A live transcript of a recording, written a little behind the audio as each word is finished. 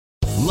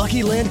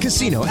Lucky Land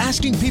Casino,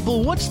 asking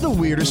people, what's the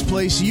weirdest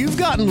place you've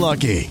gotten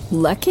lucky?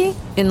 Lucky?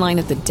 In line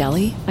at the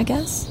deli, I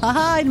guess?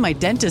 Aha, in my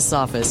dentist's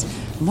office.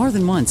 More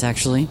than once,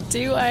 actually.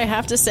 Do I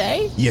have to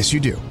say? Yes, you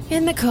do.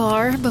 In the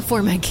car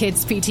before my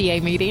kids'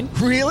 PTA meeting.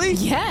 Really?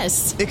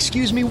 Yes.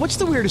 Excuse me, what's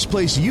the weirdest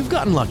place you've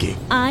gotten lucky?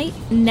 I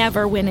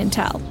never win and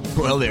tell.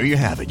 Well, there you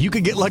have it. You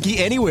can get lucky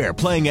anywhere,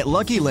 playing at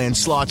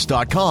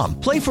LuckyLandSlots.com.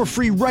 Play for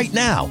free right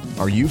now.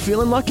 Are you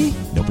feeling lucky?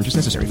 No purchase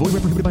necessary. Void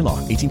where prohibited by law.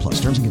 18+.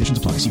 Terms and conditions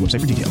apply. See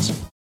website for details.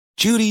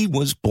 Judy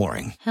was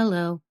boring.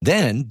 Hello.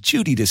 Then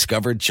Judy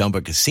discovered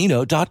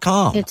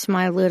ChumbaCasino.com. It's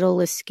my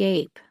little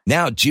escape.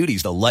 Now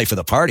Judy's the life of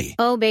the party.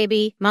 Oh,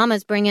 baby,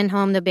 mama's bringing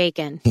home the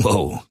bacon.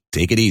 Whoa,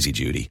 take it easy,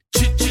 Judy.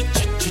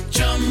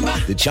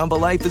 The Chumba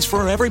life is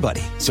for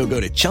everybody. So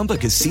go to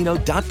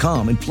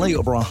ChumbaCasino.com and play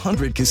over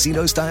 100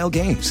 casino-style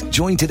games.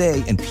 Join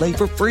today and play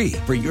for free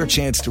for your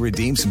chance to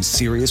redeem some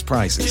serious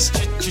prizes.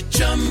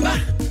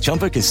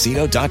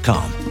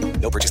 ChumbaCasino.com.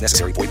 No purchase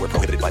necessary. Void where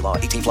prohibited by law.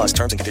 18+.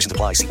 Terms and conditions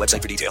apply. See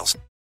website for details.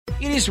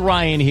 It is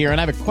Ryan here, and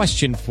I have a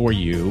question for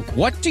you.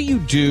 What do you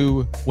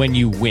do when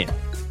you win?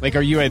 Like,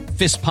 are you a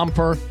fist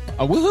pumper,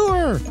 a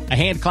woohooer, a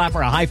hand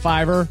clapper, a high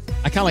fiver?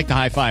 I kind of like the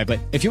high five, but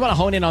if you want to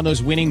hone in on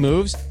those winning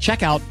moves,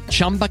 check out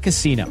Chumba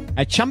Casino.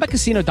 At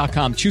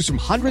ChumbaCasino.com, choose from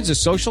hundreds of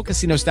social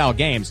casino-style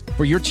games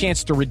for your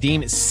chance to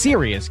redeem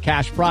serious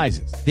cash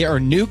prizes. There are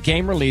new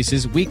game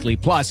releases weekly,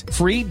 plus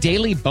free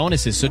daily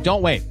bonuses, so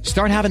don't wait.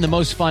 Start having the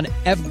most fun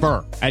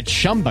ever at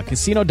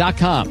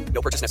ChumbaCasino.com.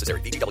 No purchase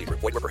necessary. VGW.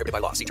 Void where prohibited by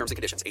law. See terms and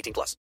conditions.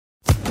 18+.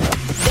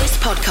 This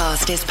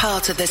podcast is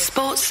part of the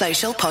Sports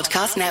Social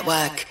Podcast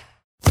Network.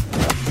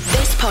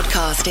 This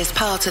podcast is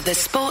part of the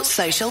Sports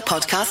Social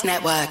Podcast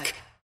Network.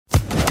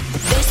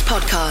 This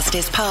podcast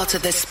is part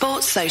of the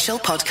Sports Social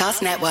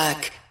Podcast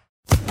Network.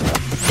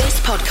 This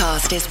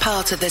podcast is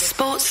part of the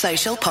Sports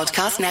Social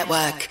Podcast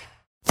Network.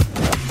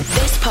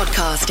 This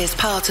podcast is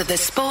part of the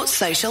Sports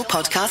Social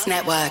Podcast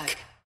Network.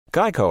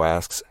 Geico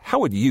asks, how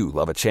would you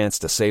love a chance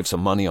to save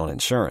some money on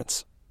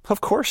insurance?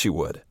 Of course you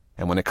would.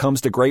 And when it comes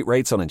to great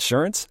rates on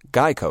insurance,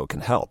 Geico can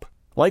help.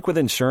 Like with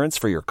insurance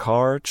for your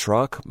car,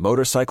 truck,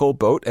 motorcycle,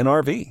 boat, and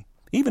RV.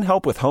 Even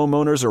help with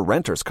homeowners or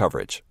renters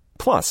coverage.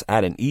 Plus,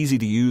 add an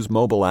easy-to-use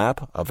mobile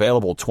app,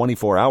 available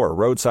 24-hour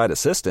roadside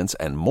assistance,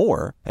 and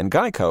more, and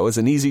Geico is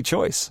an easy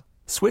choice.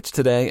 Switch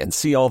today and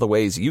see all the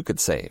ways you could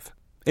save.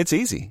 It's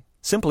easy.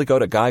 Simply go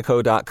to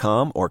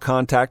geico.com or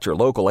contact your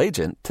local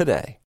agent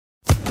today.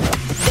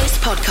 This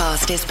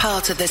podcast is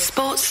part of the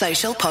Sports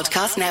Social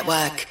Podcast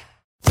Network.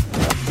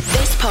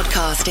 This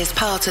podcast is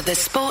part of the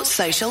Sports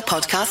Social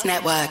Podcast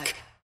Network.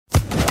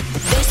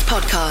 This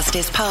podcast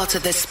is part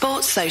of the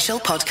Sports Social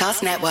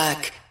Podcast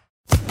Network.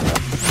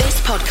 This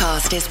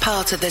podcast is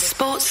part of the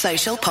Sports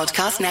Social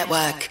Podcast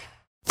Network.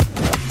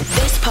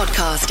 This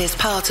podcast is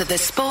part of the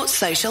Sports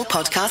Social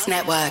Podcast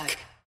Network.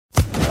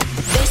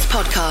 This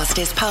podcast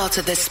is part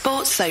of the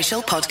Sports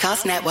Social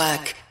Podcast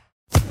Network.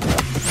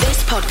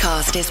 This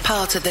podcast is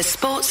part of the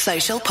Sports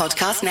Social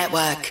Podcast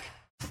Network.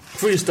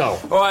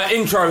 Freestyle. All right,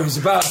 intro is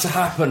about to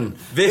happen.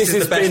 This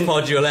is the best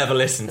pod you'll ever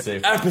listen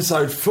to.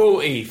 Episode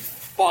 40,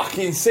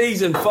 fucking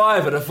season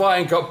 5 of the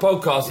Fighting Cock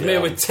podcast. I'm here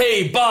with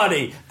T,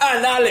 Barney,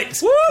 and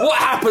Alex. Woo! What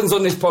happens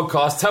on this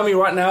podcast? Tell me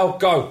right now.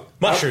 Go.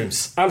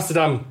 Mushrooms.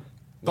 Amsterdam.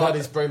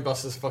 Barney's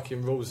Brainbusters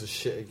fucking rules of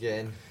shit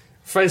again.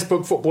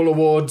 Facebook Football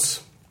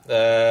Awards.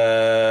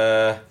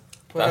 That's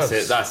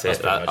it. I've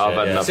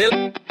had enough.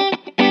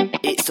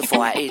 It's the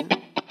fighting.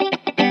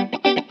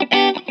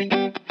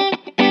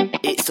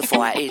 It's the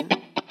fighting.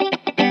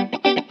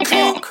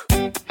 Clock.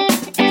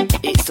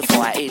 It's the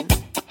fighting.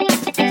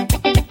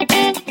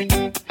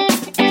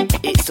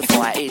 It's the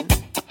fighting.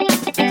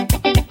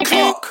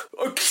 Clock.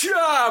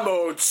 Come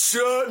on,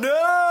 son.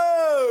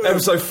 No.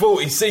 Episode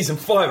 40, season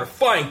 5 of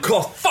Fighting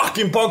Cock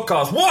fucking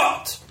podcast.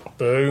 What?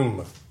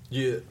 Boom.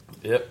 Yeah.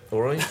 Yep.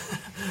 All right.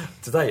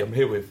 Today I'm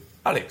here with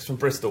Alex from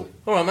Bristol.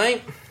 All right,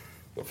 mate.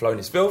 Got Flown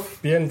his filth.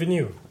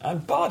 Bienvenue.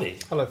 And Bardi.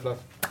 Hello, Flo.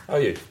 How are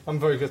you? I'm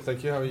very good,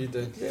 thank you. How are you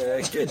doing? Yeah,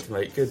 good,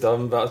 mate. Good.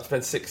 I've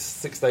spent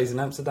six days in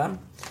Amsterdam,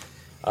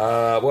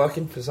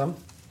 working for some.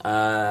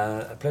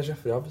 A pleasure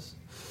for the others.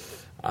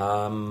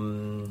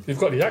 You've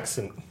got the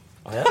accent.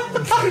 I am.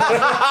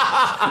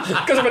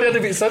 Because I've only had a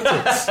bit of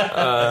sentence.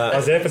 I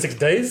was there for 6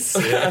 days.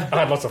 Yeah. I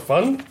had lots of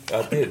fun.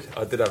 I did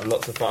have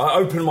lots of fun. I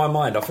opened my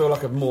mind. I feel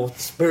like a more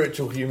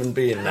spiritual human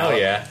being now. Oh,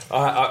 yeah.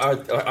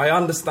 I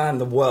understand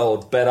the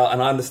world better,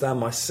 and I understand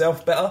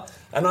myself better,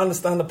 and I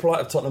understand the plight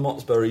of Tottenham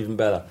Hotspur even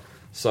better.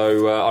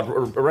 So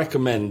I'd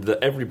recommend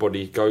that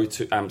everybody go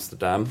to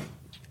Amsterdam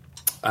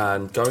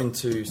and go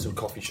into some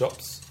coffee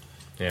shops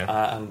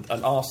and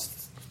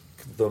ask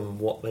them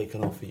what they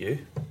can offer you,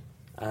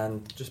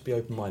 and just be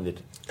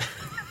open-minded.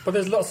 But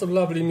there's lots of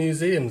lovely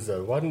museums,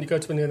 though. Why didn't you go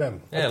to any of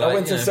them? Yeah, I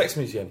went to the Sex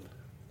Museum.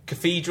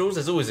 Cathedrals,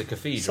 there's always a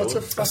cathedral.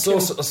 I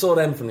saw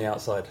them from the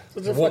outside.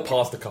 I walked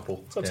past a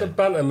couple. Such a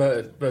banter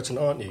merchant,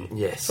 aren't you?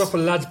 Yes. Proper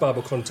lads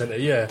Bible content,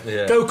 yeah.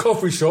 Go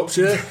coffee shops,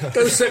 yeah.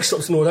 Go sex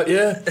shops and all that,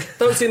 yeah.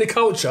 Don't see any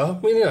culture.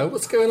 I mean,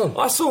 what's going on?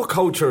 I saw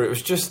culture. It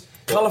was just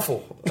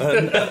colourful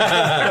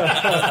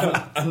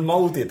and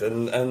moulded,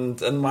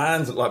 and my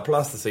hands look like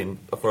plasticine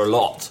for a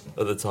lot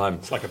of the time.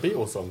 It's like a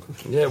Beatles song.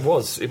 Yeah, it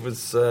was. It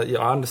was.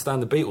 I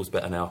understand the Beatles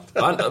better now.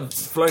 I've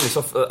flown this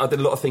off. I did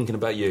a lot of thinking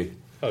about you.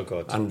 Oh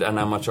God. And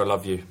how much I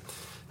love you,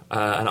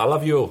 and I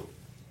love you all.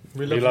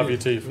 We love you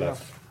too,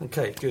 Flav.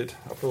 Okay, good.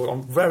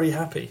 I'm very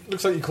happy.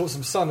 Looks like you caught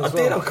some sun as I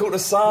did. I caught the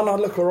sun. I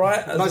look all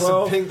right as nice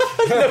well. and pink.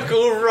 Look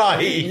all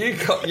right. You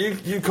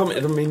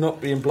commented on me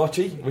not being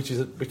blotchy, which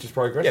is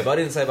progress. Yeah, but I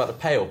didn't say about the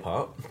pale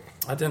part.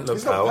 I didn't look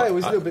He's pale. not pale.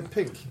 He's a little bit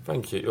pink.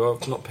 Thank you. Well,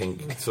 not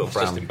pink. Sort of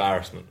brown. Just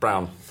embarrassment.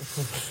 Brown.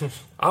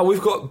 Oh,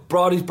 we've got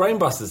Brady's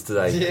Brainbusters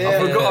today. Yeah. I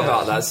forgot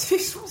about that.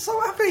 She's so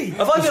happy.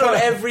 Have I been on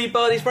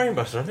everybody's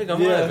Brainbuster? I think I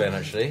might have been,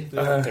 actually.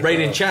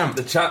 Reigning champ.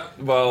 The chap.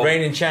 Well,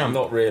 Reigning champ.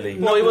 Not really.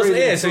 Well, he wasn't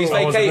really here, so he's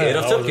I wasn't vacated.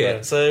 there. I took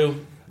it. So,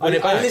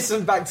 I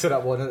listened back to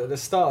that one, and at the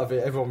start of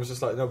it, everyone was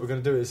just like, no, we're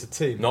going to do it as a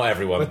team. Not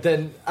everyone. But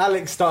then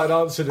Alex started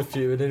answering a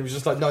few, and then he was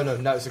just like, no,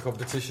 now it's a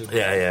competition.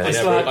 Yeah.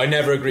 I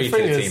never agreed to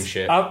the team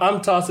shit.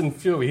 I'm Tyson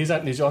Fury. He's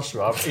Anthony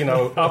Joshua.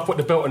 I'll put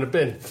the belt in the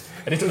bin,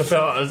 and he took the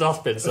belt out of his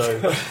dustbin. So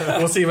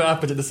we'll see what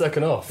happens in the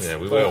second half. Yeah,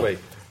 we will.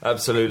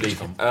 Absolutely.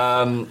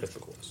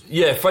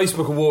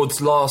 Facebook Awards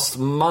last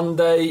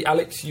Monday.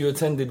 Alex, you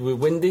attended with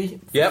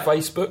Windy. Yep.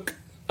 Facebook.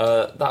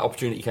 That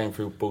opportunity came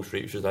through Ball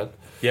Street, which was that.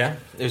 Yeah,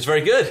 it was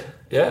very good.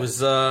 Yeah.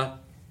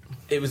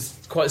 It was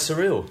quite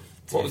surreal.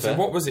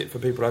 What was it for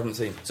people who haven't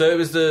seen? So it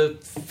was the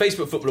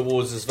Facebook Football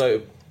Awards as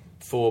voted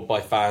for by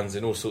fans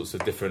in all sorts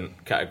of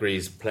different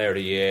categories: Player of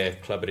the Year,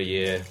 Club of the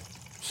Year,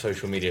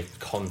 Social Media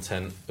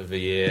Content of the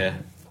Year,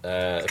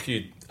 a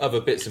few other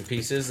bits and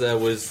pieces. There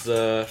was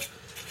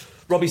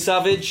Robbie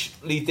Savage,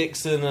 Lee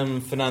Dixon,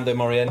 and Fernando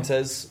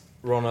Morientes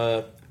were on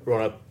a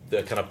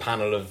the kind of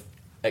panel of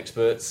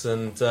experts.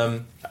 And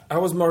how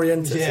was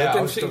Morientes? Yeah, I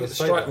didn't think it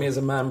strike me as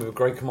a man with a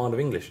great command of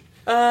English.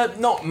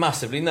 Not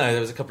massively, no.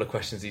 There was a couple of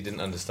questions he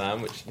didn't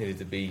understand, which needed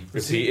to be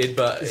repeated.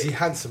 But Is he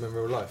handsome in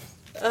real life?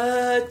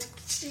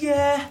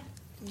 Yeah,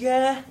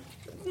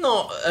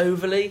 not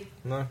overly.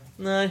 No.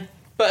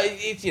 But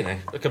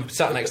like I'm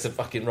sat next to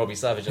fucking Robbie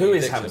Savage. Who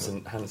is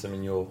Dixon. handsome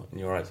in your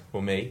eyes?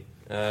 Well, me.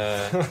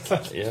 Yeah.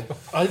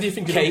 How do you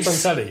think you Case.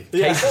 looked on telly?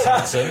 Case is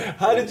handsome.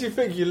 How did you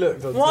think you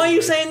looked? On Why are TV?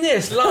 you saying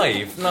this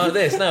live? No,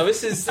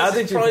 this is How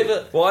did you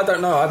private. Well, I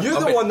don't know. You're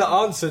the one that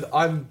answered.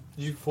 I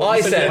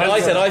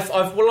said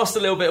I've lost a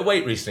little bit of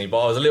weight recently,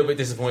 but I was a little bit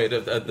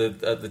disappointed at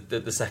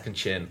the second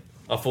chin.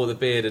 I thought the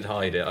beard would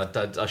hide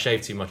it. I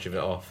shaved too much of it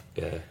off.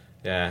 Yeah,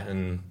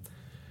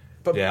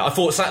 I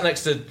thought sat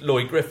next to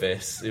Lloyd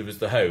Griffiths, who was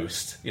the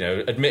host.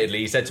 Admittedly,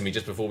 he said to me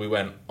just before we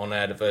went on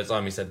air the first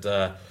time, he said,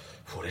 "Oh,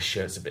 this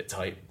shirt's a bit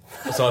tight."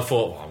 So I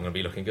thought, I'm going to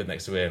be looking good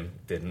next to him.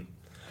 Didn't.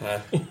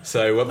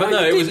 So, but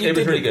no, it was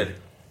really good.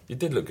 You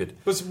did look good.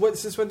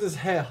 Since when does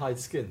hair hide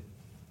skin?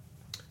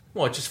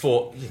 Well, I just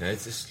thought,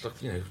 it's just like,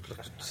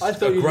 I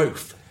thought you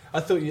growth. I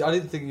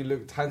didn't think you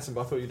looked handsome,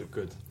 but I thought you looked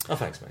good. Oh,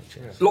 thanks, mate.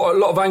 A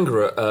lot of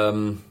anger at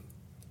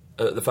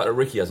the fact that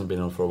Ricky hasn't been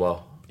on for a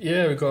while.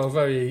 Yeah, we got a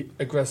very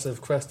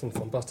aggressive question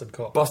from Busted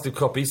Cop. Busted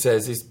Cop, he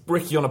says, is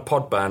Ricky on a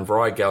pod ban for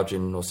eye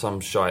gouging or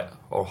some shite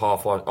or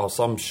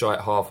some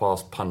shite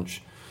half-assed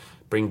punch?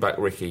 Bring back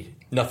Ricky.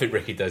 Nothing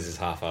Ricky does is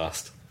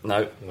half-assed.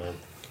 No.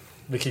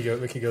 Ricky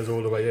goes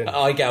all the way in.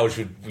 Eye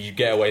gouge, you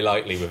get away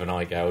lightly with an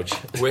eye gouge.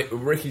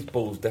 Ricky's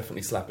balls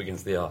definitely slap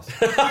against the arse.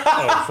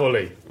 Oh,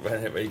 fully.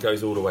 When he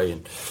goes all the way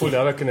in. Fully,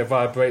 I reckon it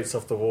vibrates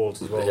off the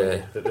walls as well,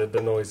 Yeah.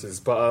 the noises.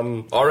 But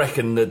I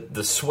reckon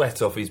the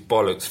sweat off his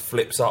bollocks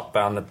flips up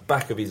down the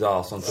back of his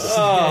arse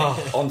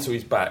onto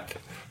his back.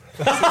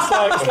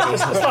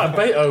 it's like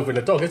Beethoven,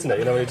 the dog, isn't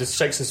it? When he just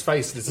shakes his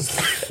face. It's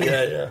just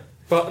Yeah.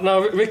 But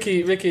no,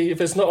 Ricky,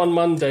 if it's not on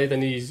Monday,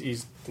 then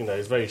he's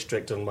very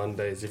strict on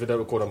Mondays. If you don't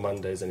record on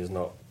Mondays, then he's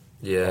not.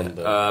 Yeah,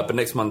 but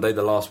next Monday,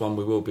 the last one,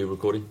 we will be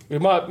recording. We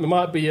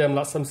might be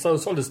like some so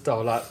solid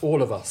style, like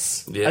all of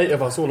us, 8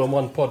 of us, all on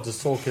one pod,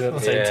 just talking at the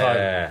same time.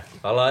 Yeah,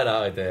 I like that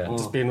idea.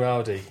 Just being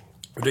rowdy.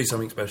 We'll do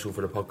something special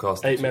for the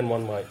podcast. 8 men,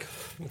 1 mic.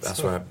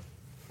 That's right.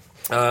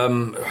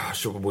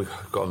 Sure, we've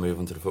got to move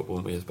on to the football,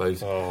 haven't we, I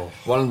suppose. Oh.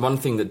 One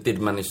thing that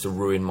did manage to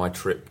ruin my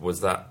trip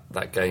was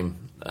that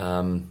game.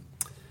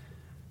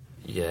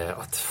 I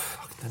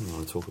don't even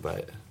want to talk about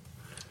it.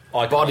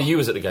 Bardi, you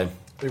was at the game.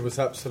 It was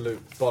absolute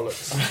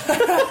bollocks.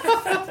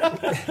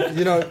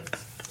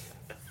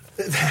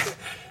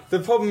 The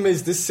problem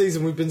is this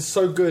season we've been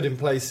so good in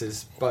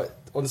places, but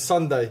on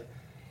Sunday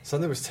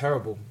was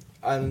terrible,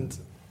 and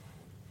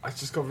I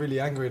just got really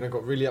angry and I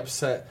got really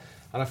upset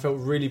and I felt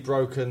really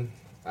broken,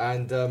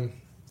 and I'm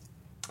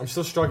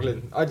still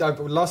struggling.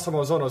 Last time I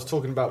was on, I was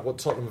talking about what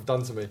Tottenham have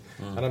done to me,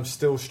 and I'm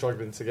still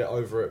struggling to get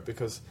over it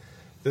because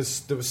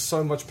there was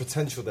so much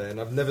potential there, and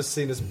I've never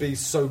seen us be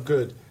so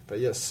good, but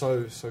yet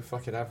so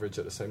fucking average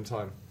at the same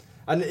time.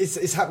 And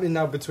it's happening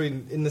now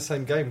in the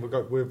same game.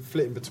 We're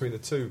flitting between the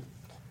two.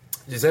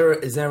 Is there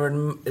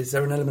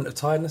an element of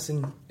tiredness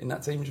in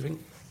that team? Do you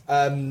think?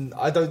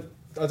 I don't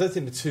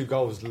think the 2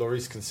 goals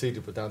Lloris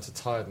conceded were down to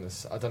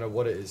tiredness. I don't know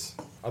what it is.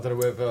 I don't know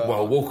whether.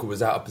 Well, Walker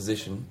was out of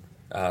position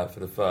for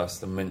the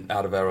first, and went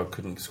out of error,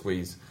 couldn't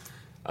squeeze.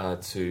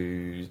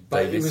 to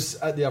But Davies. it was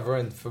at the other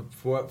end. For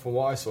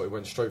what I saw, it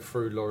went straight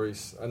through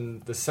Lloris.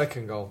 And the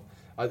second goal,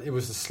 it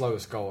was the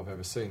slowest goal I've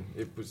ever seen.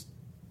 It was.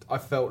 I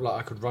felt like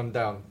I could run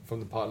down from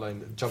the park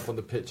lane, jump on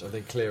the pitch, and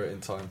then clear it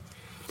in time.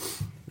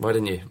 Why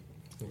didn't you?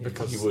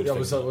 Because you would I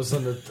was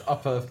on the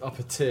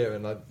upper tier,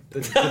 and I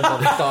didn't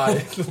want to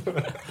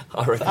die.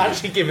 I reckon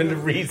Actually, given the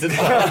reason.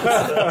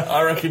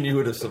 I reckon you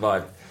would have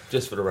survived,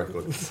 just for the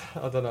record.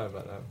 I don't know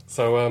about that.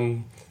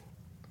 So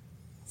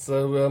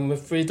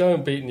if we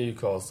don't beat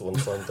Newcastle on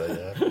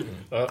Sunday,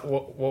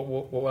 what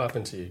will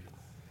happen to you?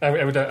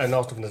 And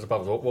after finish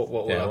above, what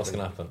will happen? What's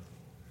going to happen?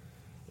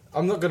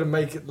 I'm not going to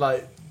make it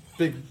like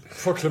big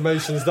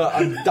proclamations that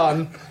I'm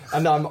done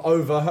and I'm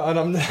over and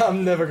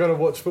I'm never going to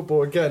watch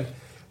football again.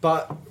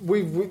 But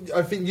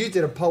I think you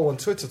did a poll on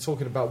Twitter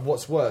talking about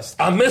what's worse.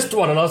 I missed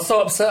one and I was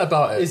so upset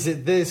about it. Is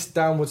it this,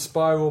 downward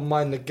spiral,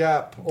 mind the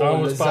gap, or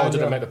downward spiral lasagna,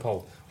 didn't make the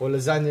poll, or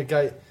lasagna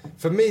gate?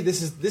 For me,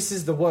 this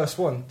is the worst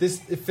one.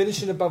 If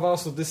finishing above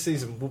Arsenal this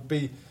season would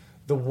be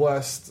the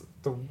worst.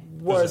 The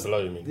worst.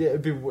 Below, you mean? Yeah,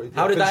 it'd be.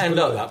 How did that end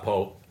up? That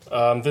poll?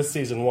 This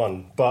season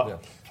 1,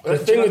 but the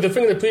thing with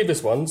the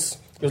previous ones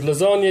was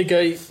lasagna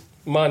gate,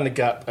 mind the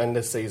gap, and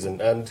this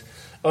season. And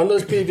on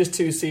those previous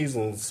 2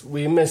 seasons,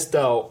 we missed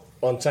out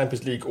on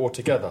Champions League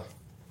altogether.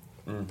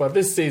 But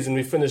this season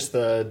we finished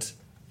third.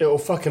 It'll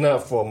fucking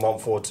hurt for a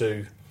month or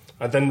 2,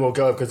 and then we'll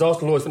go, because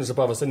Arsenal always finish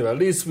above us anyway. At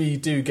least we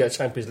do get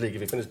Champions League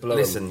if we finish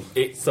below them.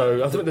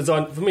 So I think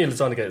for me,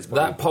 lasagna gate is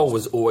that poll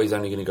was always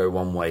only going to go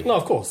one way. No,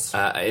 of course.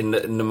 In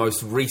the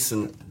most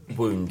recent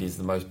wound is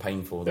the most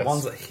painful. The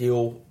ones that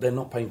heal, they're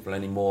not painful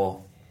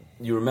anymore.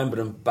 You remember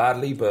them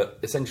badly, but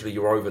essentially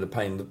you're over the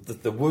pain.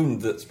 The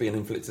wound that's being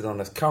inflicted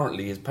on us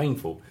currently is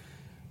painful.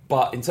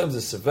 But in terms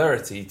of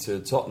severity to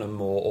Tottenham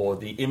or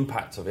the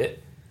impact of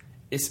it,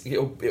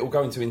 it'll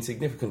go into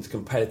insignificance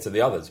compared to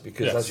the others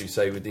because, as you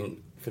say, we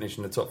didn't finish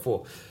in the top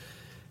 4.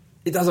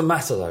 It doesn't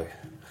matter, though,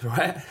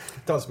 right?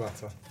 It does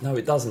matter. No,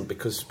 it doesn't,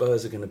 because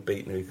Spurs are going to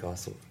beat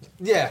Newcastle.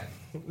 Yeah.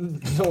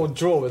 Or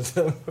draw with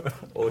them.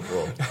 Or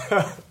draw.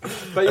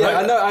 But yeah,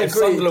 I know. I if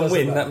agree. Sunderland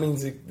win, that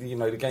means the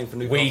game for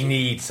Newcastle. We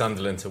need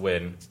Sunderland to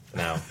win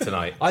now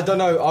tonight. I don't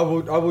know.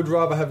 I would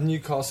rather have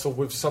Newcastle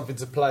with something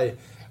to play,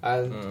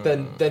 and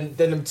then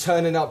them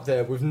turning up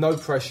there with no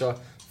pressure,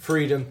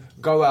 freedom,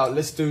 go out,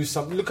 let's do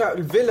something. Look at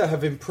Villa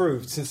have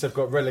improved since they've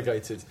got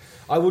relegated.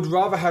 I would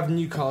rather have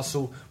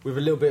Newcastle with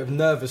a little bit of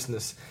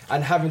nervousness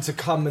and having to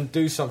come and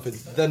do something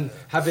than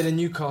having a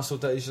Newcastle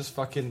that is just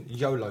fucking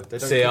YOLO. They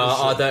don't. See,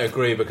 I don't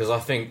agree, because I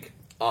think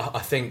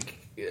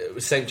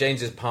St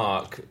James's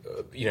Park,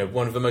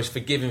 one of the most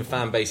forgiving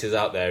fan bases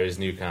out there is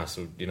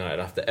Newcastle United.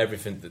 After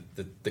everything,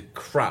 the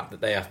crap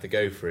that they have to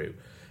go through,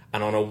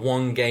 and on a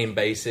 1-game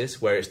basis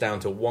where it's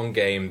down to 1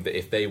 game that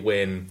if they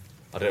win,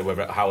 I don't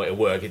know how it'll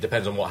work. It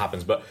depends on what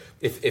happens. But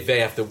if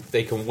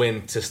they can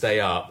win to stay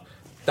up.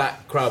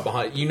 That crowd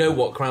behind,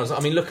 what crowds. I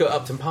mean, look at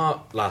Upton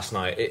Park last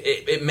night.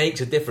 It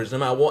makes a difference, no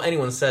matter what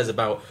anyone says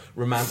about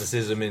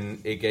romanticism in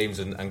games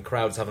and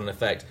crowds having an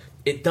effect.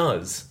 It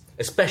does,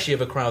 especially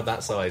of a crowd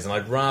that size. And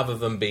I'd rather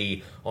them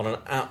be on an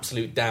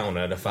absolute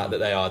downer, the fact that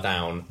they are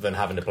down, than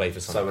having to play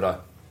for something. So would I.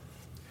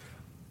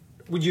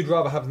 Would you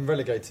rather have them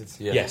relegated?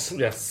 Yeah.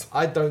 Yes.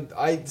 I don't.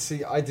 I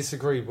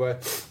disagree. Where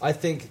I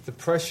think the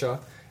pressure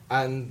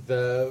and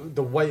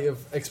the weight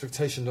of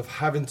expectation of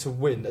having to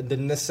win and the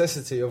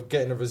necessity of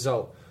getting a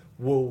result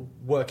will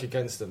work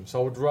against them.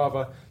 So I would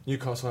rather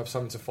Newcastle have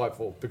something to fight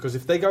for, because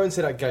if they go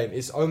into that game,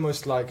 it's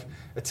almost like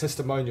a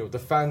testimonial. The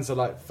fans are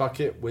like, fuck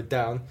it, we're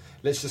down.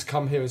 Let's just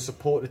come here and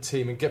support the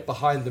team and get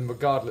behind them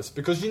regardless.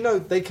 Because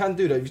they can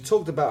do that. You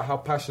talked about how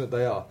passionate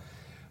they are.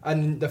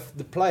 And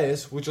the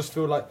players will just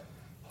feel like,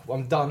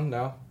 I'm done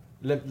now.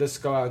 Let's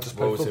go out and just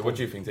play football. What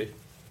do you think, T?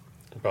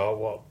 About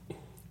what?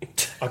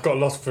 I got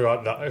lost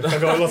throughout that. I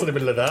got lost in the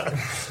middle of that.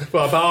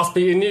 Well, about us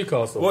beating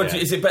Newcastle.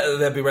 Is it better that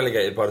they'll be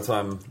relegated by the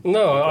time?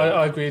 No,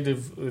 I agreed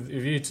with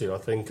you two. I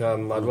think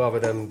I'd rather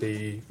them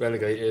be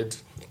relegated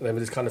and then we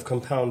just kind of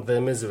compound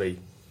their misery.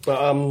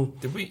 But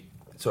did we?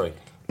 Sorry.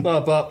 No,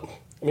 but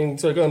I mean,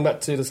 so going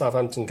back to the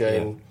Southampton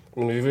game, I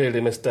mean, we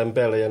really missed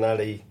Dembele and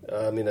Ali.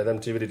 Them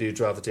two really do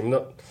drive the team.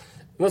 Not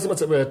so much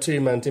that we're a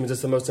 2-man team. It's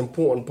just the most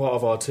important part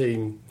of our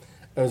team,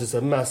 and it's just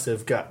a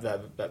massive gap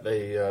that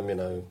they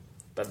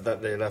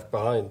that they left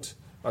behind.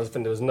 I just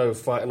think there was no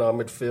fight in our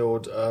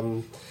midfield.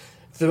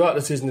 Throughout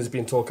the season, there's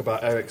been talk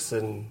about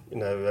Eriksen.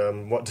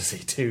 What does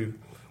he do?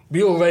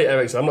 We all rate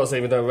Eriksen. I'm not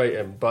saying we don't rate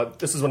him, but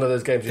this is one of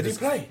those games. Did he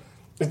play?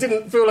 It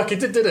didn't feel like he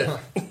did it?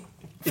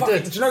 He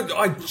did. Do you know?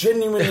 I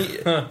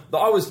genuinely,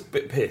 I was a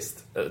bit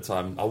pissed at the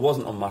time. I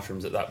wasn't on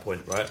mushrooms at that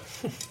point, right?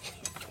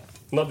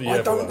 Not that you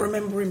I don't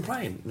remember him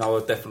playing. No,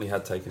 I definitely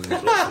had taken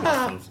lots of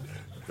mushrooms.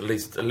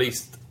 At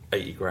least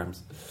 80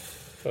 grams.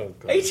 Oh,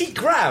 80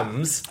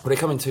 grams? Well, they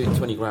come in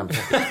 20 gram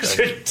packets. That's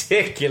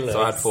ridiculous.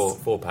 So I had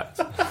four packs.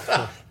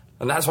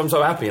 And that's why I'm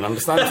so happy and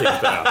understand things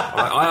better.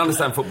 I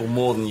understand football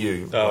more than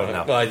you. Oh,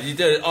 no. Well, you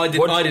did. I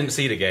didn't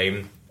see the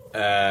game.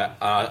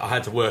 I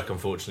had to work,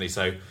 unfortunately,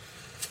 so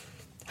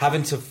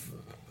having to...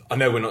 I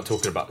know we're not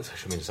talking about the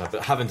social media side,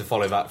 but having to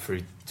follow that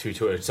through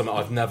Twitter, something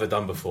I've never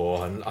done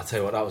before, and I'll tell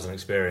you what, that was an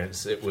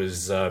experience. It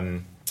was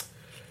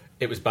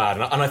bad,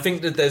 and I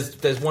think that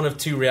there's one of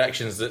two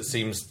reactions that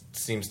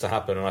seems to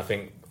happen, and I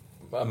think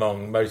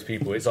among most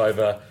people, it's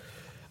either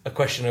a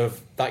question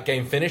of that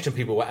game finished and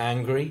people were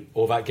angry,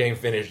 or that game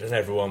finished and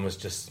everyone was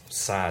just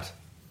sad,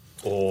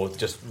 or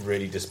just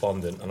really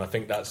despondent. And I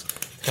think that's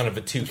kind of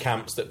the two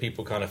camps that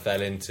people kind of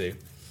fell into.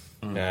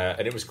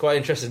 And it was quite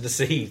interesting to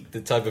see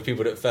the type of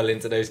people that fell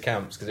into those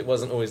camps, because it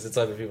wasn't always the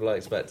type of people I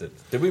expected.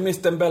 Did we miss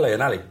Dembele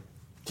and Ali?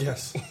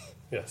 Yes.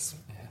 Yes.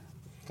 Yeah.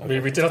 I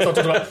mean, we did.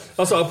 That's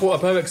what I brought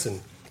up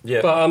Eriksen.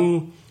 Yeah.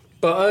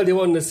 But early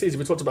on in the season,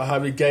 we talked about how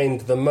we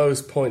gained the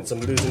most points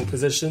on losing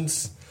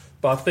positions.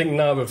 But I think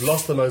now we've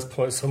lost the most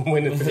points on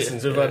winning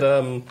positions. We've had,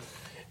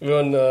 we're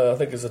on, I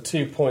think it's a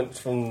 2 points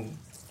from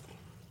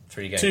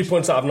 3 games. 2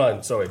 points out of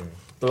 9. Sorry,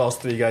 the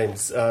last 3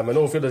 games, and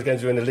all 3 of those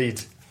games we're in the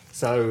lead.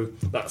 So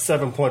that's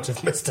 7 points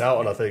we've missed out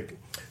on, I think.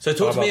 So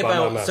talk to me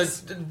about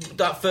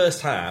that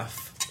first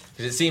half.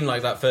 Because it seemed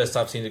like that first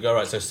half seemed to go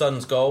right. So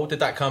Son's goal, did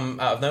that come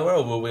out of nowhere,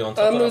 or were we on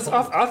top of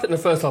that? I think the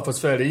first half was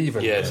fairly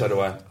even. Yeah, so do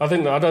I.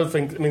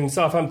 I mean,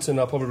 Southampton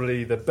are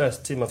probably the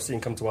best team I've seen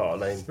come to White Hart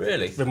Lane.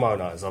 Really? With my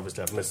own eyes,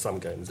 obviously. I've missed some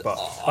games. But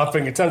I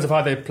think in terms of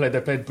how they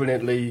played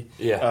brilliantly.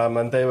 Yeah.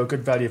 And they were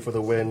good value for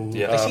the win.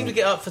 Yeah. They seem to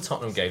get up for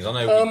Tottenham games. I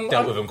know we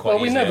dealt with them quite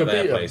easily. We never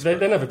beat them.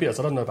 They never beat us.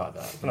 I don't know about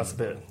that. And that's a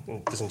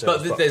bit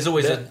disingenuous. But there's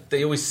always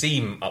they always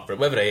seem up for it.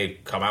 Whether they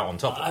come out on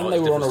top or not, and they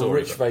were on a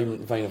rich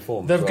vein of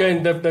form. They've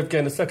gained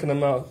the second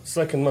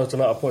most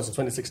amount of points in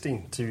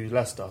 2016 to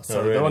Leicester,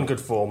 so they're on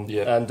good form.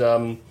 Yeah.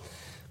 And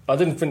I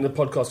didn't think the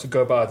podcast could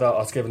go by without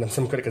us giving them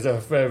some credit, because they're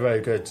very,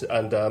 very good.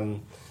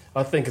 And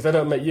I think if they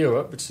don't make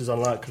Europe, which is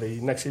unlikely,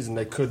 next season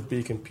they could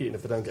be competing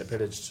if they don't get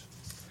pillaged.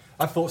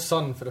 I thought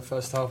Son for the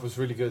first half was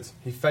really good.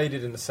 He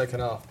faded in the second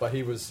half, but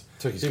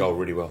took his goal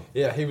really well.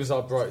 Yeah, he was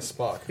our bright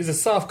spark. He's a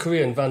South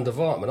Korean Van der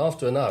Vaart, and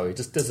after an hour he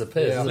just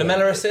disappears. Yeah.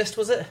 Lamella assist,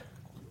 was it?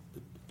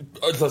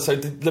 So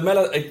did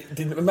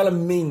Lamella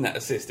mean that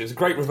assist? It was a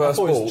great reverse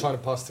ball. He was trying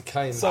to pass to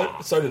Kane. So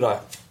did I.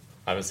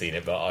 I haven't seen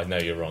it, but I know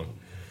you're wrong.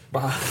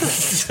 But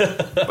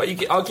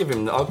I'll give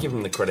him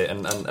the credit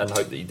and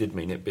hope that he did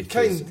mean it,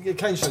 because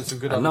Kane showed some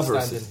good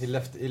understanding. He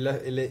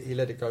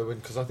let it go in,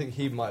 because I think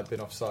he might have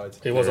been offside.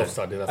 He was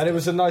offside, and it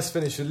was a nice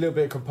finish with a little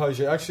bit of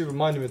composure. It actually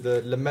reminded me of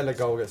the Lamella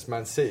goal against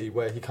Man City,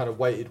 where he kind of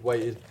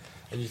waited,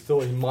 and you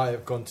thought he might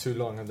have gone too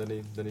long, and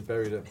then he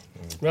buried it.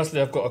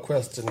 Lastly, I've got a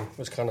question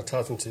which kind of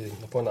ties into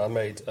the point that I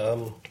made.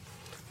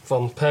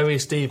 From Perry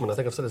Stephen, I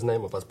think I've said his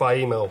name up, it's by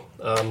email.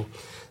 So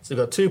you've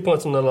got 2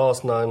 points from the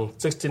last 9,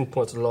 16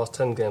 points from the last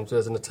 10 games,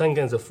 whereas in the 10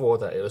 games before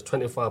that, it was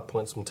 25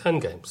 points from 10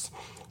 games.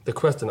 The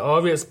question,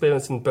 are we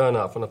experiencing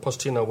burnout from the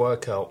Pochettino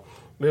workout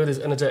with his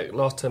energetic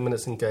last 10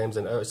 minutes in games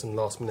and Eriksen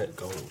last-minute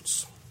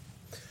goals?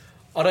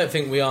 I don't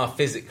think we are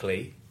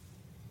physically.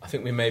 I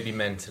think we may be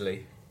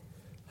mentally.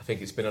 I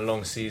think it's been a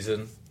long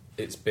season.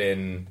 It's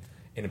been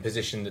in a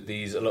position that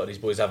a lot of these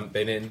boys haven't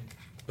been in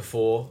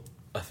before.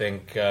 I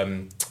think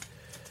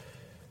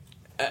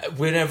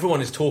when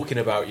everyone is talking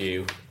about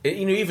you,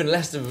 even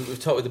Leicester, we've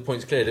talked with the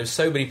points clear. There's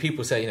so many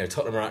people say,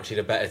 Tottenham are actually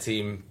the better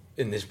team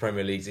in this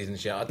Premier League season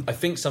this year. I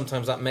think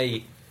sometimes that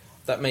may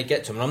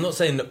get to them. And I'm not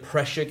saying that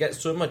pressure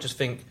gets to them. I just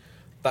think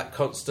that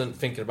constant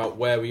thinking about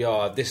where we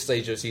are at this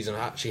stage of the season,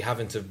 actually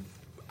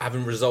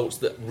having results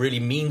that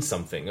really mean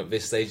something at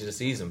this stage of the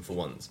season for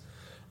once.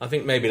 I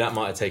think maybe that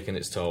might have taken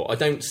its toll. I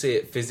don't see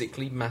it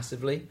physically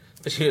massively.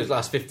 Especially in the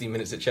last 15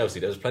 minutes at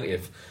Chelsea, there was plenty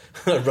of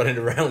running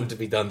around to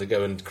be done to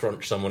go and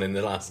crunch someone in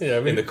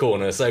the in the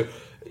corner. So,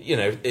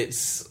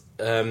 it's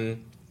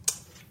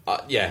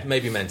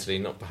maybe mentally,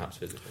 not perhaps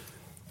physically.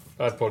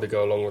 I'd probably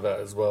go along with that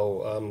as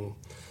well.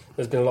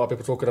 There's been a lot of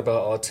people talking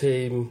about our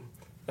team,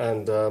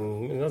 and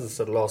as I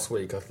said last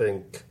week, I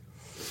think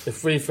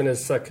if we finish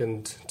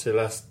second to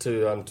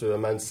a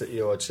Man City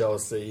or a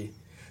Chelsea,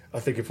 I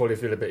think you probably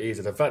feel a bit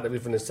easier. The fact that we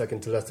finished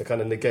second to Leicester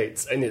kind of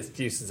negates any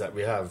excuses that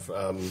we have.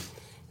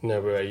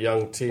 We're a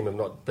young team, have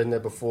not been there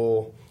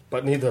before,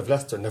 but neither have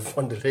Leicester, and they've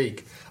won the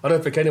league. I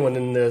don't think anyone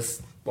in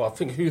this. Well, I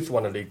think Huth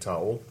won a league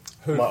title.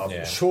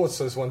 Shorts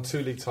has won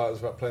 2 league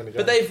titles without playing the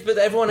game. But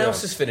everyone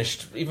else has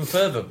finished even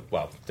further.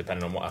 Well,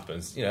 depending on what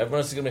happens, everyone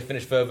else is going to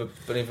finish further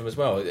beneath them as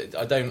well.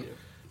 I don't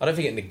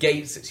think it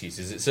negates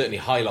excuses. It certainly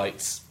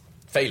highlights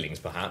failings,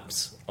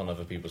 perhaps, on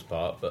other people's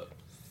part. But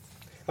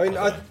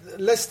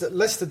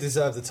Leicester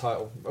deserve the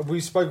title. We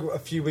spoke a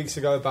few weeks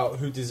ago about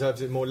who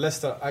deserves it more.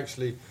 Leicester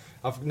actually.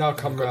 I've now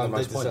come around.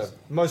 They deserve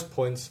most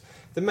points.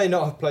 They may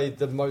not have played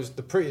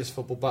the prettiest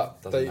football,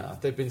 but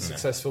they've been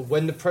successful.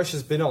 When the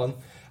pressure's been on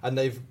and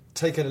they've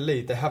taken a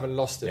lead, they haven't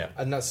lost it,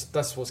 and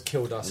that's what's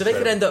killed us. So they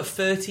could end up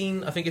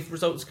 13. I think if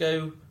results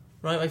go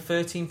right by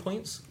 13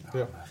 points,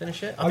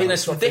 finish it. I mean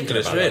that's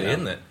ridiculous, really,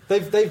 isn't it?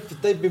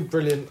 They've been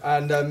brilliant,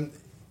 and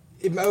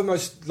it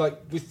almost like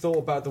we thought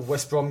about the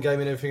West Brom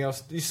game and everything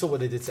else. You saw what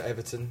they did to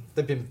Everton.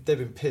 They've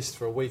been pissed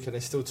for a week, and they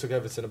still took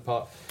Everton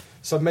apart.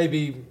 So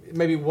maybe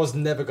it was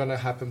never going to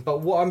happen. But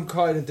what I'm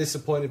kind of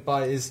disappointed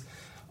by is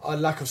our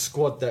lack of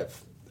squad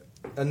depth.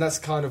 And that's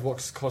kind of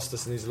what's cost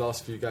us in these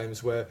last few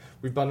games, where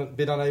we've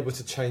been unable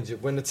to change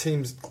it. When the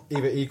team's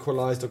either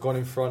equalised or gone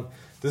in front,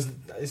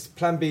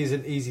 Plan B is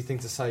an easy thing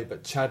to say,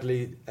 but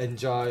Chadley,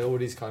 Njai, all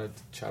these kind of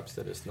chaps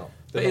that it's not.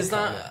 But is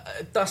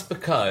that's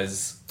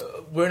because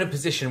we're in a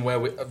position where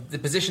the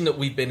position that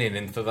we've been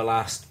in for the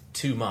last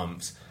 2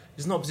 months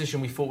is not a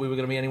position we thought we were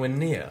going to be anywhere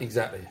near.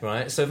 Exactly.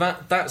 Right? So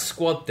that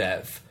squad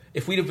depth,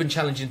 if we'd have been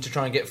challenging to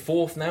try and get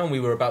 4th now, and we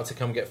were about to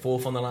come get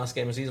 4th on the last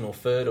game of the season, or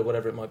 3rd, or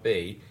whatever it might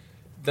be,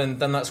 then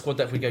that squad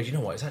depth, we go, you know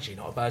what, it's actually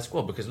not a bad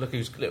squad, because look,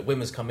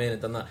 Wimmer's come in and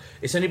done that.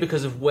 It's only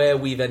because of where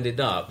we've ended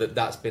up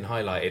that's been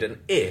highlighted. And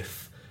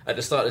if at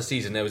the start of the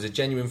season there was a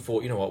genuine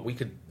thought, you know what, we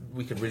could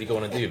really go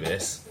on and do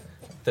this,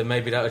 then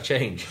maybe that would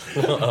change.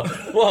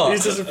 What?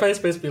 He's just a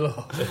face makes me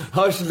laugh.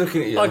 I was just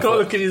looking at you. I can't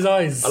look in his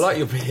eyes. I like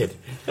your beard.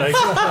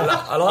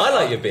 I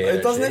like your beard.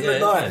 It doesn't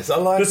look nice. I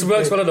like this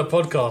works well on the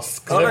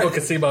podcast because everyone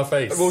can see my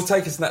face. We'll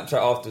take a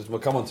Snapchat afterwards. We'll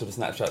come on to the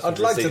Snapchats. I'd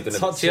like to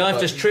touch. See, I've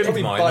just trimmed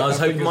mine. I was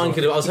hoping mine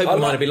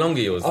would be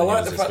longer. Yours. I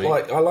like the fact,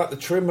 I like the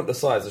trim at the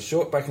sides, the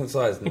short back and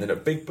sides, and then a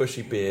big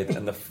bushy beard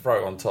and the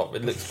fro on top.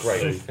 It looks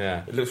great.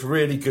 Yeah, it looks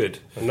really good.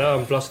 And now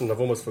I'm blushing.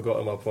 I've almost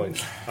forgotten my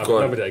point. I've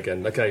remembered it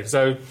again. Okay,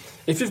 so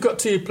if you've got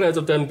 2 players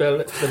of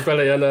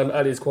Dembele and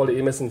Ali's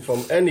quality missing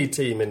from any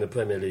team in the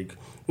Premier League,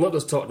 not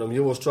just Tottenham,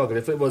 you will struggle.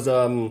 If it was,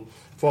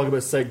 for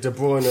argument's sake, De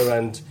Bruyne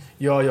and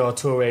Yaya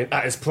Toure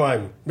at his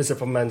prime, missing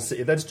from Man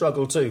City, they'd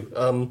struggle too.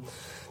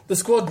 The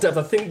squad depth,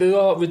 I think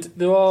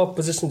there are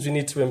positions we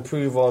need to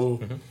improve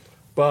on,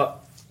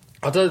 but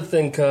I don't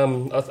think.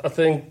 I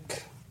think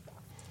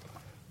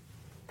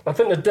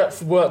the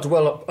depth worked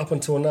well up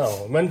until now.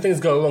 When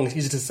things go wrong, it's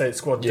easy to say it's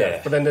squad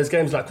depth, but then there's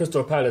games like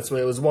Crystal Palace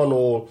where it was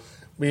 1-1.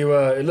 It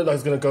looked like it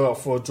was going to go up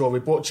for a draw. We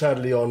brought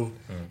Chadley on.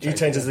 He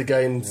changes the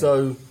game.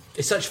 So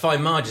it's such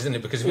fine margins, isn't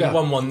it? Because if we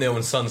won 1-0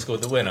 and Son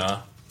scored the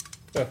winner.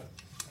 Yeah.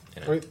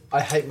 You know.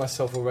 I hate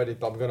myself already,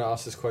 but I'm going to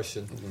ask this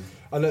question.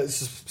 I know it's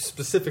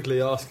specifically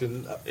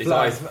asking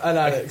Black and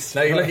Alex.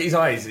 No, you look at his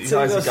eyes. His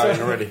eyes are going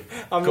already.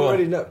 I'm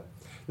already know.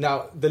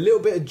 Now, the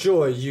little bit of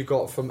joy you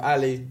got from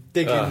Ali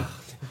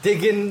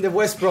digging the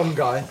West Brom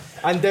guy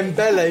and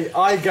Dembele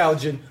eye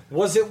gouging,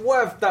 was it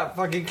worth that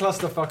fucking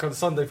clusterfuck on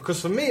Sunday? Because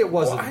for me it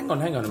wasn't. Well,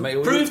 hang on,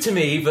 mate. Prove to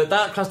me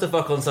that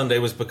clusterfuck on Sunday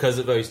was because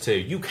of those two.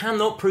 You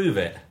cannot prove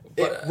it.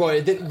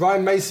 It did.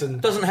 Ryan Mason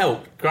doesn't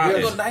help.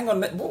 Granted. Hang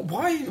on.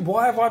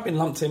 Why have I been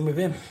lumped in with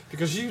him?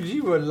 Because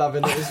you were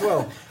loving it as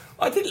well.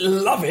 I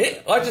didn't love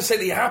it. I just said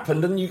it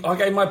happened, and I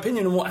gave my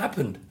opinion on what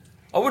happened.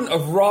 I wouldn't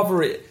have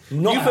rather it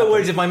not. You put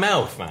words in my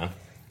mouth, man.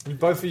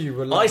 Both of you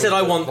were. I said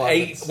I want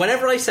violence. 8.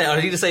 Whenever I say,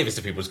 I need to say this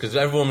to people because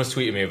everyone was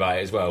tweeting me about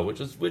it as well, which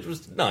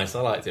was nice.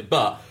 I liked it,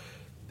 but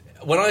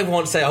when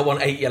I say I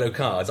want 8 yellow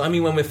cards, I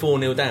mean when we're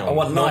 4-0 down. I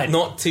want 9,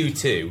 not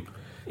 2-2.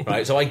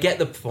 Right, so I get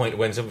the point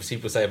when some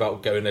people say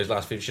about going those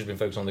last few should have been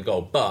focused on the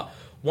goal. But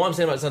what I'm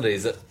saying about Sunday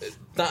is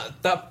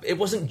that it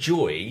wasn't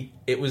joy.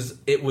 It was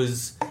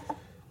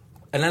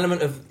an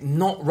element of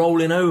not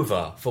rolling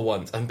over for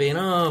once and being,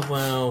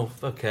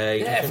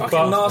 okay. Yeah,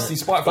 fucking nasty,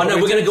 spiteful. But no,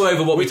 we're going to go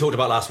over what we talked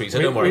about last week, so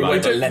don't worry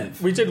about it.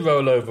 Length. We did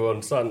roll over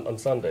on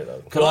Sunday,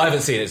 though. Well, I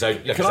haven't seen it, so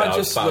can I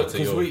just look,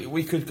 because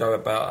we could go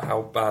about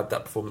how bad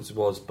that performance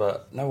was,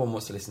 but no one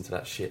wants to listen to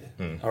that shit.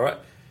 All right?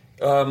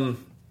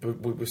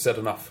 We've said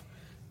enough.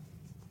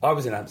 I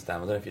was in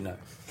Amsterdam, I don't know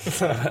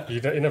if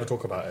you know. You never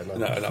talk about it,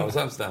 No, I was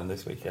in Amsterdam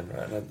this weekend,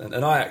 right? And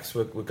Ajax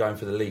were going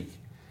for the league.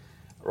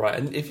 Right,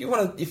 and if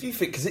you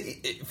think, because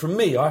for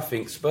me, I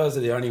think Spurs are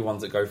the only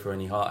ones that go for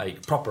any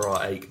heartache, proper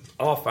heartache.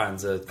 Our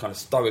fans are kind of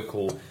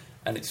stoical,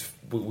 and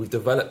we've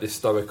developed this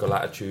stoical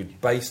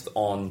attitude based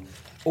on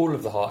all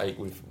of the heartache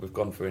we've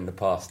gone through in the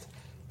past.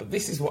 But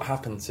this is what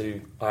happened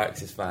to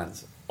Ajax's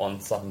fans on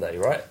Sunday,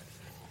 right?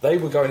 They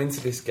were going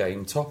into this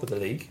game top of the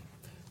league.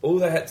 All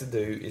they had to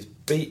do is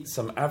beat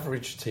some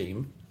average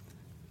team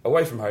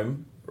away from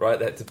home, right?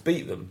 They had to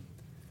beat them.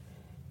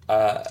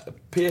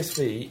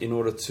 PSV, in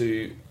order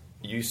to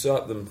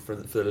usurp them for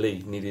the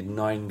league, needed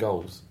 9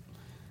 goals.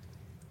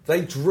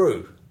 They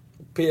drew.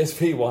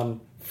 PSV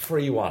won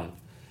 3-1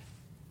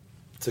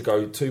 to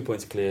go 2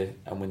 points clear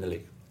and win the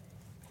league.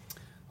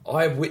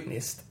 I have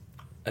witnessed...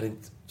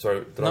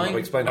 Sorry, did I not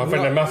explain that? I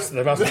think they must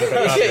have you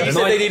said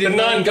they needed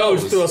 9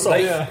 goals to us.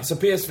 So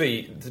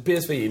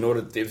PSV, in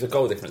order... It was a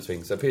goal difference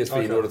thing. So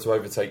PSV, in order to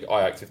overtake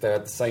Ajax, if they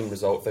had the same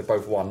result, if they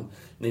both won,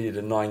 needed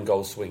a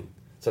 9-goal swing.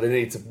 So they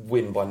needed to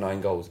win by 9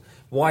 goals.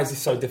 Why is this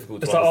so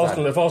difficult to understand? Like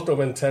Arsenal. If Arsenal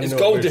win 10-0... It's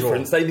goal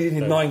difference. They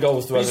needed 9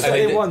 goals to overtake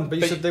they won, but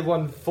you said they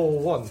won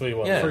 4-1.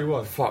 3-1. Yeah.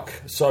 3-1. Fuck.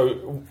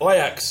 So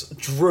Ajax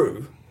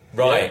drew...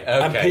 Right,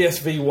 yeah, and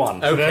PSV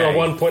won. So they were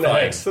 1 point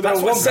ahead. So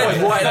that's what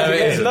said right at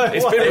the end.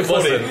 It's been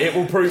recorded. It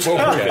will prove.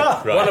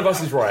 Right. One of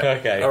us is right.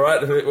 Okay. All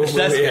right. We'll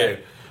go.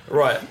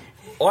 Right.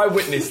 I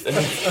witnessed.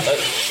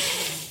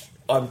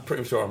 I'm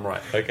pretty sure I'm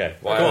right. Okay.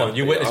 Go on.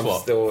 You witnessed what?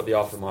 I'm still at the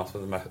aftermath of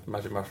the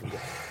magic mushroom.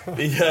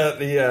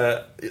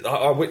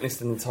 I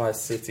witnessed an entire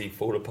city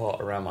fall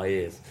apart around my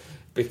ears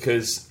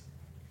because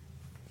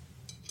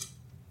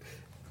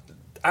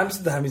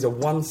Amsterdam is a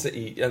one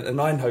city, and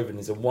Eindhoven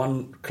is a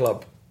one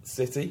club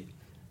city,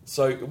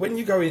 So when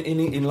you go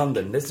in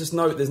London, there's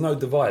no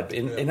divide. But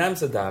in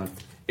Amsterdam,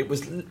 it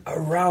was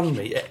around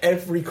me at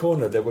every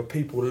corner. There were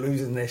people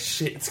losing their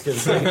shit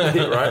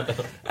completely, right?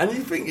 And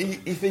you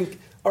think,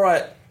 all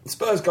right,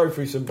 Spurs go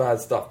through some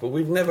bad stuff, but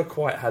we've never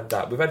quite had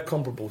that. We've had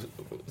comparable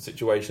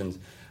situations,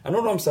 and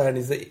all I'm saying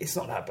is that it's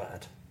not that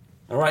bad.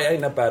 All right, it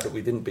ain't that bad that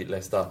we didn't beat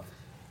Leicester.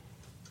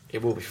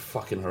 It will be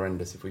fucking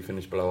horrendous if we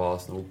finish below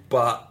Arsenal,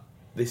 but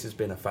this has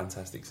been a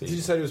fantastic season. Did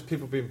you say there was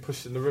people being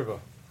pushed in the river?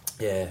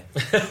 Yeah.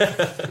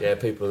 Yeah,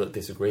 people that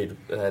disagreed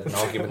had an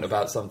argument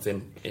about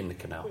something in the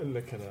canal.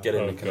 Get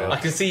in the canal. I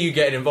can see you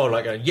getting involved,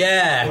 like going,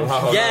 yeah.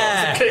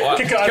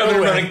 Coming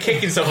around and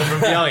kicking someone from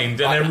behind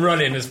and then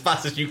running as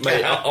fast as you can.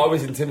 Mate, I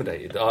was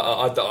intimidated.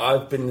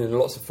 I've been in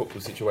lots of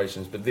football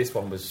situations, but this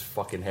one was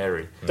fucking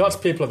hairy.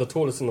 Dutch people are the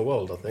tallest in the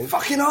world, I think.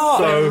 Fucking are!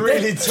 So, they're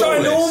really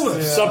ginormous!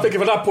 Yeah. So I'm thinking,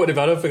 from that point of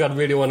view, I don't think I'd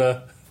really want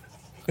to...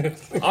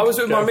 I was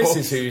with my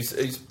missus, who's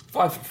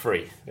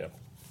 5'3",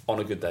 on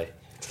a good day.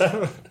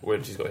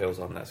 When she's got heels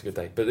on, that's a good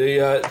day. But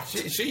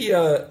she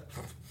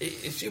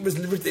was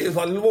ridiculous,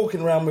 like walking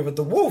around with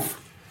the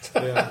wolf.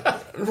 Yeah.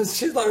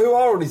 She's like, who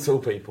are all these tall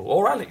people?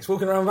 Or Alex,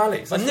 walking around with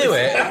Alex. I knew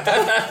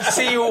it.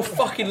 See you all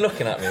fucking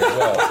looking at me as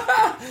well.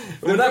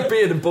 With that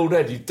beard and bald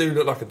head, you do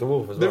look like a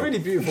dwarf as well. They're really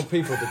beautiful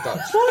people, the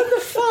Dutch. What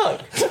the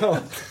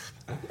fuck?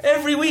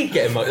 Every week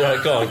getting my...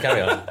 Right, go on,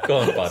 carry on. Go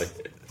on, buddy.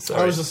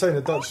 Sorry. I was just saying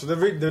the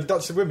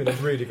Dutch women are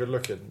really good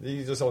looking.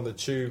 You just on the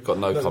tube, got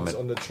no comment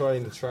on the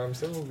train, the trams.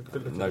 They're all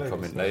good looking. No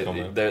ladies.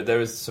 comment. There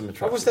is some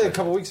attraction. I was there a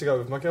couple of weeks ago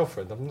with my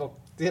girlfriend. I'm not,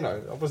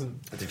 I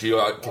wasn't. Did you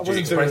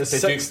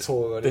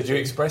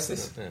express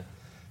this?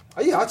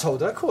 Yeah, I told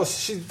her. Of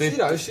course, Did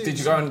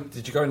you go on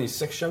any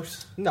sex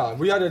shows? No,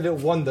 we had a little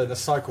wander and a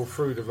cycle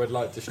through the red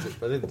light district,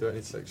 but I didn't do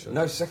any sex shows.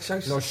 No sex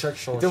shows. No sex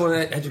shows. You don't want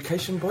an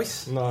education,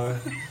 boys? No.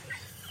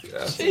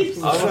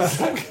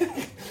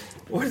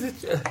 What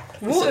is it?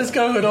 What is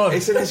going on?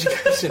 It's an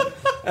education.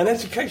 An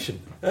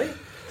education, eh?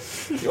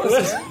 You want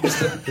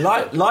this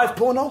live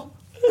porno?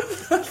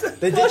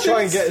 They did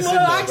try and get us in there.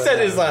 What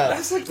accent is that?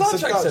 That's a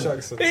Dutch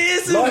accent.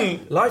 It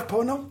isn't. Live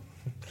porno?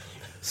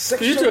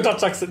 Can you do a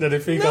Dutch accent then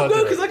if you can't do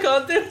it? No, because I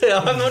can't do it.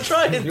 I'm not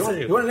trying to.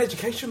 You want an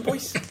education,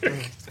 boys?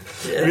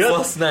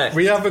 What's next?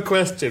 We have a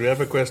question.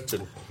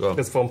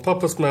 It's from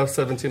Papa Smurf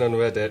 17 on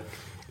Reddit.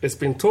 It's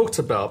been talked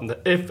about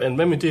that if and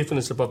when we do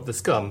finish above the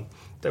scum,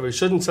 that we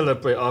shouldn't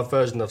celebrate our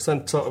version of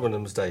St.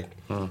 Tottenham's Day.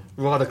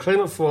 Rather claim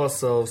it for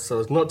ourselves so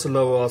as not to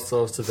lower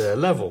ourselves to their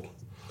level.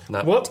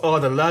 No. What are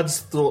the lads'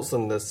 thoughts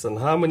on this, and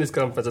how many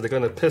scum fans are they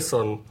going to piss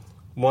on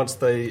once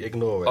they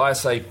ignore it? I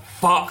say,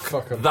 fuck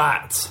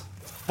that.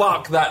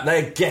 Fuck that.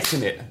 They're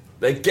getting it.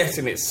 They're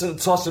getting it. St.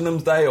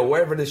 Tottenham's Day or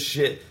wherever this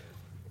shit,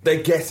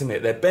 they're getting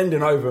it. They're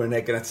bending over and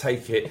they're going to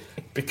take it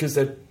because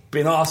they've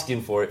been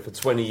asking for it for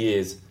 20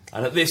 years.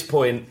 And at this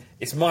point,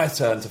 it's my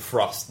turn to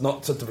thrust,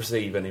 not to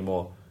receive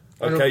anymore.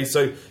 Okay,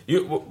 so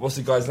what's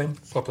the guy's name?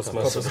 Papa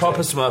Smurf.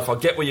 Papa Smurf. I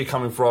get where you're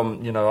coming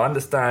from. You know, I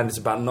understand it's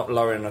about not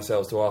lowering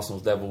ourselves to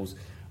Arsenal's levels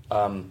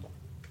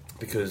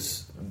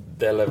because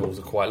their levels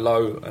are quite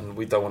low, and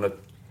we don't want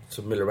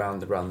to mill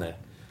around there.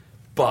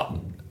 But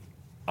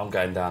I'm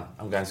going down.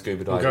 I'm going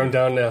scuba diving. I'm going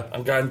down now.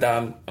 I'm going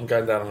down. I'm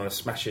going and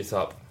smash it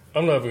up.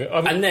 And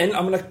then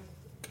I'm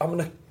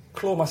gonna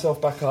claw myself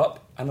back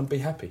up and I'll be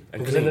happy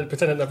and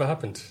pretend it never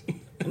happened.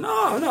 No,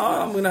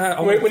 I'm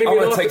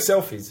gonna take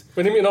selfies.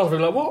 When you meet Arsenal,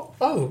 we're like, what?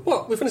 Oh,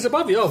 what? We finished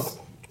above you. Oh,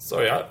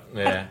 sorry.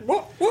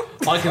 What?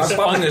 I'm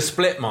going to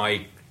split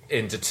my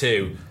into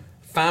two.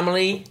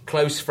 Family,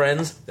 close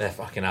friends, they're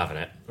fucking having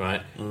it,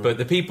 right? But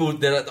the people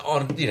that are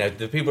on,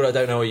 the people that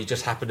don't know, or you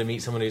just happen to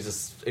meet someone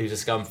who's a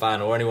scum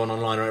fan or anyone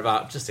online or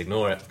about, just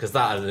ignore it because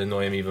that'll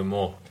annoy him even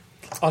more.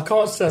 I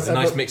can't say it's a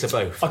nice mix of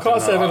both. I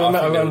can't say I've ever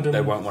met a random. They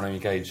won't want to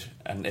engage,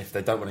 and if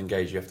they don't want to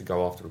engage, you have to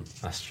go after them.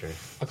 That's true.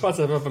 I can't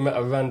say I've ever met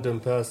a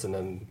random person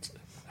and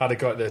had to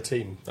go at their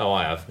team. Oh,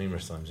 I have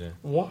numerous times. Yeah.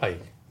 Why?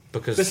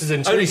 Because this is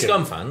intriguing. Only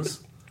scum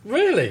fans.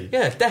 Really?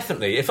 Yeah,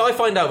 definitely. If I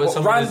find out that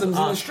someone randoms in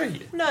the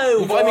street.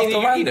 No, but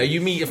I mean, you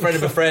meet a friend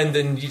of a friend,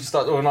 and you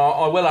start. And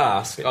I will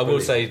ask. I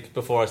will say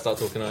before I start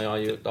talking. Are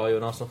you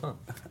an Arsenal fan?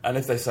 And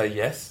if they say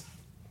yes,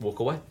 walk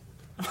away.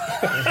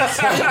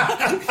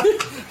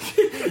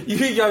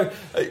 You go,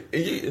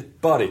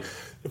 buddy.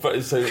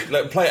 So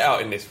play it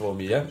out in this for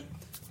me, yeah.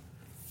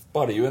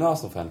 Buddy, you an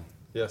Arsenal fan?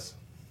 Yes.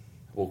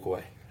 Walk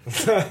away.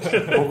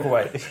 Walk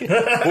away.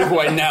 Walk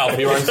away now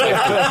for your own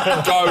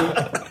safety.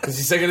 Go,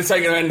 because you're going to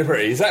take an end of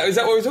it. Is that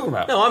what we're talking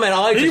about? No, I mean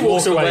I just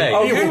walk away.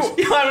 Oh,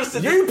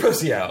 you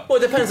pussy out.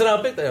 Well, it depends on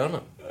how big they are.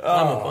 No?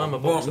 I'm a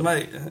boxer,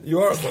 mate. You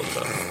are a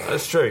boxer.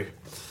 That's true.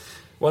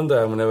 One day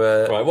I'm going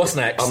to... right, what's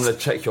next? I'm going to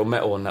check your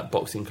metal on that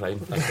boxing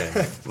claim.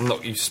 Okay.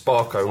 Knock you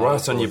Sparko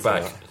right on your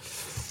back.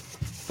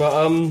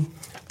 But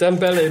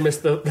Dembele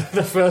missed the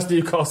first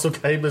Newcastle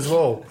game as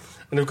well.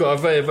 And they've got a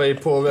very, very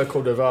poor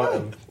record without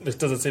him, which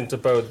doesn't seem to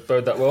bode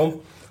that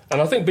well. And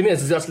I think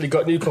Benitez has actually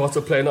got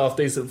Newcastle playing half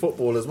decent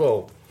football as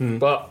well.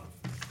 But...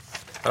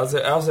 How's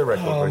their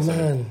record? Oh,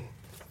 man.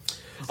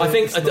 I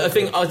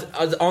think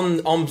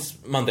on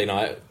Monday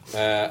night,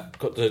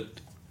 got to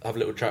have a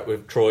little chat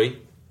with Troy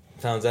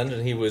Townsend,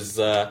 and he was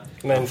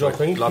name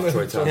dropping. Love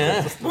Troy Townsend.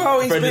 Yeah.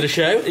 Well, friend of the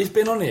show. He's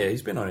been on here.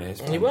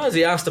 He was.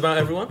 He asked about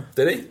everyone.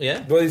 Did he? Yeah.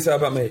 What did he say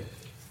about me?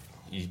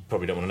 You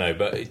probably don't want to know,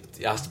 but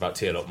he asked about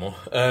T a lot more.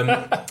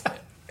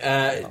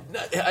 And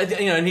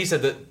he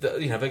said that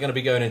they're going to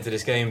be going into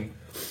this game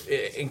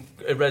in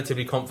a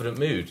relatively confident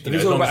mood. Did he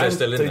talk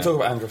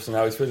about Andros and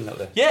how he's feeling out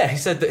there? Yeah, he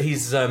said that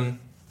he's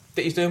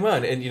doing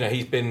well, and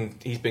he's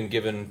been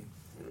given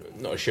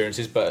not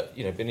assurances, but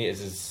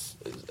Benitez has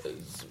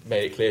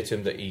made it clear to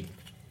him that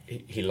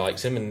he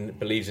likes him and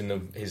believes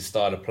in his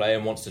style of play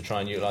and wants to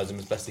try and utilise him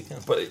as best he can.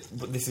 But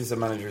this is a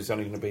manager who's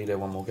only going to be there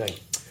one more game.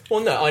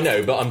 Well, no, I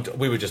know, but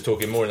we were just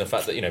talking more in the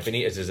fact that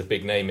Benitez is a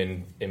big name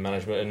in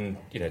management,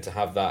 and to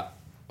have that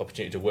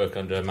opportunity to work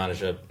under a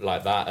manager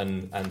like that,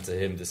 and to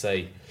him to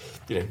say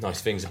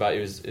nice things about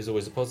you is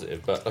always a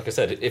positive. But like I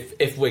said,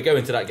 if we're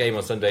going to that game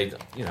on Sunday,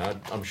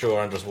 I'm sure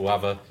Andros will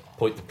have a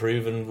point to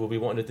prove, and we'll be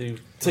wanting to do.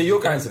 So you're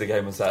going to the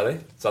game on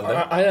Saturday, Sunday?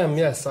 I am.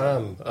 Yes, I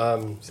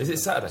am. Is it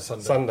Saturday?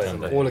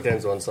 Sunday. All the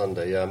games are on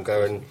Sunday. Yeah, I'm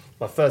going.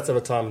 My first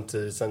ever time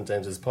to St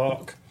James's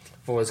Park.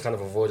 I've always kind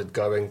of avoided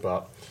going,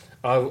 but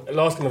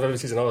last game of every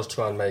season I was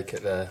trying to make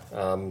it there.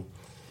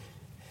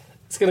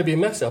 It's going to be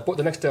messy. I booked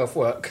the next day off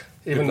work.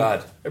 Even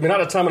lad. I mean, at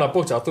the time when I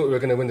booked it, I thought we were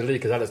going to win the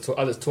league because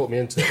Alex taught me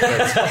into it.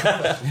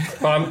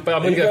 but I'm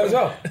going to go as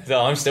well.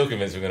 No, I'm still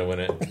convinced we're going to win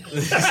it.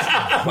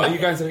 Are you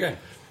going to the game?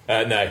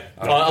 No,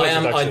 I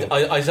am.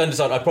 I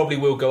undecided. I probably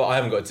will go. I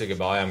haven't got a ticket,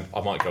 but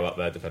I might go up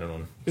there depending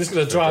on. You're just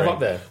going to drive up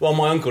there? Well,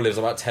 my uncle lives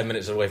about 10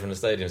 minutes away from the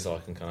stadium, so I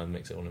can kind of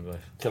mix it all in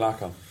both. Can I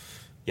come?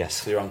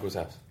 Yes. To your uncle's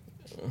house?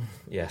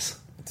 Yes.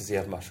 Does he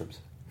have mushrooms?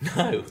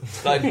 No,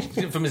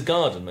 from his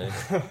garden, man.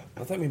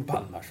 I don't mean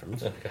button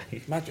mushrooms.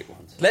 Okay, magic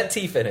ones. Let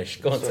T finish.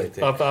 Go on,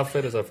 T. I've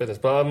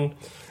finished. But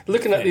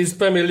looking at these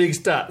Premier League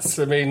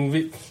stats, I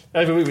mean,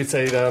 every week we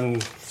say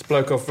this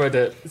bloke off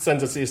Reddit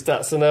sends us these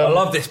stats, and I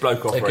love this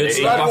bloke off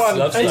Reddit.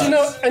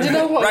 And you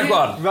know what?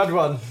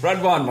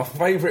 Radwan, my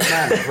favourite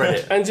man of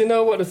Reddit. And you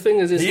know what the thing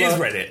is? He is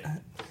Reddit.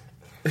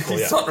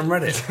 He's Tottenham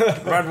Reddit.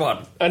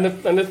 Radwan. And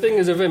the thing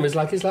is with him is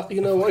like,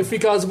 you know what? If you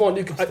guys want,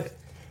 you can.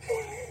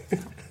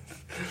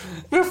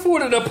 We're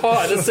falling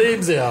apart at the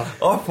seams here.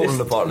 I'm falling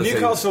apart at the seams.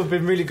 Newcastle have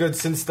been really good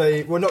since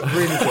they... Well, not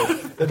really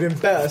good. They've been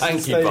better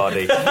since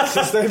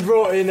they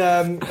brought in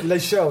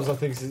Lascelles, I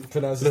think it's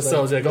pronounced.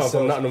 Lascelles, yeah, got up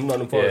from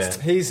Nottingham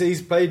Forest. Yeah.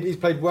 He's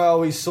played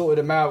well. He's sorted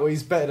them out.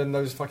 He's better than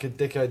those fucking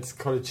dickheads,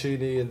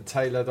 Colaccini and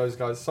Taylor, those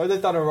guys. So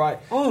they've done all right.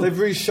 They've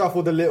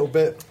reshuffled a little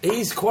bit.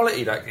 He's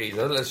quality, that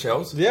geezer,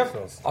 Lascelles. Yeah.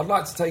 I'd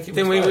like to take him.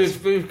 He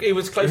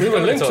was close to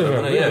linked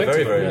to him. Yeah,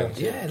 very, very.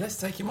 Yeah, let's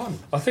take him on.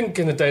 I think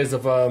in the days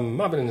of...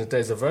 might have been in the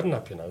days of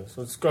Redknapp,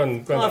 so it's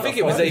going I think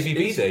it was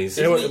AVB days.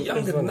 Isn't he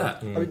younger than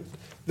that? I mean,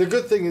 the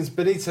good thing is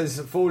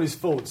Benitez, for all his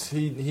faults,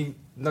 he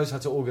knows how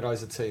to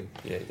organise a team.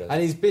 Yeah, he does. And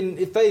he's been...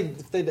 If they'd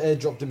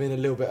airdropped him in a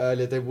little bit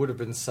earlier, they would have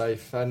been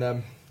safe.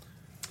 And,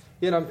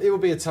 it will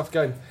be a tough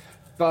game.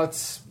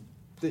 But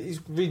he's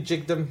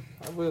rejigged them.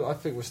 I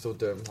think we'll still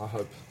do them, I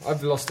hope.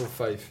 I've lost all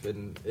faith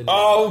in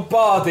Oh,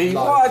 Bardi,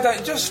 why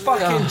don't... Just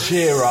fucking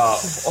cheer up,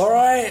 all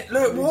right?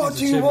 Look, what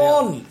do you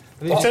want?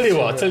 I'll tell you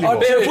what.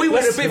 If we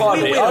win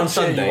on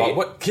Sunday,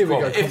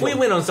 if we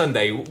win on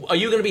Sunday, are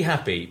you going to be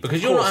happy?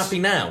 Because you're not happy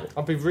now.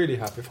 I'll be really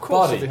happy. Of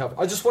course, I'll be happy.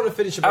 I just want to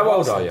finish. How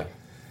old are you?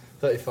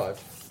 35.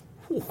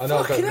 I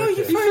know. Fucking hell,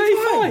 you're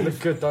 35. Look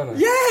good, don't I?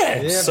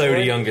 Yeah. So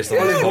the youngest.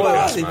 Olive oil,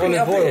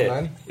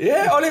 man.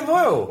 Yeah, olive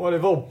oil.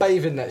 Olive oil,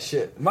 bathe in that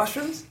shit.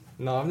 Mushrooms?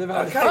 No, I've never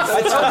had it.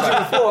 I told you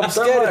before, I'm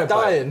scared of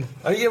dying.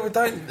 Oh yeah, well,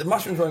 the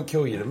mushrooms won't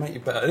kill you. They'll make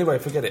you better. Anyway,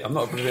 forget it. I'm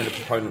not really a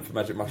proponent for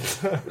magic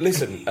mushrooms.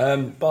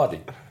 Listen,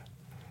 Bardi.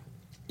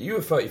 You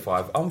were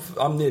 35.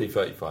 I'm nearly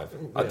 35.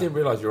 Yeah. I didn't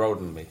realise you're older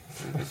than me.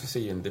 I used to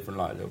see you in a different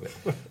light a little bit.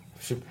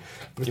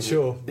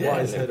 Mature,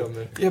 wise head on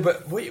me. Yeah,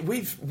 but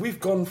we've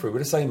gone through. We're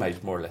the same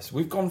age, more or less.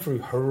 We've gone through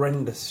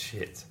horrendous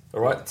shit.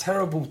 All right,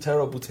 terrible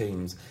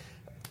teams.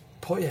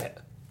 Poyet,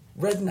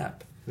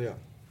 Redknapp,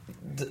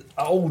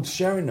 old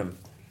Sheringham.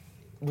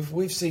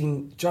 We've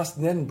seen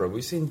Justin Edinburgh.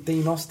 We've seen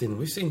Dean Austin.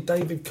 We've seen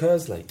David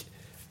Kerslake.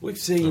 We've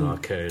seen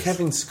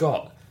Kevin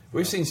Scott.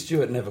 We've seen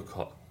Stuart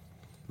Nethercott.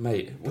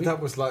 Mate, but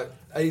that was like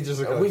ages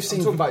ago. We've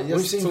seen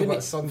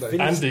about Sunday.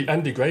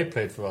 Andy Gray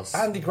played for us.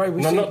 Andy Gray,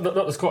 not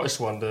the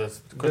Scottish one, the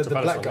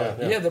black guy.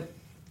 Yeah,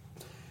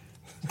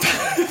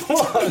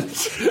 How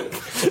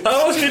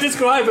else can you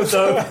describe him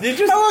though?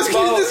 How else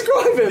can you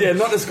describe him? Yeah,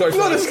 not the Scottish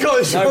one. Not the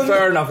Scottish one. No,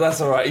 fair enough.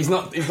 That's all right. He's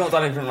not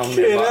done anything wrong.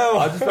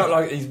 I just felt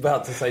like he's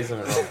about to say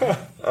something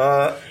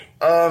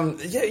wrong.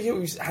 He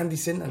was Andy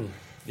Sinton.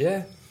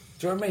 Yeah,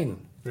 do you know what I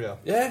mean? Yeah.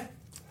 Yeah.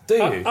 Do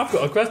you? I've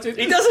got a question.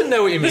 He doesn't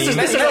know what you mean.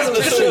 This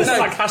is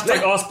like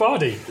hashtag Ask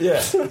Bardi.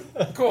 Yeah.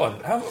 Go on.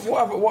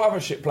 What other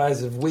shit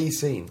players have we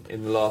seen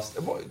in the last...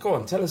 Go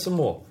on, tell us some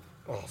more.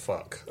 Oh,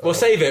 fuck. Well,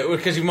 save it,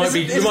 because you might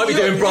be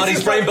doing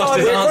Bardi's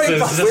Brainbusters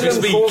answers as we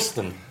speak.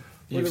 William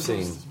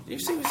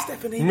You've seen with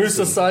Stephanie.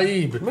 Musa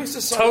Saib.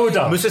 Musa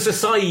Toda. Musa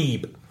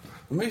Saib.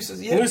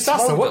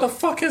 Musasa, what the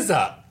fuck is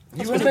that?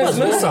 His name's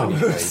Musa.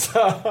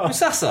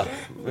 Musasa.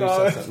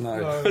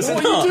 No.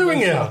 What are you doing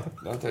here?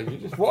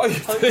 What are you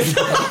doing?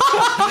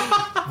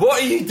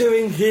 What are you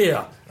doing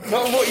here?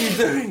 What are you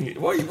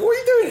doing? What are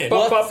you doing here?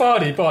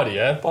 Bardi,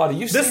 yeah? Bardi,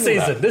 you've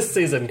seen This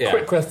season, Yeah.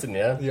 quick question,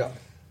 yeah? Yeah.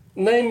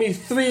 Name me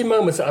 3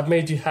 moments that have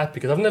made you happy,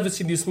 because I've never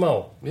seen you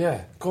smile.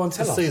 Yeah, go on,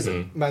 tell This us.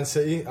 season. Man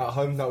City at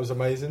home, that was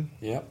amazing.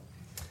 Yeah.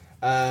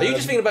 Are you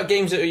just thinking about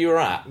games that you were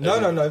at? No.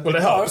 Well,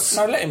 it helps.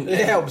 No, let him.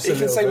 It helps. He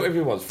can say whatever he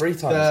wants 3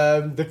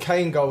 times. The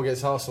Kane goal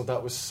against Arsenal,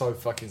 that was so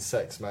fucking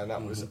sex, man.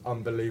 That was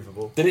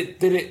unbelievable. Did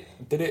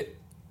it?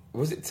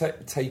 Was it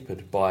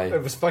tapered by?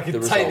 It was fucking the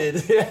result?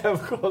 tainted. Yeah,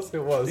 of course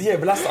it was. Yeah,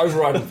 but that's the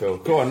overriding feel.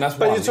 Go on, that's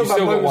But one. you're talking You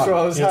still about got moments where I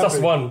one. was Yeah, happy.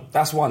 that's one.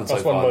 That's one so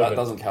That's one far. That moment.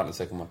 doesn't count the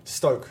second one.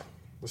 Stoke.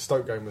 The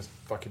Stoke game was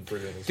fucking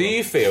brilliant. As Do well.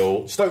 you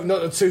feel? Stoke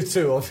not a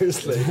 2-2,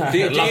 obviously. Do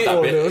you Love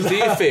that bit. do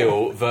you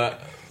feel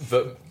that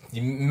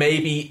you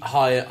maybe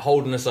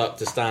holding us up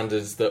to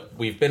standards that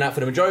we've been at for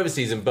the majority of the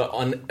season, but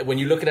when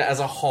you look at it as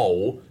a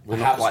whole,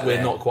 perhaps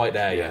we're not quite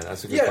there Yeah, yet?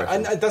 that's a good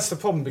question. and that's the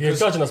problem You're because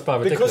judging us by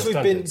ridiculous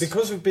standards.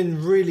 because we've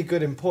been really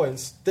good in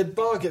points. The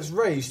bar gets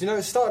raised. You know, at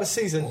the start of the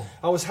season,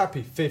 I was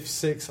happy 5th,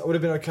 6th. I would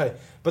have been okay.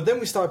 But then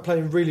we started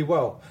playing really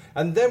well,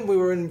 and then we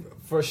were in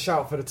for a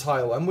shout for the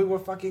title, and we were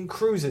fucking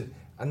cruising.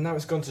 And now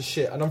it's gone to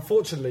shit. And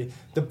unfortunately,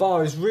 the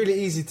bar is really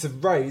easy to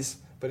raise,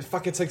 but it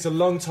fucking takes a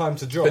long time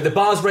to drop. But the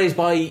bar's raised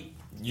by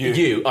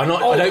you. I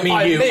don't mean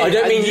I you. mean- I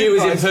don't mean and you you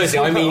as in guys person.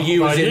 I mean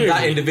you as in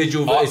that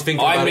individual that is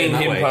thinking I about it mean in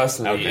that him way.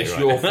 personally. Okay, It's right.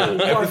 your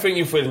fault. Everything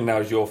you're feeling now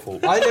is your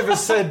fault. I never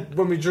said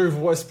when we drew for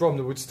West Brom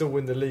that we'd still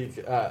win the league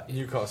at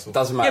Newcastle.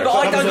 Doesn't matter. Yeah, but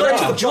I don't doesn't get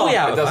matter. the joy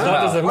out of It doesn't that.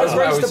 matter. doesn't I've matter. That's how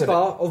we raised the said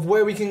bar it. of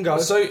where we can go,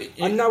 So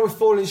and now we're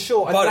falling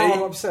short, and Buddy, now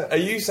I'm upset. Are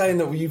you saying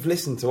that you've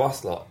listened to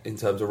us lot in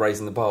terms of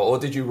raising the bar, or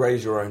did you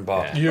raise your own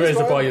bar? You raised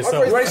the bar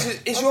yourself.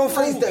 It's your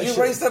fault.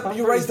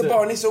 You raised the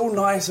bar, and it's all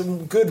nice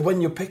and good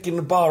when you're picking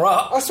the bar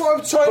up. That's what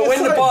I'm trying But to when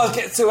say. the bars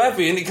get too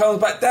heavy and it comes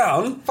back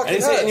down, Fucking and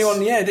it's hitting you hurts.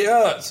 on the head, it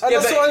hurts. And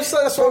that's what I'm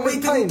saying. That's why we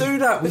didn't do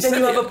that. But then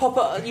you have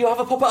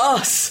a pop at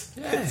us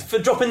for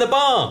dropping the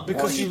bar.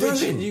 because What are you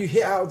doing? you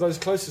hit out of those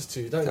closest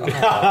to you, don't you? He's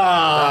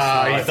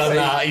done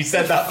that. He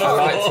said that I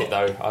liked before. it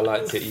though. I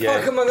liked it. What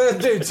Yeah. am I going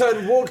to do?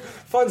 Turn, walk,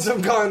 find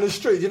some guy on the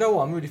street? You know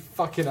what? I'm really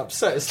fucking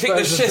upset. It's Kick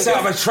the Spurs shit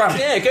out of a tramp.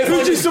 Yeah, go Who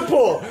find do you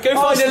support? Go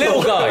find a little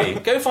Arsenal. guy.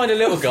 Go find a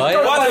little guy.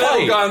 Find a little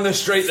Fight. guy on the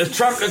street, the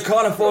tramp that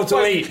can't afford to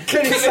Find eat.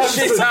 Kenny Kick the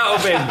Sansom. shit out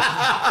of him.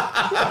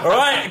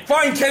 Alright?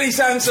 Find Kelly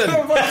Sanson.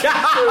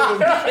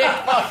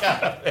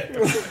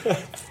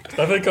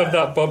 I think on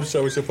that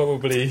bombshell we should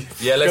probably...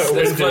 Yeah, let's go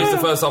with close it. the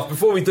first off.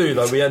 Before we do,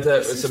 though, we had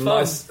some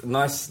nice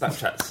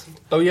Snapchats.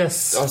 Oh,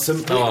 yes.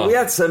 We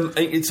had some.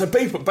 So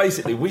people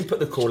basically, we put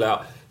the call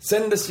out.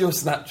 Send us your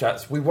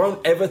Snapchats. We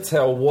won't ever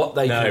tell what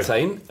they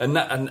contain, and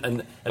that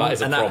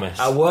is a promise.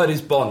 Our word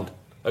is bond.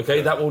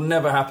 Okay, that will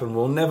never happen.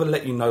 We'll never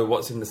let you know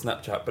what's in the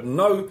Snapchat, but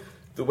know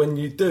that when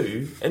you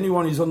do,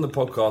 anyone who's on the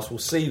podcast will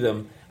see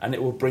them, and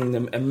it will bring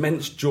them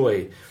immense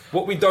joy.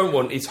 What we don't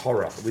want is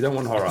horror. We don't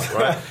want horror,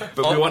 right?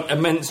 But we want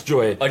immense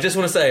joy. I just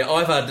want to say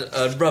I've had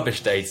a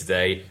rubbish day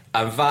today,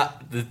 and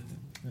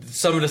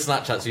some of the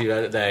Snapchats we've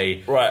had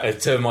today have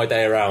turned my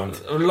day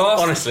around.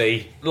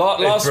 Honestly,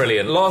 it's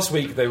brilliant. Last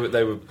week they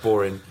were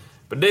boring,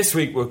 but this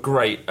week were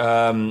great.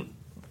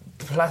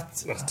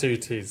 That's 2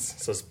 T's.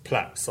 So it's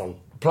Platson.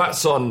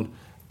 Platson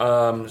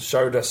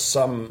showed us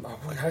some.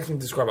 How can I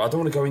describe it? I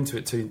don't want to go into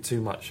it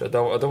too much. I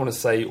don't want to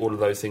say all of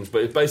those things,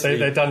 but it's basically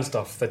They've done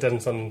stuff. They've done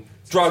some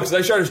drugs.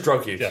 They showed us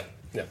drug use.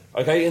 Yeah.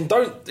 Okay, and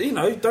don't.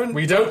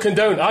 We don't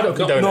condone. I don't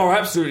condone. No, it.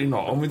 absolutely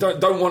not. And we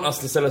don't want us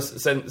to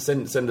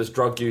send us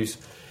drug use.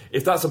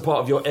 If that's a part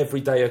of your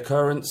everyday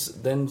occurrence,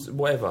 then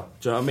whatever.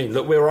 Do you know what I mean?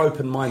 Look, we're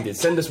open-minded.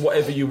 Send us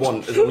whatever you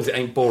want, as long as it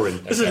ain't boring.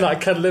 This is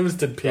like Ken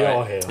Livingston PR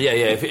here.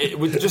 Yeah.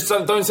 We just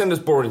don't send us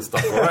boring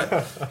stuff, all right?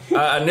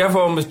 And the other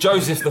one was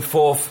Joseph IV.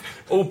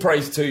 All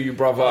praise to you,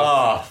 brother.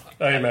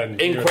 Amen.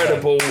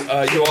 Incredible.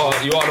 You are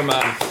the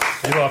man.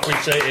 You are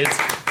appreciated.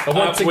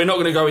 We're not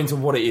going to go into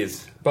what it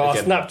is. But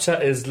again. our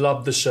Snapchat is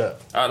love the shirt.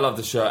 I love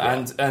the shirt,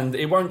 and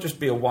it won't just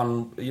be a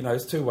one.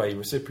 It's two-way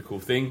reciprocal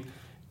thing.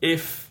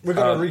 If we're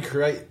going to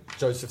recreate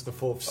Joseph IV.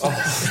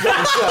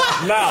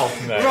 now,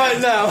 right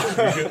now,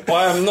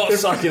 I am not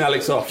sucking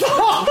Alex off.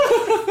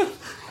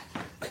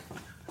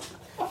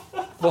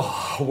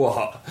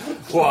 What?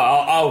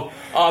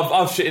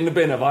 I've shit in the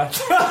bin, have I?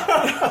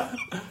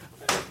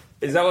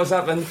 Is that what's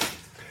happened?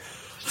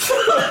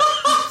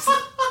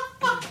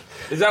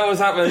 Is that what's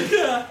happened?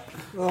 Yeah.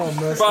 Oh,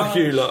 mercy. Fuck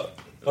you, look.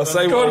 I'll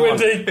say Go what on, I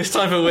want. Windy. It's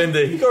time for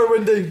Windy. Go,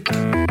 Windy.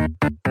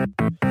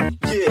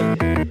 Yeah.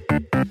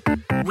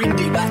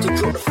 Windy, back to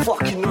drop the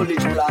fucking knowledge,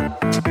 blood.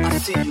 I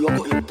see you, I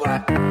got your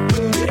back.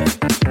 Yeah.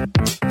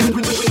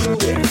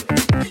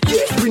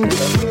 Yes, Windy.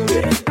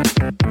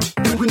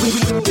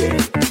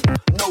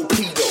 No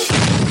pedo.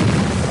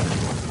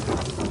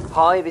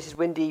 Hi, this is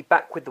Windy,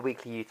 back with the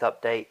weekly youth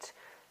update.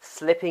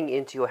 Slipping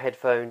into your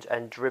headphones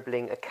and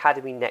dribbling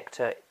academy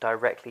nectar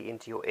directly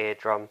into your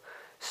eardrum.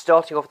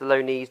 Starting off the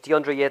low knees,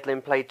 DeAndre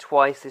Yedlin played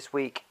twice this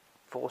week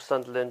for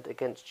Sunderland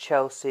against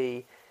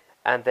Chelsea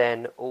and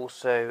then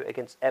also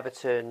against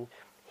Everton.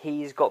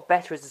 He's got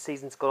better as the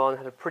season's gone on,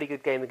 had a pretty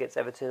good game against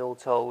Everton, all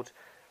told.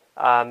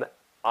 I'm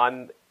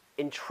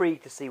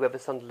intrigued to see whether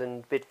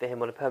Sunderland bid for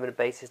him on a permanent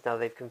basis now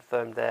they've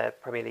confirmed their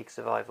Premier League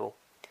survival.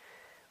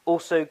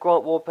 Also,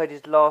 Grant Ward played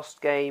his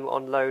last game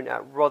on loan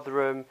at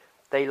Rotherham.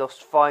 They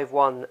lost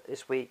 5-1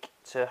 this week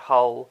to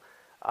Hull.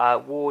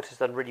 Ward has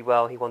done really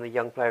well. He won the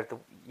Young Player of the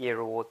Year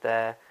award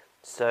there.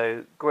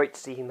 So great to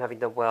see him having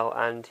done well,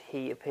 and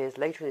he appears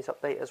later in this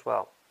update as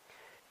well.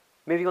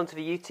 Moving on to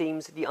the youth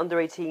teams, the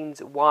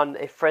under-18s won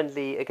a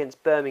friendly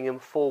against Birmingham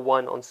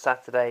 4-1 on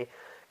Saturday.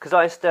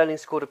 Keziah Sterling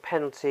scored a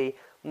penalty.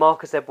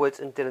 Marcus Edwards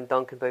and Dylan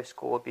Duncan both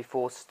scored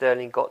before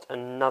Sterling got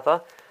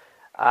another.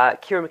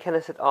 Kieran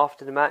McKenna said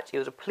after the match, it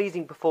was a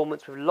pleasing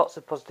performance with lots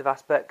of positive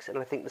aspects, and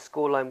I think the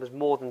scoreline was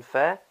more than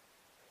fair.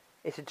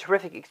 It's a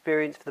terrific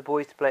experience for the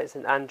boys to play at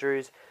St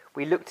Andrews.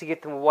 We look to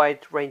give them a wide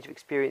range of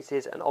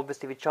experiences, and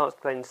obviously the chance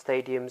to play in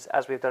stadiums,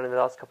 as we've done in the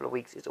last couple of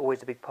weeks, is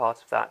always a big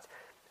part of that,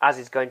 as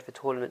is going to the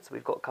tournaments that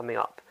we've got coming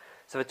up.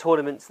 So the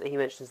tournaments that he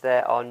mentions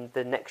there are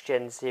the Next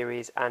Gen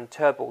Series and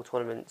Turbo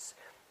tournaments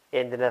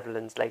in the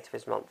Netherlands later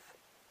this month.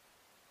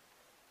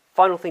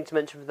 Final thing to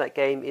mention from that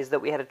game is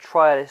that we had a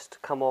trialist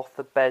come off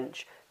the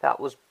bench. That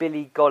was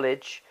Billy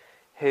Gollage,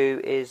 who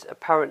is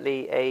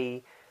apparently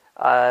a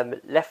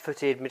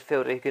left-footed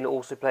midfielder who can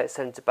also play at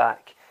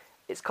centre-back.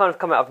 It's kind of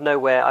come out of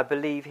nowhere. I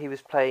believe he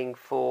was playing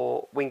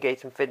for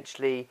Wingate and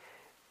Finchley,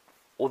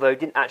 although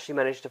didn't actually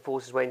manage to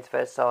force his way into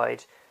their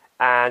side,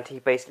 and he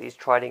basically is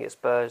trialling at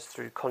Spurs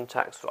through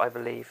contacts, I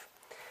believe.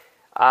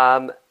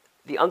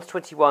 The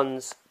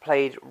under-21s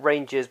played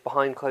Rangers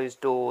behind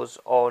closed doors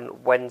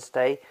on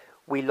Wednesday.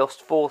 We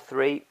lost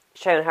 4-3.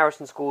 Shayon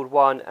Harrison scored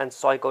one and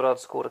Cy Goddard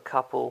scored a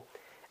couple.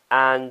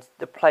 And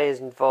the players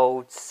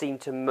involved seem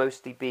to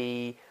mostly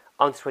be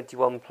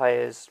under-21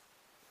 players,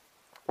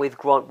 with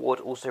Grant Ward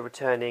also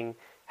returning,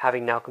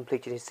 having now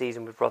completed his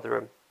season with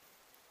Rotherham.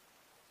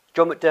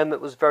 John McDermott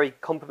was very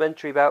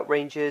complimentary about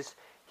Rangers.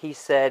 He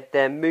said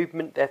their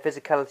movement, their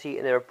physicality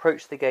and their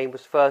approach to the game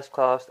was first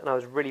class, and I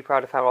was really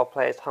proud of how our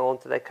players hung on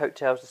to their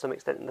coattails to some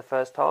extent in the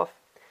first half.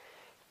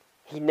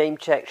 He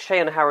name-checked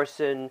Shayon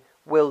Harrison,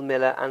 Will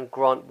Miller and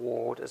Grant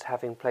Ward as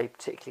having played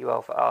particularly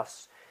well for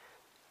us.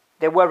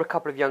 There were a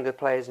couple of younger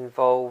players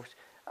involved,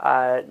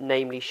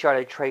 namely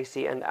Shiloh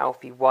Tracy and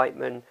Alfie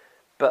Whiteman,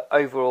 but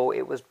overall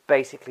it was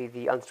basically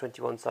the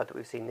under-21 side that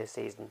we've seen this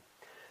season.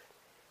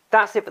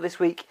 That's it for this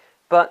week,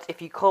 but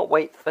if you can't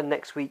wait for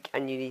next week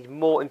and you need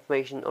more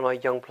information on our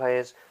young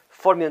players,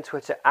 follow me on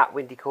Twitter at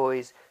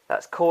WindyCoys.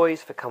 That's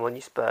Coys for Come On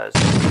You Spurs.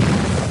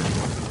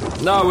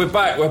 No, we're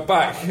back.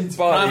 Can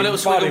I have a little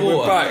swig of water?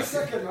 We're back.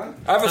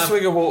 Have a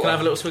swig of water. Can I have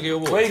a little swig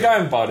of water? Where are you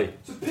going, buddy?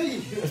 To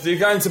pee. So you're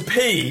going to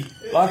pee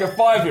like a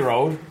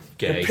 5-year-old?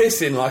 You're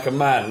pissing like a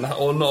man,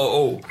 or not at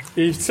all?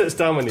 He sits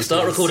down when he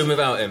Start recording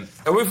without him.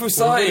 And we've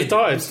started.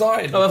 We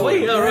started. Oh, have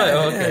we? Oh, right.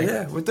 Oh, okay.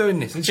 Yeah, we're doing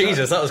this.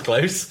 Jesus, that was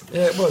close.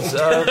 Yeah, it was.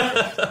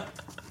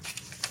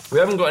 We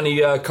haven't got any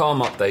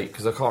calm update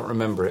because I can't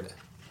remember it,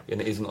 and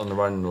it isn't on the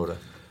running order.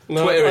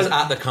 No, Twitter is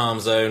at the Calm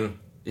Zone.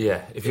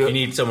 Yeah, if you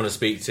need someone to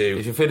speak to,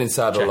 if you're feeling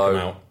sad or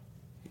low,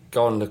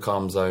 go on the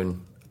Calm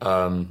Zone.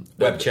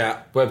 Web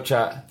chat,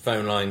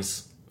 phone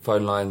lines.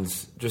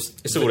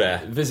 Just it's all there.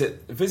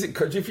 Visit.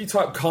 If you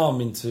type "calm"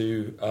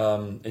 into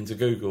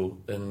Google,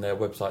 then their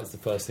website is the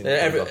first thing.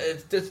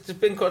 There's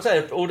been quite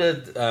all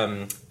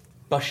the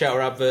bus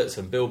shelter adverts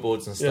and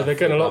billboards and stuff. Yeah, they're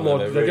getting a lot more.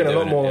 They're getting a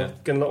lot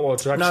more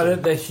traction. No,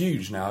 they're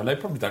huge now, and they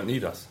probably don't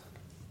need us.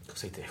 Of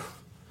course they do.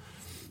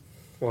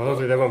 Well,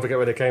 hopefully they won't forget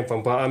where they came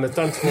from. But it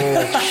stands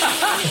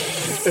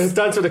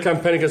for the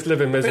campaign against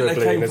living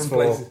miserably, and it's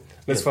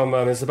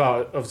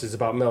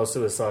about male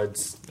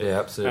suicides. Yeah,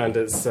 absolutely. And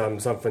it's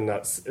something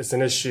it's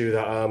an issue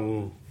that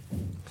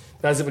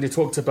hasn't really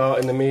talked about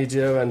in the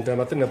media, and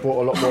I think they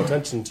brought a lot more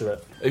attention to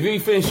it. Have you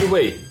finished your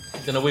wee?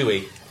 Done a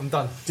wee? I'm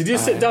done. Did you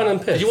sit down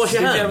and piss? Did you wash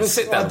your hands?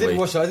 I didn't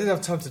wash it. I didn't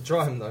have time to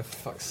dry them though.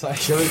 For fuck's sake.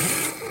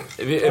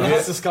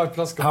 Sky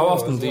Plus. How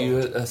often do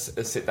you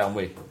sit down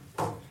wee?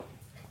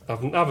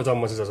 I've never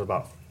done one since I was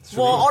about.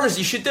 Well,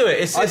 honestly, you should do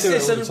it. It's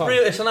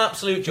an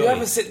absolute joy. You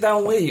have a sit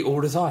down wee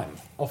all the time?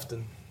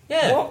 Often.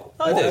 Yeah, what?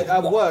 I do.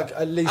 At work,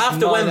 at least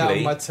after 9 Wembley, out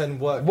of my 10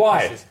 work.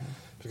 Why? Places,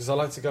 because I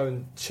like to go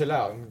and chill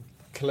out and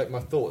collect my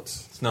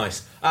thoughts. It's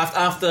nice.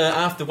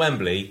 After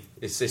Wembley,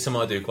 it's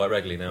something I do quite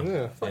regularly now.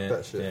 Yeah, fuck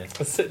that shit. Yeah.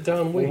 A sit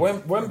down wee.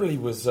 Well, Wembley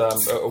was a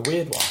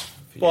weird one.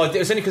 Well,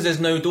 it's only because there's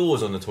no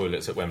doors on the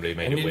toilets at Wembley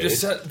made it weird.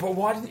 But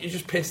why didn't you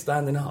just piss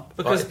standing up?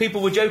 Because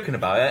people were joking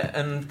about it,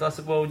 and I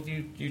said, "Well,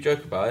 you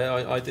joke about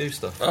it. I do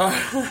stuff." I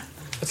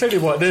tell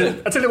you what.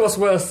 I tell you what's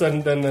worse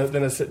than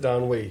a sit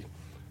down wee.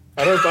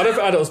 I don't think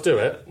adults do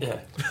it. Yeah.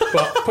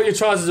 But put your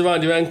trousers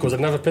around your ankles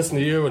and never piss in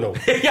the urinal. A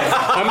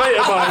mate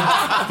of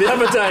mine the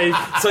other day.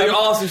 So your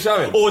arse is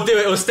showing. Or do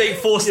it, or stay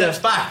 4 steps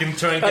back and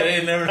try and get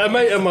in there. A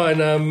mate of mine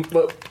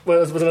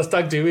was on a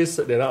stag do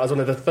recently, and that was one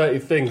of the 30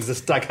 things the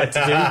stag had to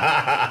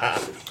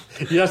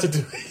do. You have to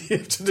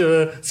do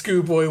a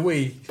schoolboy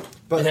wee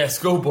But yeah,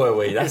 schoolboy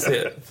wee. That's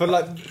it. for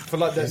like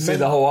the see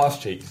the whole arse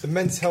cheeks. The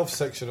men's health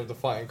section of the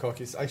fighting cock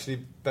is actually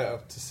better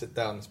to sit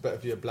down. It's better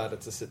for your bladder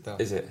to sit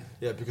down. Is it?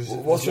 Yeah, because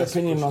what's your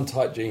opinion on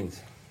tight jeans?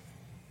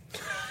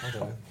 I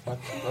don't know.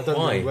 I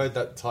don't really wear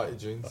that tight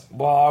jeans.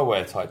 Well, I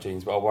wear tight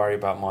jeans, but I worry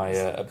about my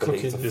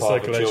ability to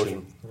father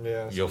children.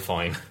 Yeah, you're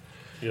fine.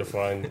 You're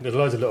fine. There's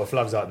loads of little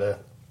flabs out there.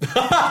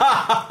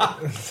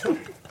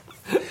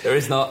 There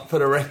is not, for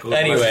the record.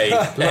 Anyway,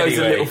 loads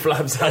of little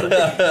flabs out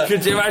there.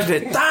 Could you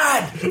imagine it?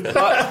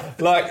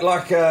 Dad!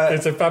 like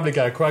it's a Family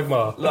Guy,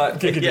 Quagmire.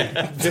 Like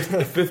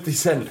 50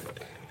 Cent.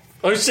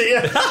 Oh shit,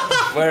 yeah.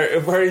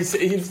 where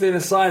he was doing a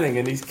signing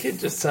and his kid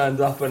just turned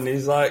up and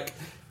he's like,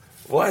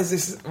 why is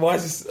this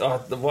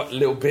what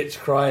little bitch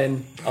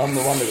crying? I'm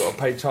the one that got to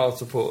pay child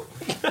support.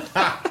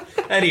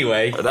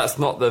 Anyway. But that's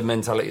not the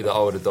mentality that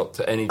I would adopt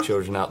to any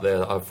children out there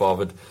that I've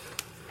fathered.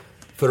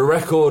 For the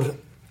record,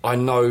 I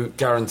know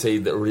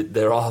guaranteed that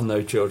there are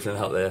no children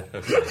out there.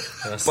 Okay.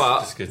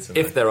 But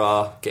if there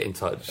are, get in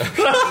touch. Because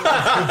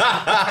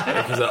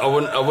I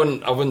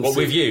wouldn't what,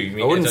 with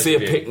you? I wouldn't see a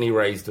picnic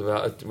raised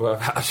without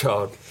a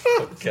child.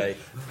 Okay.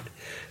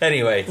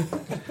 Anyway,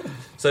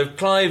 so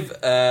Clive.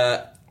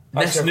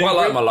 Actually, I quite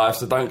like my life,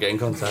 so don't get in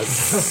contact.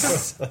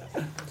 So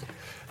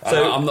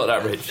I'm not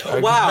that rich.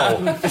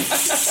 Wow.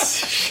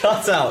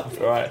 Shut up.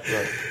 Right.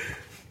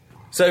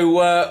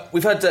 So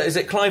we've had, is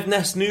it Clive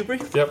Ness Newbury?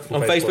 Yep.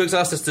 On Facebook's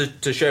asked us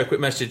to share a quick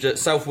message that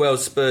South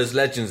Wales Spurs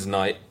Legends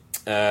Night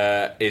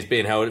is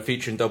being held,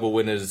 featuring double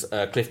winners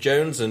Cliff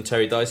Jones and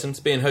Terry Dyson. It's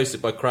being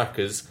hosted by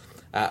Crackers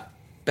at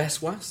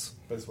Beswas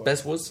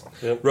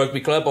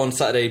Rugby Club on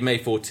Saturday, May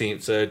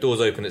 14th. So doors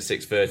open at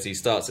 6:30,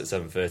 starts at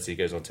 7:30,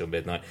 goes on till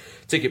midnight.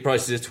 Ticket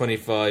prices are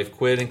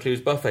 £25,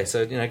 includes buffet.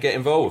 So get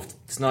involved.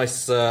 It's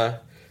nice.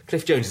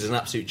 Cliff Jones is an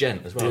absolute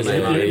gent as well.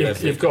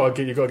 You've got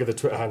to give the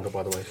Twitter handle,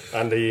 by the way,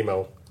 and the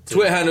email.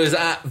 Twitter handle is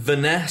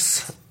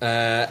 @Vaness,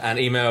 and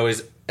email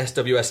is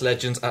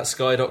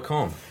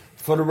swslegends@sky.com.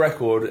 For the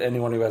record,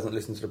 anyone who hasn't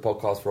listened to the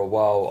podcast for a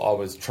while, I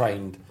was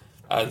trained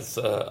as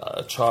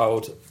a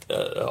child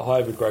at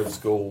Highwood Grove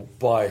School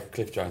by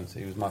Cliff Jones.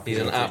 He was my He's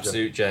an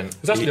absolute gent.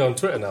 He's actually on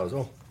Twitter now as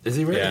well. Is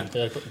he really?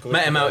 Yeah.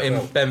 Met him out in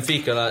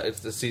Benfica.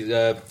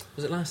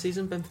 Was it last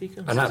season,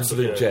 Benfica? An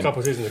absolute gent. A couple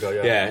of seasons ago,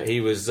 yeah. Yeah,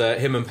 he was.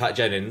 Him and Pat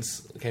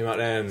Jennings came out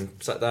there and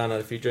sat down, had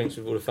a few drinks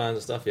with all the fans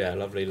and stuff. Yeah,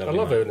 lovely. I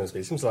love Owen.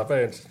 He seems like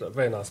a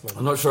very nice man.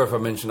 I'm not sure if I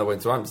mentioned I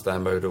went to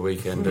Amsterdam over the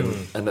weekend,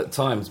 and at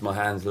times my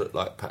hands looked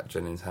like Pat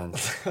Jennings'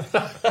 hands.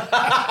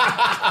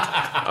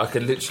 I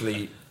could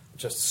literally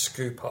just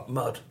scoop up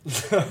mud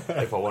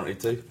if I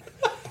wanted to.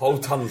 Whole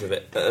tons of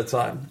it at a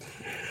time.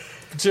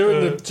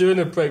 During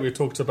the break, we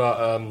talked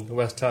about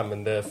West Ham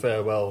and their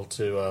farewell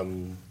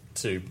to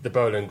the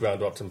bowling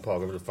ground, or Upton Park,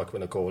 whatever the fuck you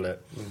want to call it,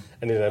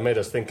 and it made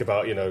us think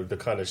about the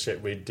kind of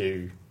shit we'd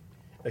do.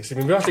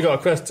 Actually, we actually got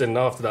a question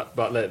after that,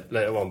 but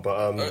later on.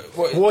 But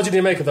what did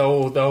you make of the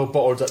whole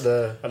bottles at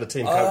the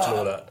team couch and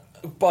all that?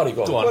 Body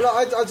gone. Well,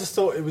 I just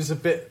thought it was a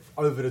bit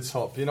over the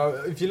top.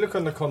 If you look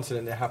on the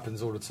continent, it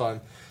happens all the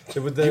time.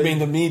 You mean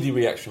the media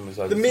reaction was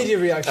over the top? The media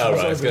reaction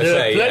was over the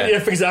top. Plenty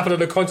of things happen on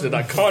the continent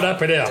that can't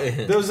happen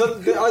here. There was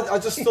I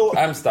just thought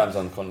Amsterdam's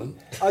on the continent.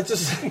 I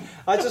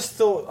just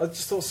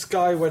thought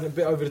Sky went a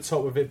bit over the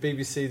top with it.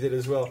 BBC did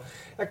as well.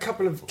 A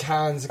couple of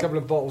cans, a couple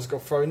of bottles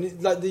got thrown.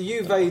 Like the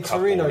Juve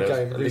Torino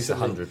game, at least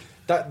 100.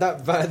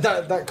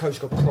 That coach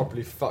got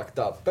properly fucked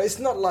up. But it's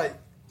not like.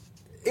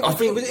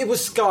 It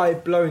was Sky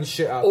blowing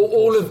shit out.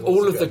 All of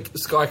the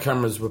Sky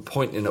cameras were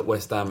pointing at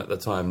West Ham at the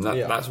time.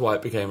 That's why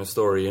it became a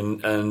story.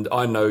 And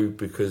I know,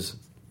 because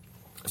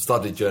I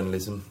studied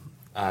journalism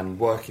and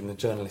work in the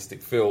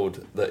journalistic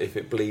field, that if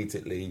it bleeds,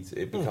 it leads.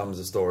 It becomes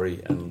a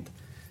story. And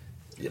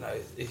do you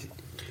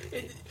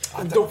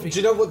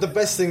know what the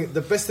best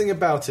thing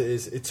about it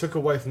is? It took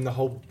away from the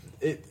whole.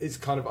 It's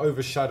kind of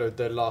overshadowed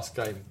their last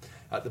game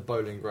at the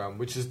bowling ground,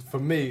 which is, for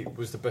me,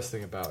 was the best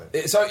thing about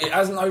it. So it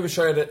hasn't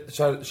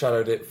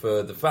overshadowed it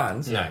for the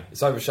fans. No,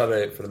 it's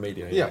overshadowed it for the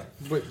media. Yeah.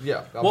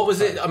 What was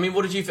it? I mean,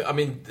 what did you think? I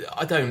mean,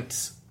 I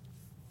don't.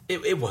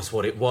 It was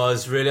what it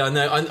was, really. I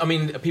know. I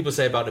mean, people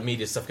say about the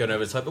media stuff going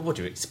over the top, but what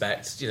do you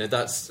expect?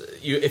 That's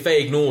if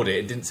they ignored it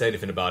and didn't say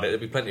anything about it, there'd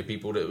be plenty of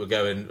people that would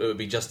go and it would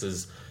be just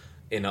as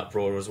in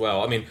uproar as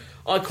well. I mean,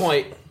 I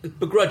quite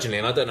begrudgingly,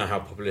 and I don't know how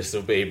popular this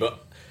will be, but.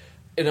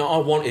 I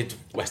wanted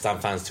West Ham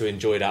fans to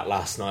enjoy that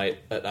last night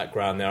at that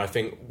ground there. I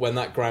think when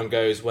our ground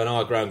goes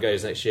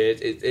next year,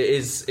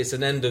 it's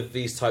an end of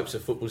these types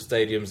of football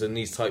stadiums and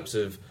these types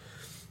of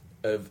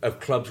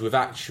clubs with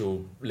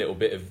actual little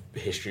bit of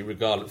history,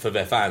 regardless for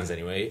their fans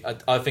anyway.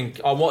 I think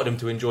I wanted them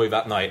to enjoy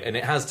that night, and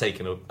it has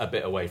taken a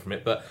bit away from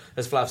it. But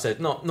as Flav said,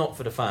 not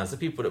for the fans. The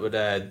people that were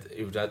there,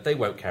 they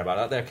won't care about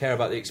that. They'll care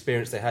about the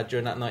experience they had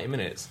during that 90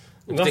 minutes,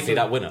 particularly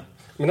that winner.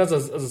 I mean, as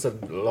I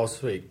said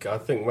last week, I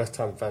think West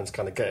Ham fans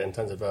kind of get it in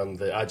terms of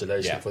the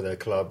adulation for their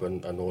club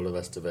and all the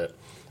rest of it.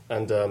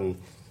 And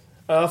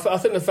I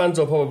think the fans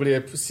will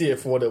probably see it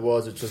for what it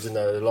was, which was a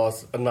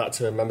night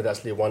to remember. They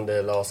actually won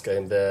their last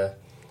game there.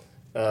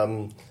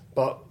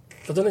 But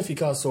I don't know if you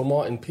guys saw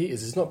Martin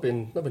Peters. He's not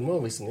been well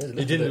recently.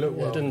 He didn't look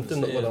well. Didn't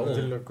look well.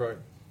 Didn't look great.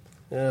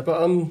 Yeah,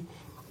 but I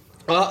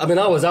mean,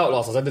 I was out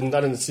last night.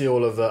 I didn't see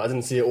all of. I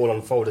didn't see it all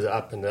unfold as it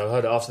happened. I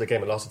heard it after the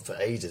game. It lasted for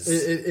ages.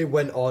 It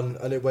went on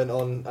and it went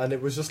on, and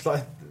it was just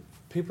like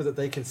people that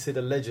they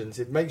consider legends.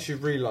 It makes you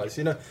realise,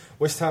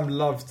 West Ham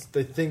loved.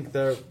 They think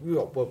they're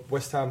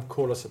West Ham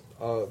call us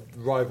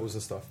rivals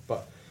and stuff,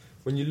 but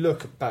when you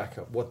look back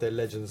at what their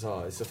legends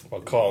are, it's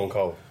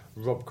Cole,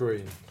 Rob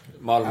Green,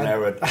 Marlon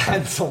Herod,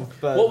 and Tom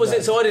Bird. What was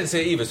it? So I didn't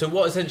see it either. So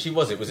what essentially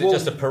was it? Was it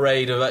just a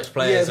parade of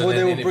ex-players? Yeah, well,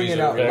 they were bringing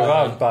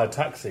out by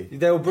taxi.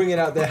 They were bringing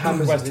out their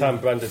Hammers. West Ham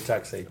branded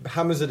taxi.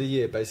 Hammers of the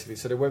year, basically.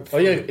 So they went.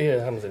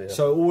 Hammers of the year.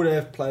 So all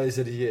their players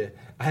of the year,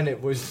 and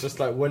it was just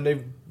like when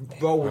they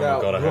rolled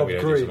out Rob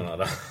Green.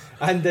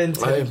 And then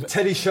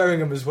Teddy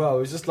Sheringham as well. It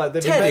was just like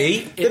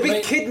they've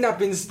been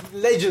kidnapping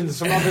legends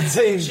from other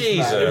teams.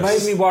 Jesus, it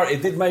made me worry.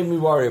 It did make me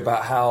worry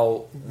about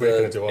how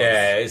it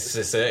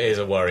is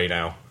a worry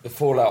now. The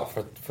fallout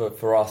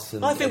for us.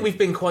 I think we've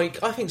been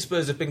quite. I think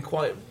Spurs have been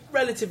quite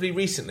relatively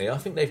recently. I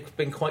think they've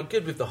been quite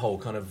good with the whole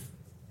kind of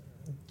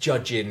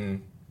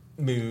judging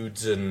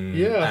moods and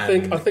I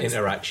think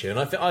interaction.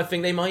 I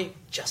think they might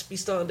just be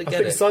starting to get it.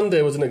 I think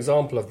Sunday was an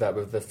example of that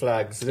with the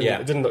flags.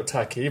 It didn't look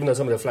tacky, even though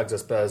some of the flags are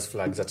Spurs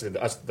flags. Actually,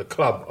 the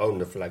club owned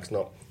the flags,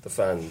 not the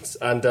fans.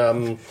 And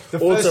the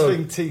first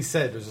thing T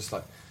said was just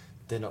like,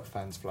 they're not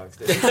fans' flags.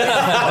 He knew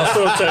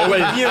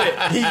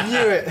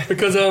it.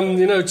 Because,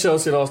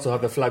 Chelsea and Arsenal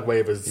have the flag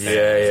wavers.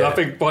 So I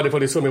think Bardi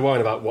probably saw me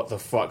whining about, what the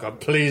fuck?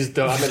 Please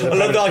don't. I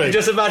can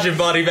just imagine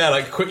Bardi there,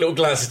 like, quick little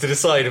glances to the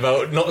side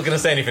about not going to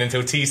say anything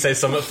until T says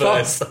something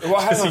first. Well,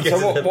 hang on,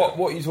 so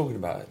what are you talking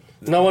about?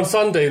 No, on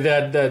Sunday they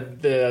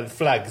had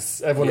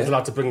flags. Everyone was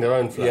allowed to bring their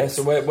own flags. Yeah,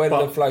 so where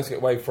do the flags get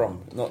away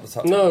from? Not the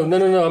touchline?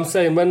 No. I'm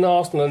saying when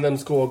Arsenal and them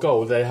score a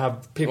goal, they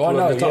have people on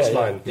the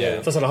touchline.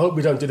 Yeah. So I said, I hope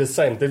we don't do the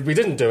same. We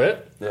didn't do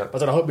it. Yeah.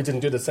 But I hope we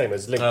didn't do the same.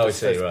 It's linked to I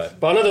see, right.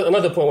 But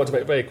another point I want to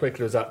make very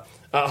quickly was that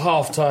at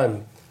half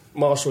time,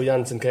 Marshall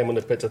Jansen came on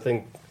the pitch. I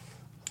think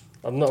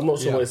I'm not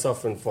sure what he's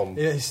suffering from.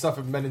 Yeah, he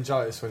suffered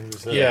meningitis when he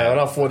was there. Yeah,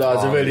 and I thought that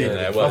was a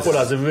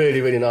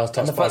really, really nice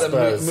touch. And the fact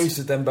that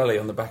Moussa Dembele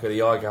on the back of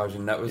the eye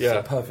gouging, that was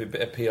a perfect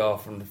bit of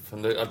PR from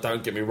the.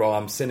 Don't get me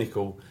wrong, I'm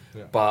cynical,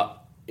 but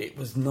it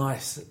was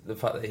nice the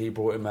fact that he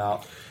brought him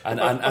out,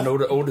 and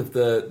all of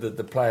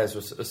the players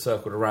were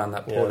circled around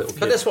that poor little kid.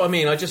 But that's what I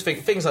mean. I just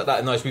think things like that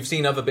are nice. We've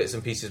seen other bits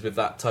and pieces with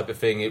that type of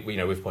thing.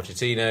 With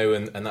Pochettino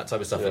and that type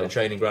of stuff at the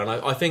training ground.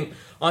 I think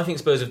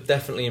Spurs have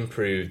definitely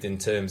improved in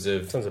terms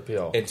of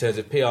PR,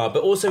 but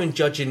also in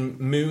judging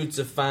moods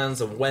of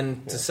fans and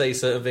when to say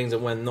certain things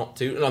and when not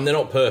to. They're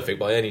not perfect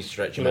by any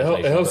stretch of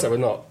imagination. It helps that we're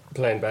not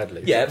playing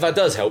badly. Yeah, that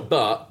does help.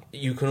 But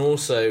you can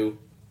also.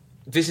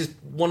 This is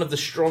one of the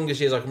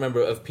strongest years I can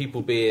remember of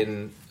people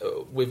being,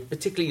 with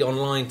particularly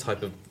online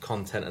type of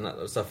content and that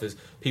sort of stuff, is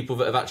people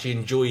that have actually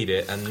enjoyed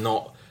it and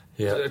not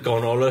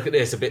gone, oh, look at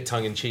this, a bit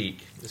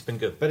tongue-in-cheek. It's been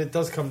good. But it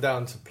does come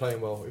down to playing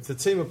well. If the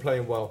team are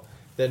playing well,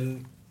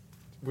 then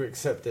we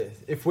accept it.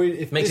 If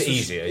we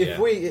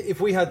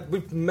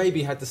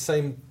maybe had the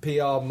same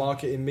PR,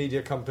 marketing,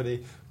 media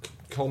company,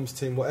 comms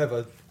team,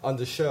 whatever,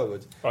 under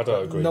Sherwood, I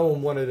don't agree. No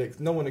one wanted it.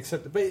 No one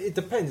accepted. But it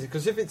depends,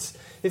 because if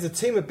the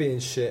team are being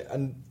shit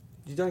and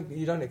you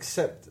don't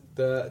accept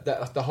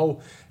the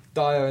whole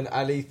Dyer and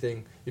Ali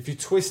thing. If you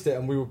twist it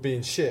and we were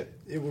being shit,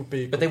 it would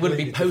be. But they wouldn't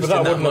be posting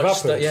that that much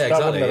stuff. Yeah, exactly.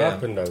 That wouldn't have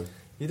happened, though.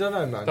 You don't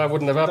know, man. That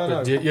wouldn't have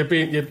happened. You're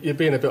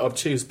being a bit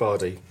obtuse,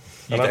 Bardi.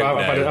 And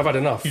I've had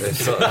enough.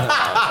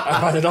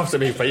 I've had enough to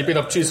me, but you've been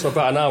obtuse for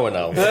about an hour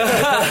now.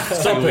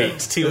 Stop it.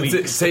 2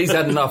 weeks. T's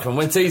had enough, and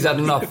when T's had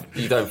enough,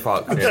 you don't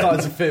fuck. I'm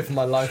starting to fear for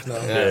my life now.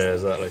 Yeah,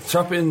 exactly.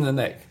 Chop him in the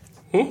neck.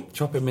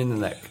 Chop him in the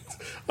neck.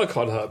 I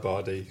can't hurt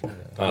Bardi.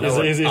 I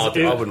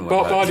wouldn't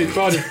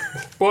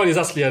Bardi's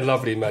actually a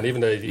lovely man,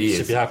 even though he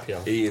should be happier.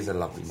 He is a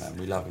lovely man.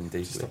 We love him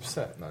deeply. Just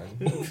upset, man.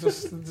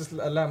 just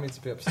allow me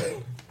to be upset.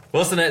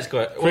 What's the next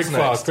question?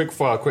 Quick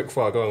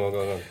fire.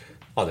 Go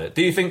on.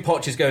 Do you think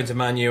Poch is going to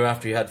Man U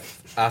after he and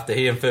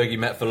Fergie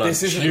met for lunch?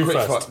 This isn't a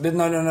quick fire.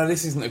 No,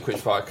 this isn't a quick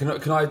fire. Can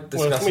I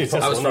discuss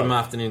That was from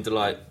Afternoon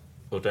Delight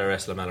or Dar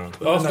es Salaam on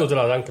Twitter. Arsenal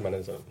Delight Anchorman,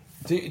 isn't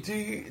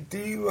it? Do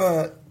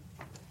you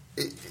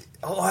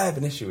I have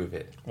an issue with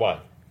it. Why?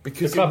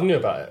 Because the club knew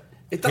about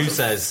it. Who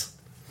says?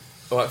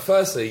 All right,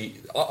 firstly,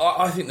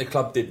 I think the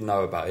club did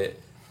know about it.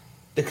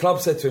 The club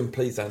said to him,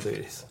 please don't do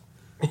this.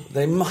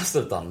 They must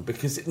have done,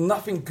 because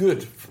nothing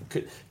good.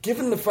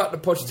 Given the fact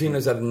that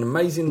Pochettino's had an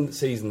amazing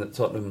season at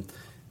Tottenham,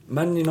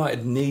 Man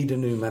United need a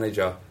new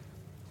manager.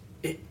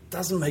 It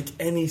doesn't make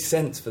any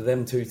sense for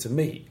them two to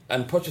meet.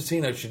 And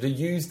Pochettino should have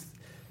used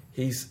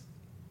his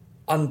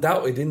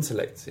undoubted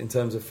intellect in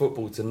terms of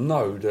football to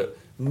know that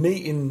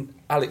meeting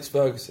Alex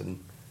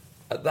Ferguson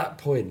at that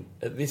point,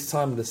 at this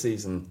time of the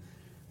season,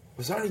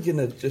 was only going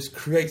to just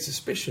create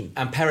suspicion.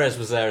 And Perez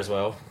was there as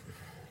well.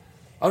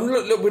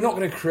 Look, we're not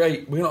going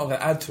to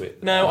add to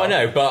it. No, I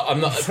know, but I'm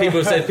not.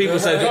 People said go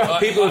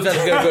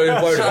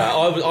worried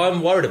about it.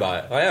 I'm worried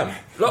about it. I am.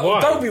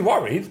 Look, don't be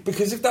worried,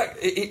 because if that...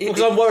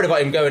 Because I'm worried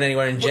about him going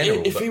anywhere in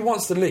general. If he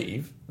wants to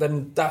leave,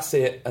 then that's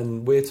it,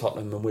 and we're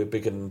Tottenham and we're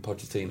bigger than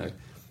Pochettino.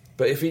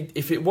 But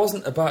if it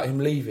wasn't about him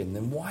leaving,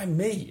 then why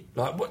me?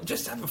 Like, what?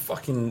 Just have a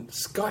fucking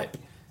Skype.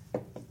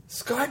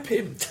 Skype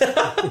him.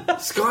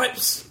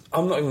 Skypes.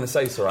 I'm not even going to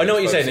say sorry. I know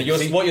what you're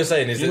saying. What you're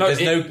saying is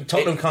that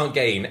Tottenham can't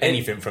gain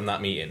anything from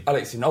that meeting.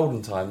 Alex, in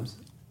olden times,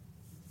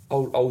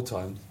 old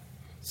times,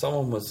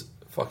 someone was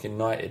fucking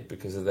knighted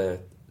because of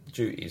their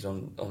duties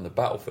on the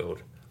battlefield.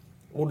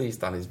 All he's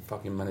done is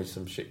fucking manage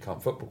some shit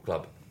cunt football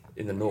club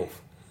in the north.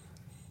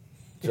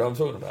 Do you know what I'm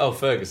talking about? Oh,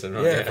 Ferguson,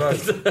 right? Yeah,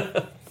 Ferguson.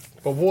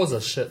 But wars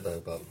are shit, though.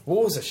 But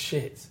wars are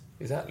shit,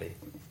 exactly.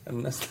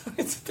 And that's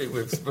nothing to do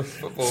with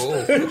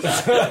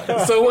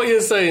football. So what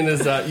you're saying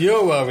is that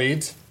you're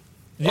worried.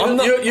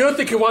 You're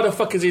thinking, why the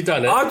fuck has he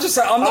done it? I'm just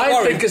saying, I'm not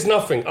worried. I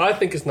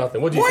think it's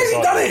nothing. What do you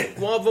think? Why has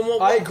he done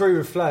it? I agree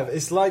with Flav.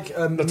 It's like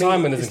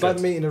it's like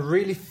meeting a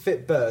really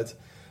fit bird,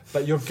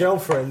 but your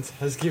girlfriend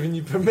has given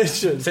you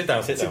permission. Sit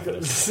down.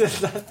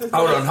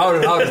 Hold on.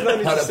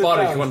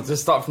 Barney, come on,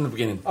 just start from the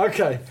beginning.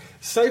 Okay.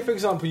 Say, for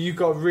example, you've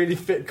got a really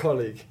fit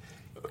colleague.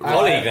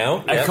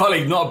 A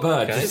colleague, not a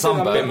bird. Just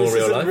some bird. More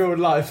real life. Real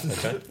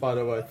life, by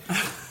the way.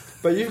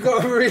 But you've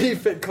got a really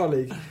fit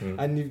colleague,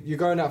 and you're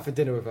going out for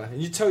dinner with her,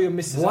 and you tell your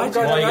missus, Why are you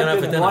going out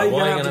for dinner? Why are you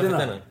going out for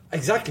dinner?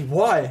 Exactly,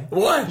 why?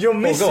 Why? Your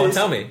missus, go on,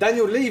 tell me.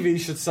 Daniel Levy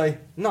should say,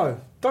 no,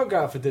 don't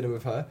go out for dinner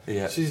with her.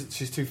 Yeah.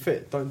 She's too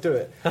fit, don't do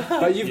it.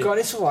 But you've gone,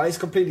 it's alright, it's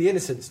completely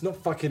innocent. It's not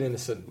fucking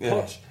innocent. Yeah.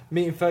 Poch,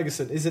 meeting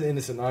Ferguson isn't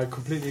innocent. I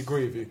completely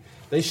agree with you.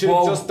 They should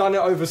have just done it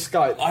over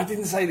Skype. I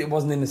didn't say that it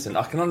wasn't innocent.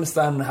 I can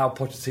understand how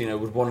Pochettino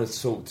would want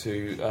to talk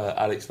to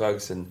Alex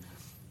Ferguson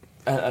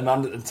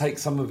and take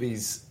some of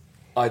his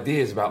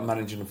ideas about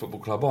managing a football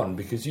club on,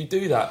 because you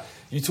do that.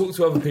 You talk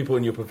to other people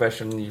in your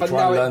profession. You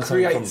try and learn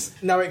something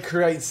from. Now it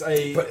creates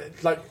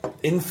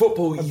in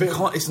football. You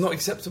can't. It's not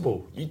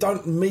acceptable. You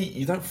don't meet.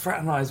 You don't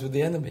fraternise with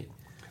the enemy.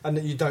 And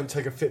that you don't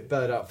take a fit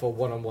bird out for a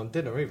one-on-one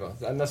dinner either.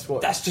 And that's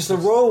just a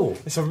rule.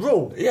 It's a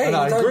rule. Yeah, and you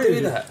I don't agree do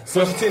with that.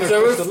 So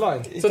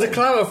to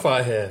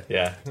clarify here,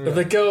 if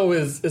the girl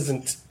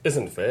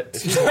isn't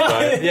fit,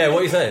 yeah,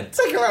 what are you saying?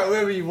 Take her out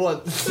wherever you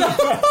want.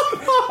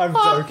 I'm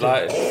joking.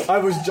 I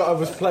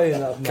was playing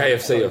that.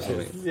 KFC or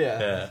something.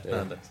 Yeah.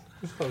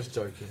 I was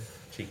joking.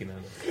 Cheeky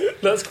Nando.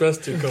 Next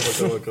question. Come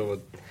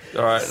on.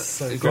 All right.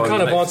 We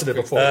kind of answered it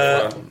before.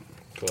 Go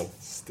on.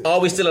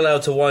 Are we still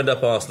allowed to wind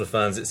up Arsenal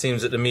fans? It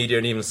seems that the media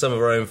and even some of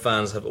our own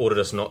fans have ordered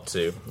us not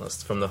to.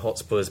 That's from the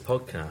Hotspurs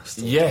podcast.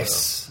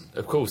 Yes,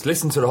 of course.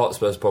 Listen to the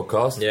Hotspurs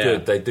podcast. Yeah.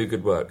 Good, they do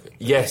good work.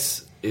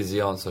 Yes is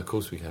the answer. Of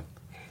course we can.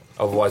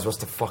 Otherwise, what's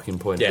the fucking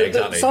point? Yeah,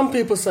 exactly. Some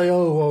people say,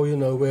 "Oh, well, you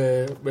know,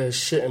 we're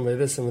shitting with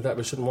this and with that.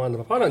 We shouldn't wind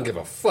them up." I don't give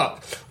a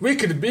fuck. We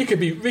could be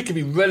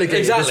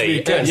relegated this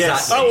weekend.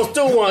 Yes, I will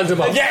still wind them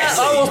up. Yes,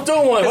 I will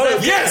still wind them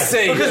up. Yes,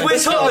 because we're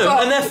Tottenham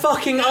and they're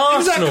fucking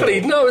Arsenal.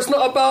 Exactly. No, it's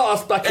not about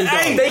us backing down.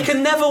 Hey, they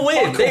can never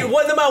win.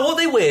 No matter what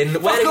they win, they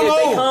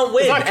can't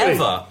win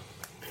ever.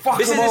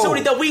 This is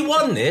already done. We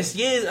won this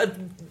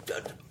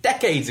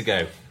decades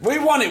ago. We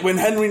won it when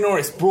Henry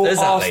Norris brought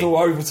Arsenal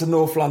over to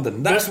North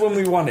London. That's when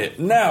we won it.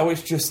 Now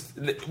it's just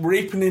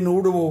reaping in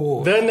all the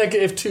war. They're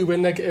 -2, we're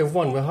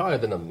 -1. We're higher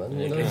than them, man.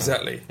 You know?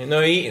 Exactly.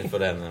 No eating for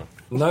them now.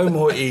 No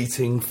more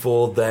eating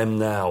for them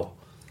now.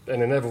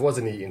 And there never was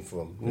any eating for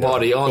them. No.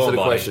 Marty, answer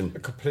the question. I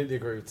completely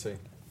agree with you.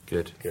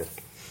 Good.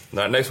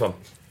 No, next one.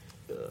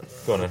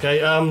 Go on.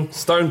 Okay.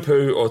 Stone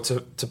poo or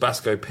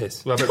Tabasco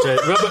piss?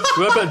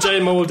 Robert J.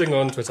 Moulding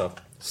on Twitter.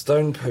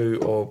 Stone poo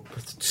or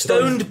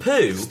stoned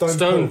poo?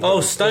 Stone poo. Oh,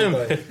 stone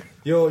poo.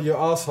 Your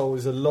asshole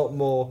is a lot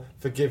more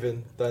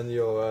forgiving than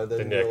your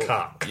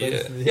cut.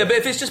 Yeah, but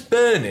if it's just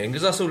burning,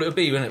 because that's all it would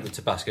be, wouldn't it, with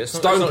Tabasco? It's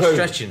Stone not poo.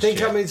 stretching. Think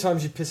how many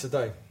times you piss a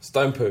day.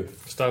 Stone poo.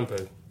 Stone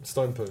poo.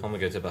 Stone poo. I'm gonna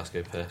go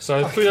Tabasco piss.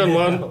 So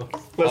 3-on-1.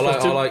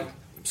 I like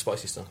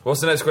spicy stuff.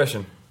 What's the next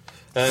question?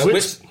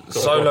 Which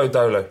Solo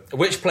Dolo.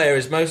 Which player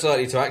is most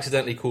likely to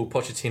accidentally call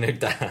Pochettino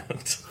dad?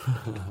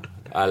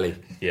 Ali.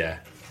 Yeah.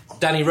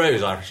 Danny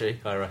Rose, actually,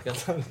 I reckon.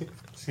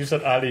 You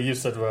said Ali, you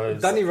said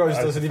Rose. Danny Rose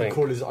doesn't even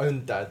call his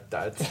own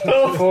dad.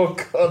 Oh, for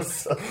God's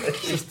sake.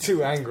 He's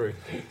too angry.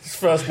 His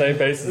first name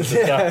basis is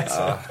dad.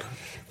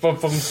 From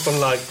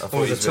like, I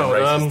thought he was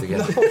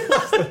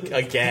racist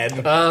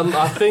again.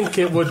 I think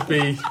it would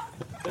be...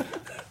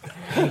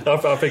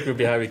 I think it would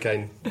be Harry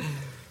Kane.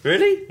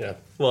 Really? Yeah.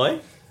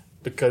 Why?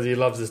 Because he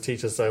loves his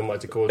teachers so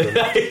much, he calls them.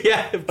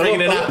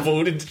 Bringing an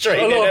apple into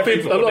training. A lot of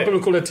people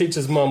call their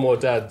teachers mum or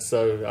dad,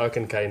 so I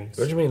reckon Kane.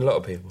 What do you mean, a lot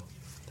of people?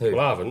 Who?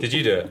 Well, I haven't. Did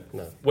you do it?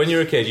 No. When you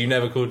were a kid, you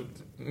never called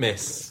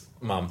Miss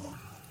Mum?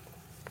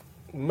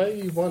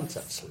 Maybe once,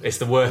 actually. It's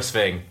the worst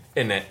thing.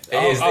 Isn't it?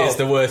 It's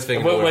the worst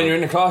thing. When you're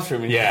in the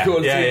classroom and yeah, you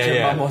call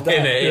yeah. mum or dad.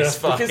 Isn't it? It's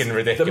fucking Because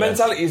ridiculous. The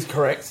mentality is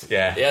correct.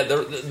 Yeah. Yeah.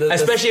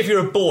 Especially if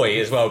you're a boy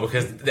as well,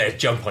 because they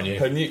jump on you.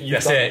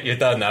 That's it. You're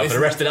done now. For the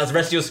rest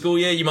of your school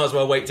year, you might as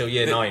well wait till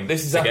year 9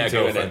 this is to get a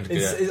happened to girlfriend.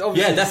 It's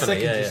obviously definitely.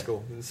 secondary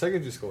school.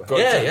 Secondary school.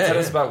 Tell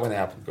us about when it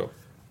happened. Go.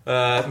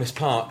 Miss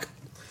Park.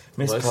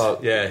 Miss Park.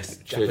 Yeah,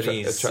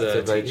 Japanese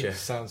attractive lady. teacher.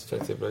 Sounds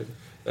attractive lady.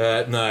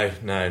 No,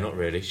 not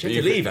really. She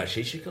had to leave,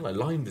 actually. She got like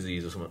Lyme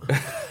disease or something.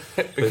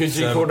 Because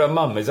you called her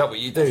mum. Is that what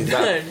you do? Is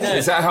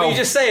that how you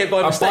just say it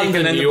by mistake,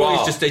 and then the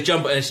boys are? they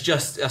jump, and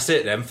that's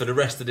it then for the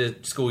rest of the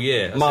school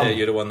year. Mum.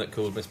 You're the one that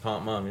called Miss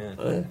Park mum,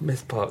 yeah.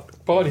 Miss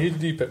Park. Barney, who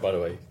did you pick, by the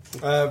way?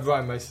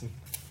 Ryan Mason.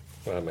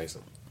 Ryan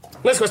Mason.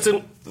 Next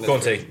question. Go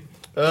on, T.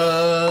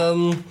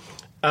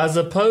 As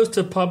opposed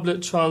to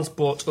public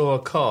transport or a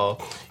car,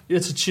 you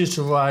had to choose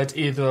to ride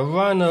either a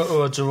rhino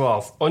or a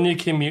giraffe on your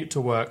commute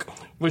to work.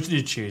 Which did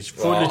you choose?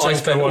 I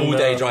spent all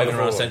day driving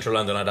around central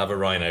London. I'd have a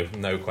rhino,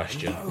 no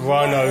question.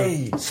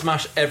 Rhino.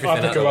 Smash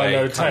everything out of the way.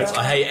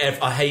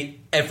 I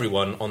hate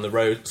everyone on the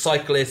road.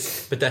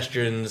 Cyclists,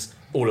 pedestrians,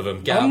 all of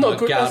them. Get out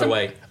of the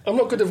way. I'm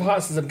not good with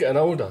heights as I'm getting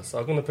older, so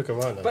I'm going to pick a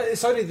rhino. But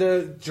it's only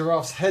the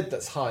giraffe's head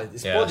that's high.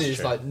 Its body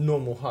is like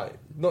normal height.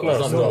 Not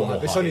normal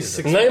height. It's only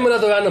 6. Name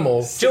another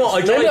animal. Do you know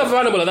what? Name another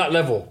animal at that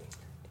level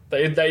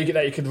that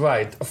you could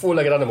ride. A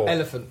 4-legged animal.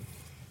 Elephant.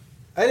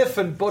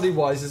 Elephant,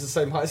 body-wise, is the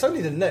same height. It's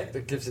only the neck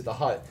that gives it the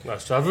height.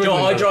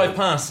 I drive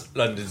past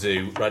London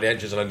Zoo, right, the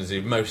entrance of London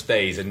Zoo, most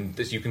days, and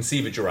you can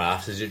see the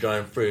giraffes as you're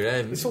driving through.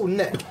 It's all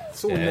neck.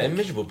 It's all neck. They're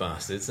miserable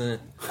bastards.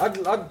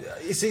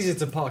 It's easier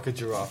to park a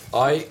giraffe.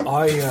 Yeah,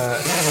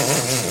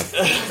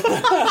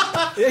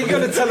 you're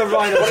going to tell a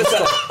rhino to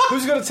stop.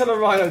 Who's going to tell a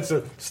rhino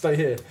to stay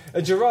here?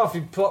 A giraffe,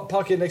 you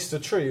park it next to a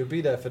tree, you'll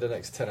be there for the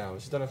next 10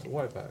 hours. You don't have to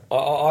worry about it.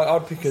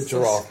 I'd pick a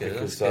giraffe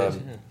because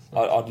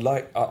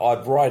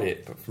I'd ride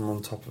it, but from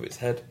on top of its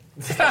head.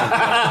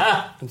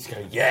 And just go,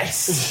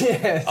 yes,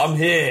 I'm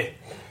here.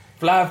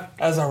 Flav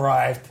has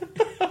arrived.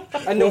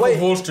 And the way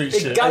Wall Street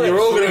shit. And you're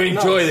all going to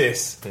enjoy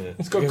this. Yeah.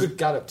 It's got a good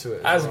gallop to it.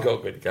 It has got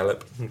a good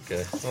gallop.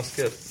 Okay, that's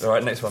good. All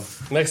right, next one.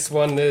 Next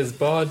one is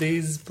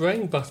Bardi's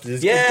Brain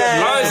Busters.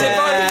 Yeah!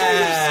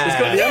 It's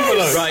got the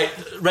envelope. Right,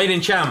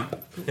 reigning champ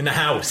in the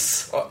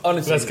house.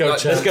 Honestly, let's go,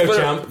 champ. Let's go,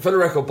 champ. For the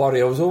record,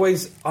 Bardi, I was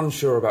always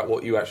unsure about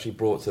what you actually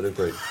brought to the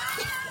group.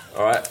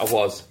 All right, I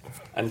was.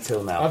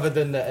 Until now. Other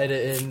than the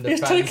editing,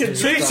 He's taking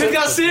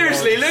that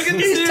seriously. Look at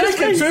He's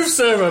taking truth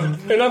serum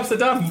in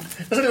Amsterdam. I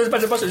said it was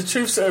better than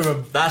truth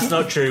serum. That's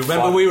not true.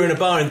 Remember, we were in a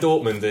bar in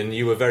Dortmund, and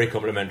you were very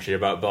complimentary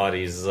about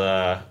Bardi's.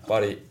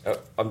 Bardi,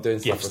 I'm doing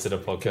gifts stuff to the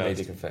podcast.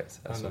 Comedic effect.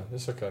 I know,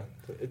 it's okay.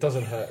 It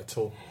doesn't hurt at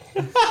all.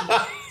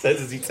 Says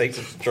as he takes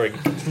a drink.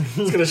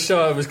 He's going to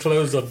show up his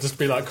clothes on, just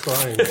be like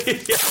crying.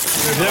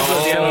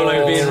 The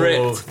envelope being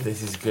ripped.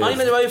 This is good. I'm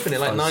going to open it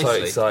like I'm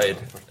nicely. so excited.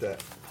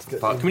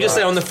 Can we just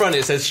say on the front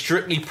it says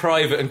strictly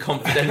private and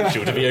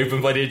confidential to be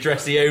opened by the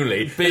addressee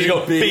only? You've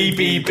got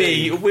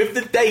BBB with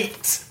the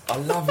date. I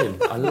love him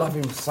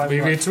so much. We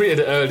retweeted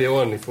it earlier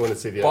on if you want to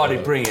see the Bardi,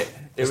 envelope. bring it.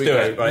 Let's do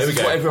it. Right, this here we is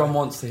go. what everyone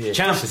wants to hear.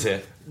 Champ is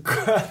here.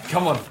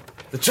 Come on.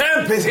 The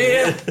champ is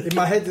here. In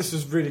my head, this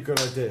was a really good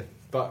idea.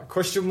 But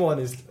question 1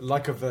 is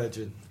like a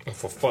virgin. Oh,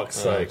 for fuck's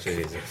sake.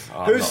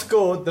 Who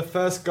scored the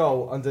first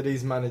goal under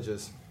these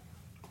managers?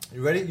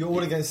 You ready? You're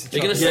all against each other.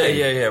 You're going to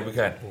say? Yeah, we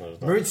can.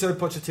 Mauricio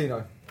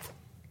Pochettino.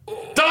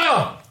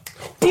 Dyer!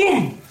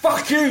 Boom!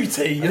 Fuck you,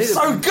 T. You're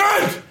so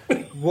good.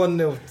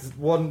 1-0.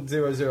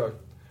 1-0-0.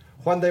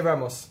 Juan de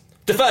Ramos.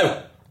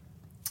 Defoe!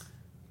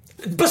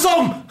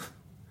 Bassom!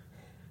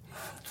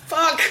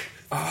 Fuck!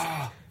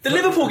 The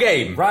Liverpool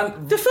game.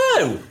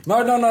 Defoe!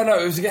 No.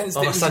 It was against.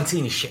 Oh,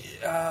 Santini shit.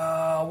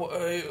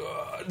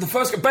 The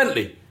first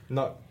Bentley.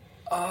 No.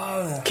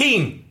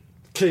 Keane.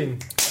 In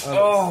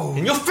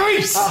your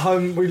face! At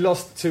home, we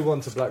lost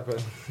 2-1 to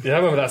Blackburn. Yeah, I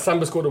remember that.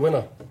 Samba scored a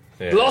winner.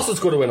 Yeah. Larson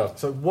scored a winner.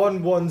 So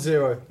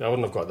 1-1-0. I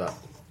wouldn't have got that.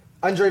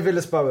 Andre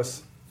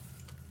Villas-Boas.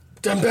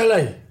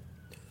 Dembele.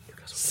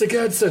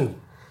 Sigurdsson.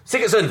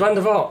 Van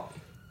der Vaart.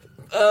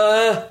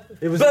 Berbatov.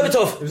 It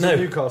was No. in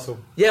Newcastle.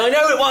 Yeah, I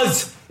know it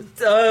was.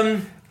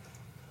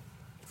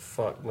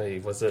 Fuck me.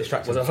 Was it?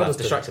 Distract Was him. it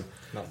Huddleston? Distract him.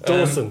 No.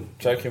 Dawson.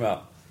 Choke him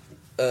out.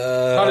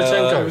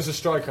 Pavlyuchenko. It was a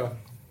striker.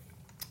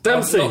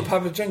 Dempsey. Not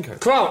Pavlyuchenko.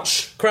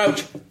 Crouch.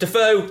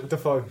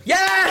 Defoe.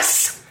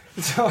 Yes!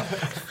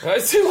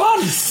 Right,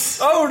 2-1.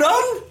 Hold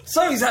on.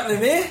 Something's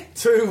happening here.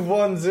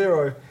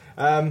 2-1-0.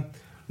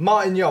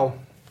 Martin Yole.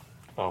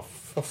 Oh,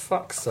 for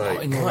fuck's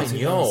sake. Martin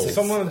Yole.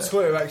 Someone on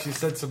Twitter actually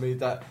said to me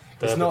that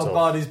it's not a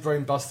Bardi's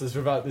Brain Busters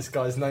without this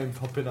guy's name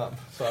popping up.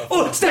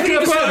 So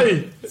Stefan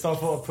Party! So I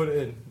thought I'd put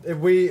it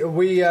in. We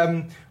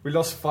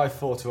lost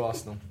 5-4 to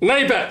Arsenal.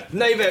 Naybet!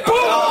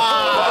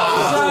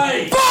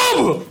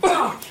 Boom!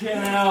 Fucking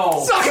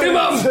hell. Suck him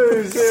up!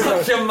 2-0.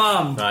 Such a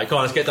mum. Right, come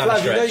on, let's get down the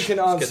Flav, you know stretch. you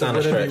can Let's get answer down the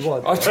whatever stretch. you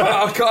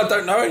want. I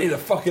don't know any of the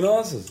fucking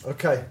answers.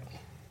 Okay.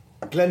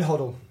 Glenn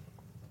Hoddle.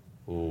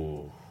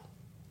 Ooh.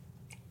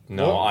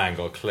 No, I ain't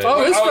got a clue.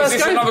 Oh, it's Is first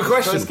this game. another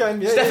question? First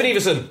game, yeah. Stephen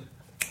Everson.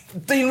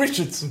 Dean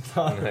Richards.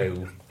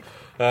 No.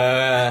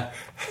 I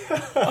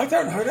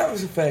don't know. That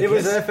was a fair It guess.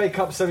 was an FA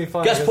Cup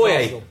semi-final. Gus against Poyet.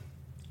 Arsenal.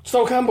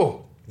 Sol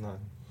Campbell. No.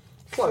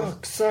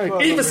 Fuck's sake.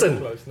 Close, Everson.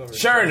 not really close, not really.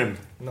 Sheringham.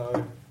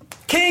 No.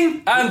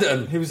 King.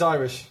 Anderton. He was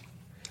Irish.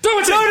 No!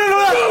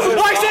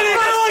 I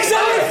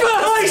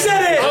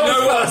said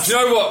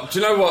it! Do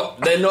you know what?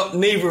 They're not.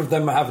 Neither of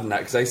them are having that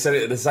because they said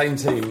it at the same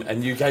team,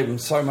 and you gave them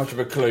so much of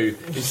a clue.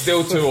 It's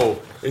still 2-2.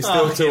 It's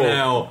still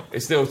 2-2.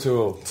 It's still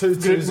 2-2.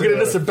 2-2. We're going to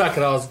listen back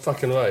and I was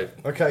fucking right.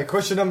 Okay,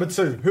 question number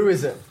 2. Who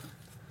is it?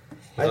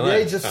 At the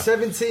age of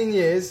 17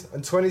 years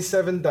and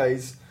 27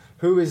 days,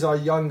 who is our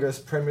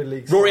youngest Premier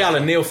League star? Rory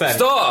Allen, Neil Fenn.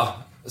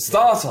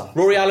 Starter.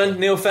 Rory Allen,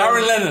 Neil Fenn.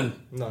 Aaron Lennon.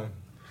 No.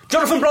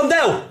 Jonathan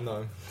Blondell.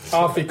 No.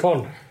 Alfie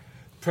Conn.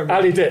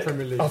 Premier Dick.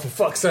 League. Oh, for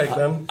fuck's sake,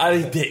 man.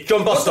 Ali Dick.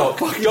 John Bostock.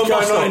 What the fuck John is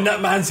going Bostock. on in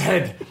that man's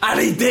head?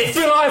 Ali Dick.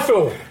 Phil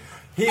Eiffel. No,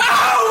 it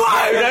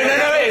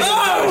isn't.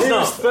 No, it's He not.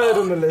 was third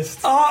on the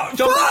list. John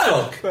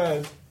Bostock.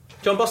 Third.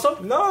 John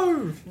Bostock?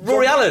 No.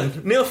 Rory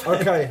Allen, Neil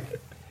Fenn. Okay.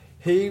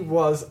 He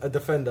was a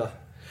defender.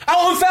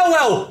 Alan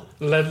Felwell.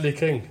 Ledley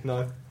King.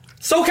 No.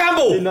 Sol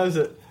Campbell. He knows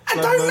it. I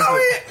don't know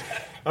it.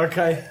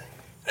 Okay.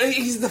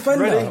 He's a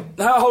defender. Ready?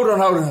 No, hold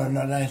on.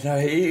 No.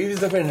 He was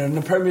a defender in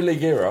the Premier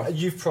League era. A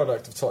youth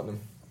product of Tottenham.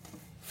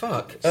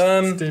 Fuck.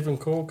 Stephen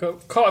Corker.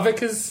 Carter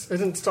Vickers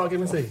didn't start game,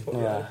 was he?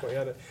 Yeah.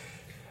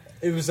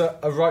 It was a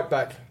right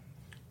back.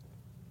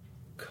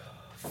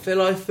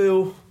 Phil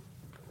Eiffel.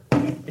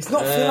 It's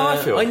not Phil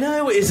Eiffel. I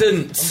know it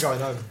isn't. I'm going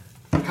home.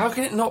 How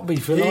can it not be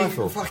Phil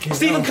Eiffel?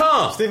 Stephen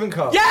Carr. Stephen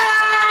Carr. Yeah!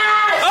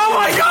 Oh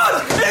my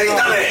God! He's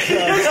done it! He's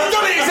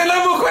done it! It's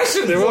 11 more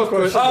questions! There were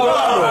questions.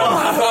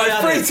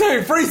 Oh,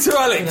 3-2,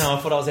 Alex. No, I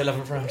thought I was the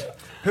 11th round.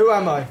 Who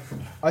am I?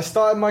 I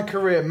started my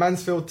career at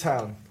Mansfield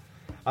Town.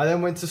 I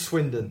then went to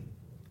Swindon.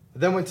 I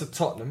then went to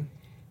Tottenham,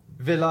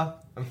 Villa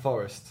and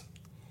Forest.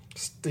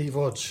 Steve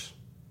Hodge.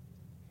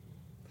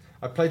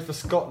 I played for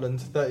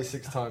Scotland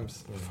 36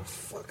 times. For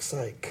fuck's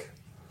sake.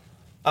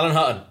 Alan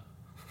Hutton.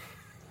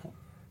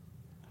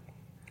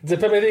 The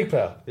Premier League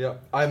player? Yeah.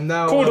 I'm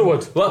now...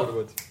 Calderwood. What?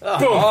 Calderwood.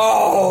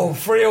 Oh,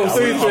 3-3.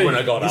 I wouldn't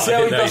have got You that. see I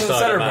how he didn't know he doesn't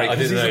started, celebrate mate. I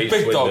because didn't he's know a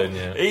he big dog. Swindon,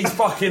 yeah. He's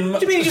fucking... What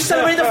do you mean you just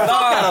celebrated the fuck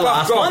out of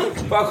last one?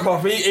 Fuck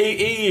off.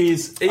 He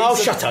is... Oh,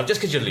 shut up,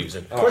 just because you're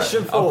losing.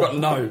 Question 4. I've got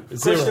no.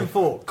 Zero. Question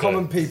 4.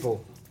 Common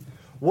people.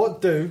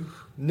 What do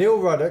Neil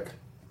Ruddock,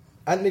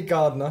 Anthony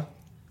Gardner,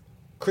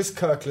 Chris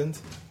Kirkland,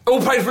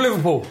 All played for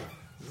Liverpool.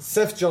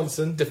 Seth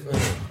Johnson,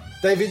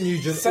 David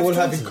Nugent Seth all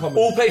have in Johnson. common?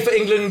 All play for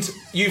England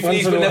youth One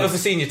leagues, for but the never ones. for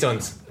senior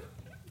tons.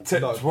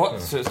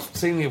 What?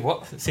 Senior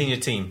what? Senior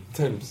team.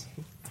 Teams.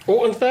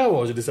 Alton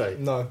Fairwell, did you say?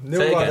 No. Neil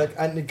Say it again. Ruddock,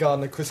 Anthony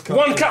Gardner, Chris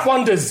Kirkland. One Cap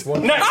Wonders.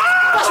 Next.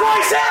 That's what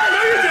I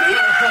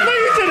said! No,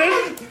 you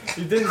didn't!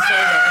 You didn't say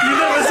that. You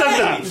never said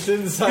that. You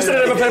didn't say You said I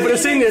that. never played for the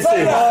senior team.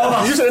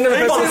 You said I never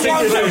played for the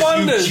senior team.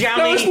 Wonders.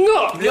 No, it's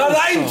not. No,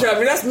 that ain't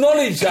jamming. That's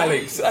knowledge,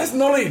 Alex. That's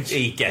knowledge.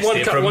 He guessed One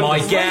it Cap from my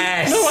Wonders.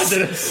 guess. No, I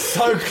didn't.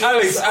 So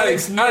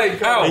Alex,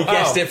 ow, He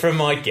guessed it from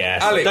my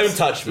guess. Alex, Don't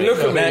touch me. look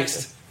at me.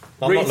 Next.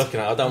 I'm Read- not looking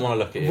at it. I don't want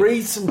to look at you.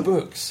 Read some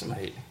books,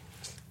 mate.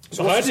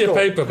 So hide your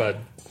paper, man.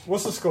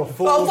 What's the score?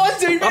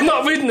 I'm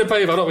not reading the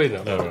paper. I'm not reading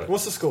it. No, right.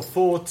 What's the score?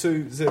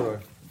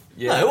 4-2-0.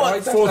 Yeah. No,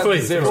 what? 4-3.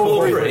 Zero.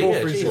 4-3.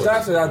 Yeah, 4-3. Jesus. You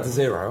have to add the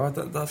zero.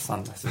 That's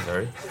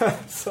unnecessary.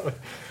 So,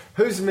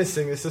 who's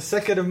missing? It's the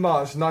 2nd of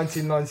March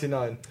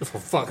 1999. For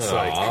fuck's sake.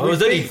 I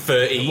was only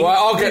 30. Well,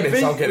 I'll get We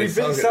this. I'll get beat this.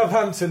 I'll get this.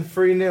 Southampton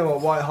 3-0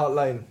 at White Hart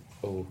Lane.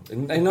 Oh,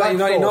 in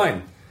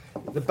 1999.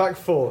 The back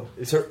four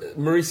is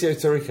Mauricio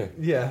Taricco.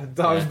 Yeah,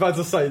 I was about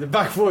to say the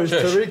back four is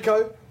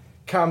Taricco,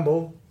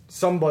 Campbell,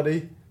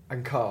 Somebody,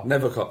 and Carr.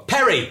 Never caught.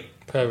 Perry.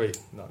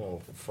 No.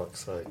 Oh, for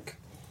fuck's sake.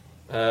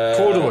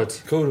 Calderwood.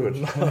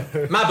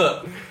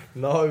 Mabbott.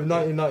 No,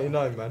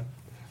 1999, man.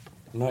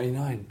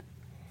 99.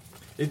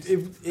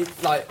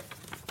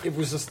 It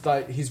was just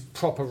like he's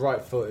proper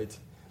right-footed.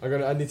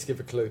 I need to give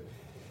a clue.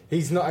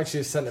 He's not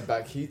actually a centre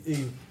back.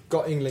 He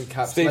got England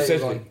caps Steve later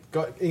Sidley. on.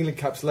 Got England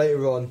caps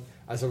later on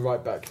as a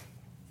right back.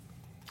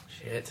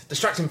 Shit.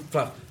 Distracting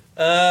fluff.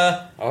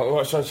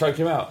 What, should I choke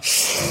him out?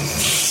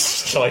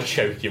 Shall I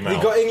choke him out?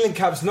 He got England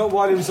caps not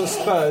while he was at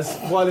Spurs,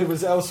 while he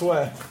was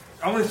elsewhere.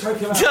 I'm going to choke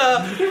him out.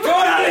 Go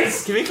on,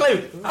 Alex! Give me a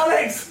clue.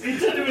 Alex! He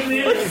did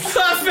it with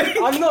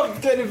the I'm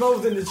not getting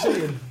involved in the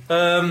cheating.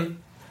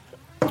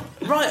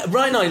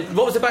 Right now,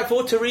 what was the back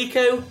four?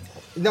 Taricco?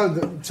 No,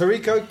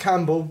 Taricco,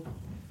 Campbell,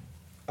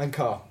 and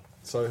Carr.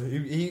 So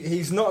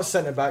he's not a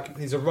centre back.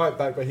 He's a right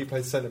back, but he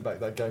played centre back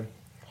that game.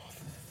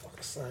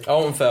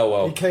 Owen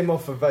Farewell. He came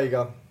off for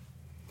Vega.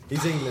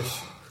 He's English.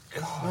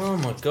 Oh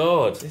my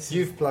god.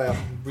 Youth player.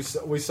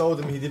 We sold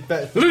him. He did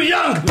better. Luke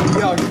Young. Luke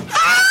Young.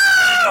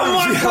 Oh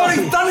my god,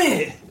 he's done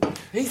it!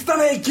 He's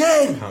done it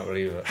again! Can't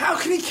believe it. How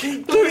can he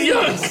keep doing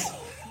this?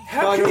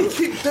 How can he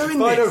keep doing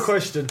Final this?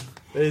 question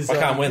is. I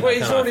can't win. Well, that,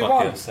 he's can I? already Fuck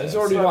won. it. He's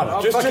already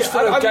won. Just for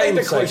I the made game's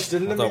the sake.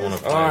 question. I don't want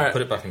to All right.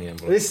 put it back in the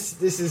envelope.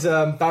 This is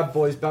bad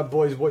boys. Bad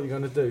boys. What are you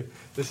going to do?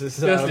 This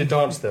is. Leslie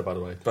dance there, by the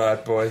way.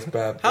 Bad boys,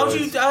 bad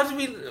boys. How did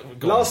we...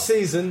 Go Last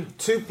season,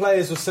 2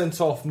 players were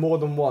sent off more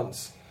than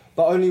once,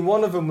 but only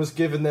one of them was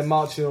given their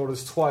marching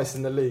orders twice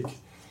in the league.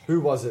 Who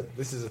was it?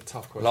 This is a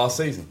tough question.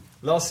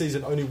 Last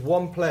season, only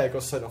one player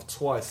got sent off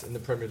twice in the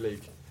Premier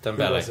League.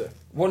 Dembele. Who was it?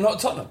 Well, not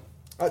Tottenham.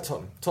 At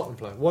Tottenham. Tottenham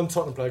player. One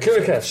Tottenham player got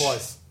sent off Kirikesh.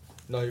 twice.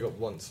 No, you got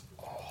once.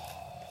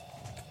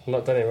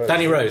 Not Danny Rose.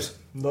 Danny Rose.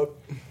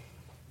 Nope.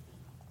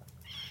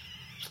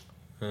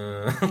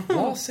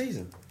 Last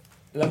season.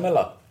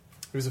 Lamella.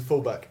 He was a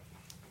fullback.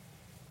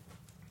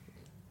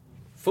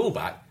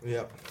 Fullback?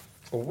 Yeah.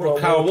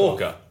 Kyle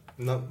Walker?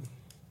 No.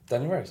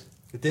 Danny Rose.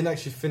 He didn't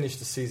actually finish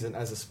the season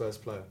as a Spurs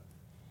player.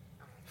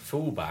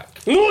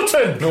 Fullback?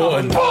 Norton!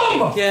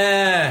 Boom!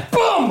 Yeah!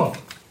 Boom!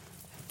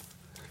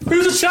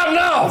 Who's the champ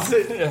now?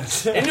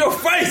 In your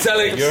face,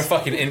 Alex! You're a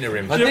fucking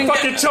interim. You're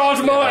fucking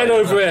Charles Martin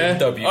over here.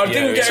 I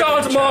didn't get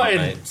Charles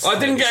Martin. I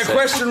didn't get a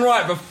question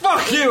right, but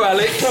fuck you,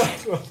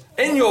 Alex!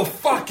 In your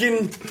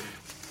fucking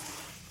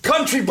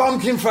country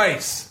bumpkin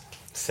face.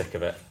 Sick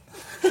of it.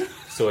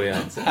 Saw the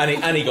answer.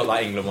 And he got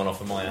that England one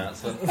off of my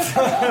answer.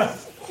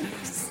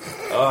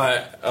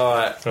 Alright.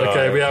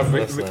 Okay,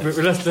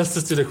 let's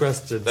just do the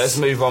questions. Let's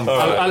move on.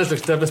 Alice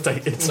looks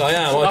devastated. I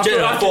am. Well,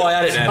 I thought I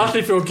had it then. I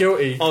actually feel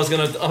guilty. I was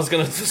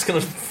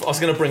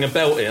gonna bring a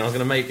belt in. I was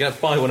gonna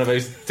buy one of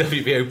those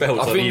WBO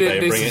belts on eBay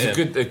and bring it in. I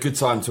think this is a good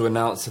time to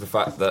announce the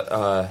fact that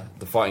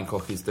the Fighting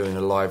Cock is doing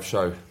a live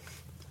show.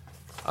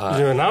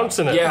 You're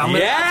announcing it? Yeah,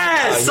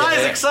 yes!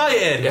 Sounds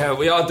exciting! Yeah,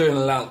 we are doing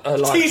a live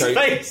show.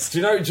 T-Space! Do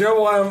you know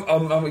why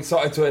I'm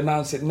excited to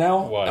announce it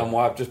now? Why? And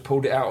why I've just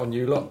pulled it out on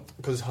you lot?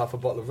 Because it's half a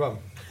bottle of rum.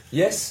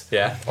 Yes.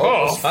 Yeah.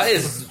 Oh, that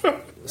is...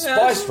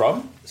 Spice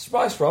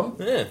rum.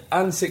 Yeah.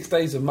 And 6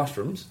 days of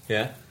mushrooms.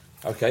 Yeah.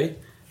 Okay.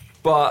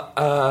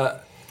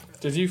 But,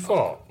 Did you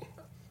fart?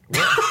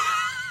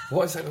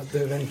 what has that got to do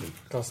with anything?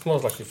 That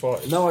smells like you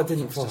farted. No, I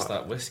didn't fart. Just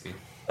that whiskey.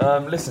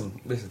 Listen.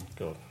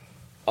 God.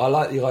 I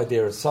like the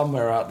idea of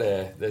somewhere out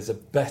there's a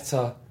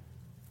better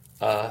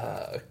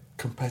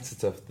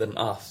competitor than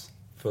us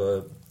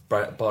for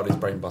Bardi's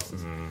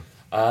Brainbusters.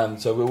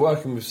 So we're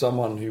working with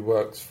someone who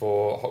works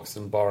for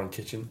Hoxton Bar and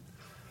Kitchen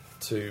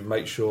to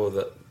make sure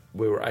that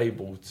we were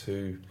able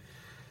to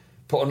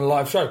put on a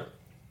live show.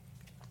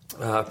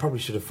 I probably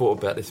should have thought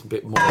about this a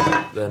bit more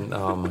than...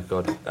 Oh, my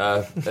God.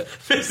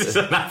 This is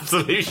an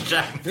absolute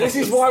shambles. This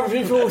is why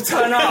people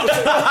turn up.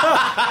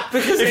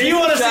 Because if you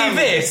want to see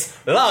this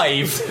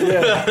live,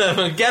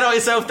 get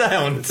yourself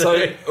down.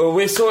 So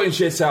we're sorting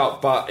shit out,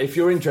 but if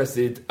you're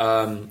interested,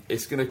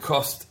 it's going to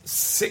cost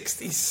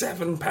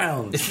 £67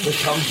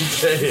 to come to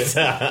see it. It's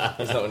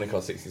not going to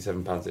cost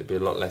 £67. It'd be a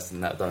lot less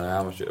than that. I don't know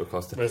how much it will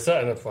cost. We're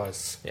setting a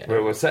price. Yeah.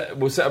 We'll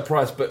set a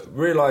price, but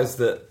realise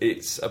that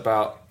it's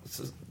about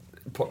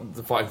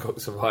the Fighting Cock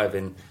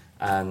surviving,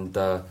 and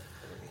I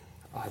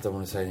don't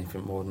want to say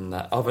anything more than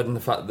that, other than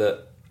the fact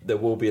that there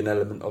will be an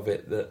element of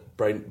it that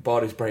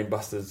Bardi's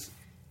Brainbusters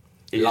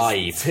is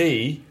live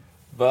T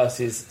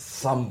versus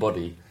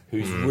somebody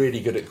who's really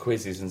good at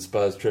quizzes and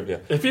Spurs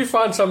trivia. If you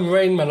find some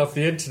Rain Man off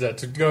the internet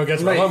to go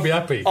against me, I won't be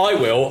happy. I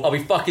will. I'll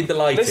be fucking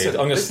delighted. Listen,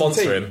 I'm going to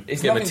sponsor him.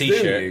 It's give him a nothing to do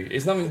with t-shirt. you.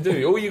 It's nothing to do with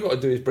you. All you got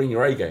to do is bring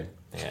your A game.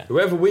 Yeah.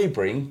 Whoever we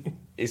bring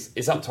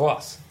is up to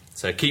us.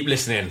 So keep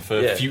listening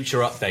for future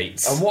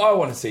updates. And what I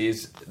want to see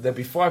is there'll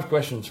be 5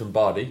 questions from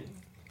Bardi.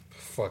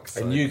 Fuck's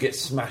and sake. you get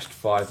smashed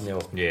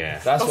 5-0. Yeah.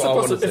 That's what I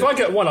want to see. If I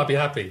get one, I'll be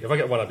happy.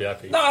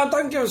 No,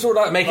 don't give us all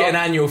that. Make it an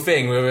annual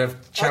thing where we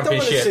have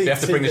championship. We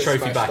have to bring the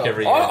trophy back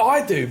every year.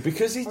 I do,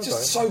 because he's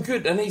just so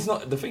good. And he's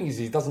not. The thing is,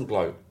 he doesn't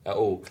gloat at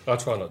all. I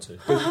try not to.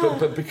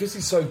 But because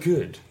he's so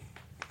good,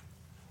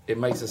 it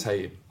makes us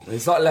hate him. And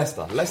it's like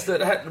Leicester. Leicester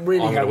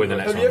really I'm going to win the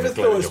next Have one. you ever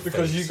thought it's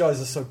because you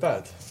guys are so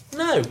bad?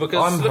 No,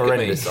 because I'm look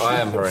horrendous. At me.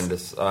 I am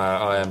horrendous.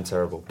 I am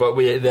terrible. But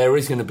there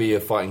is going to be a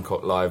Fighting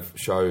Cock live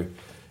show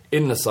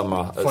in the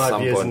summer at some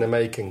 5 years point. in the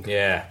making.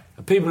 Yeah.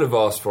 People have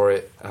asked for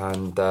it,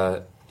 and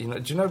do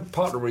you know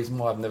part of the reason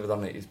why I've never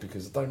done it is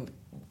because I don't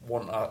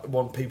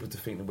want people to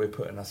think that we're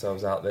putting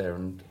ourselves out there,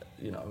 and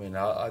you know what I mean.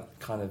 I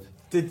kind of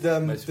did the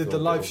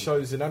live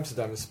shows in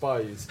Amsterdam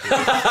inspire you?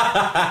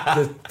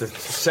 the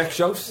sex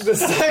shows. The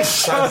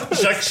sex shows.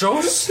 Sex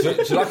shows. Do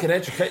you like an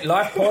educate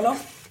live porno?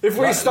 If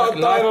we start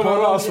dying on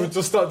porno, our ass, we'll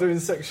just start doing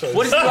sex shows.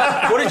 What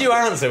did you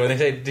answer when they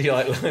say, "Do you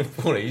like live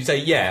porno?" You say,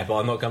 "Yeah, but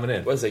I'm not coming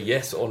in." Was it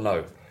yes or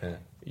no? Yeah.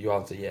 You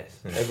answer yes.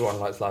 Everyone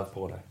likes live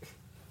porno.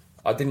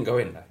 I didn't go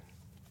in though.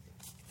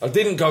 I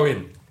didn't go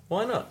in.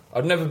 Why not?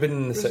 I've never been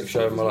in a sex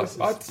show in my life.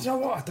 You know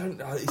what? I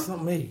don't. It's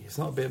not me. It's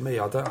not a bit of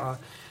me.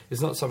 It's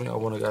not something I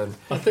want to go.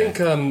 I think.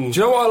 Do you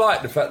know what I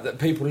like? The fact that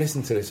people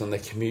listen to this on their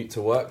commute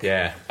to work.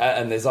 Yeah.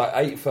 And there's like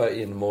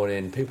 8:30 in the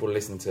morning. People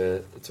listen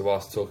to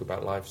us talk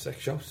about live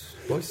sex shows,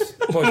 boys.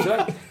 Boys,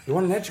 you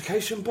want an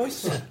education,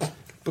 boys?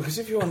 Because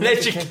if you want an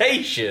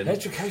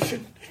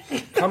education,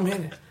 come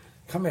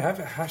here, have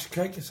a hash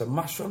cake, some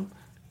mushroom,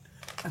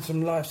 and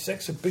some live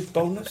sex. A big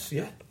bonus,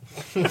 yeah.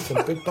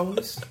 Some big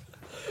bonus.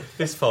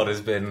 This pod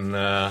has been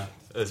unique.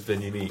 It's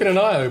been an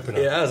eye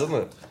opener. Yeah, it has,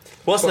 hasn't it?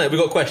 What's next? We've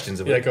got questions,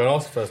 have we? Yeah, go and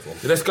ask the first one.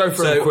 Let's go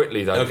through them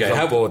quickly, though. Okay,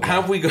 have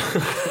we got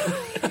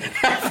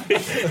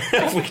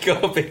have we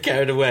got a bit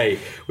carried away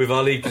with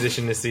our league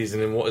position this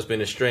season in what has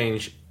been a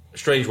strange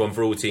strange one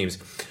for all teams.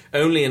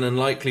 Only an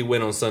unlikely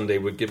win on Sunday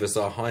would give us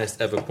our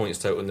highest ever points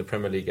total in the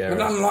Premier League era.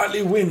 An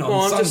unlikely win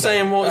on Sunday? I'm just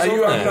saying what's on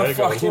there. I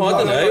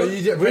don't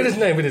know. Read his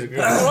name.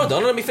 Hold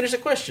on, let me finish the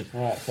question.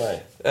 Right, sorry.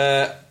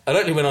 An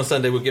unlikely win on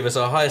Sunday would give us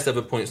our highest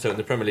ever points total in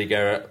the Premier League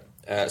era.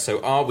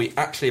 So are we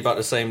actually about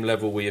the same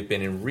level we have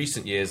been in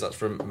recent years? That's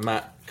from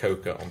Matt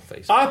Coker on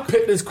Facebook. I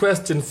picked this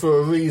question for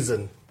a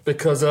reason,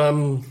 because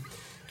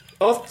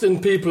often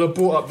people have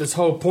brought up this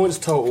whole points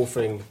total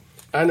thing,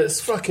 and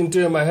it's fucking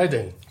doing my head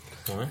in.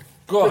 Why?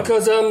 Go on.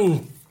 Because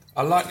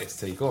I like this,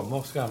 T. Go on,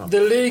 what's going on?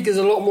 the league is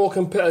a lot more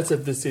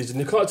competitive this season.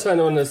 You can't turn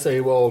around and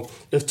say, well,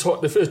 if 2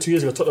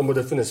 years ago Tottenham would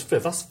have finished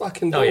 5th, that's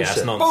fucking bullshit. Oh, yeah,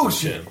 that's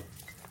nonsense.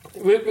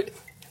 Bullshit.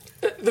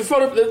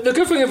 The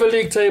good thing of a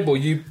league table,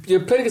 you're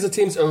playing against the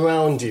teams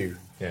around you.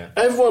 Yeah.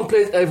 Everyone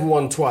plays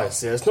everyone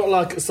twice, yeah? It's not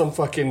like some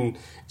fucking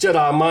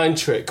Jedi mind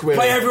trick where...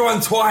 Play everyone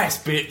twice,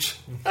 bitch.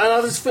 And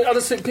I just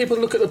think people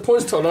look at the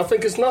points total and I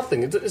think it's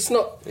nothing. It's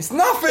not... It's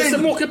nothing! It's a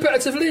more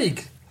competitive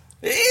league.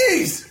 It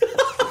is!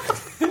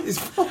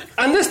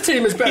 And this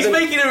team is better. He's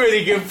making a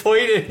really good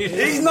point. He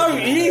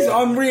is.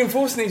 I'm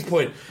reinforcing his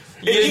point.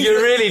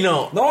 You're really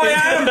not. No, I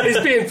am. He's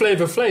being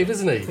Flavor Flav,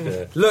 isn't he?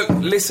 Yeah. Look,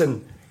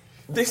 listen.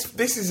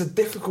 This is a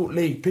difficult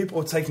league.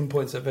 People are taking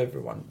points of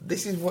everyone.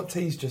 This is what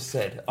T's just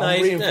said.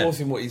 I'm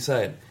reinforcing what he's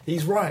saying.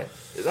 He's right.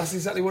 That's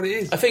exactly what it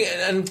is. I think,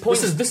 and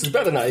points... This is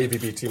better than that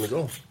AVB team as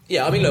well.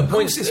 Yeah, I mean, look,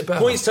 points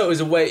total is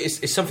a way.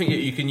 It's something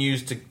that you can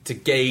use to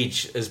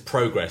gauge as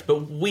progress.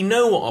 But we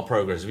know what our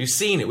progress is. We've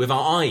seen it with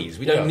our eyes.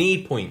 We don't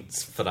need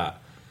points for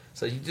that.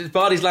 So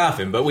Barty's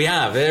laughing, but we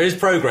have. There is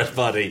progress,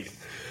 Barty.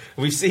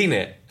 We've seen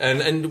it,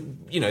 and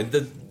you know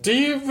the. Do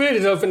you really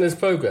don't think there's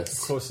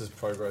progress? Of course, there's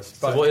progress.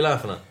 So what are you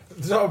laughing at?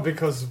 No,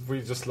 because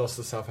we just lost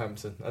to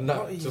Southampton, and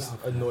that just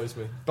annoys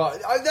me.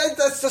 But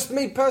that's just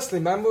me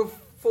personally, man. We're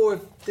 4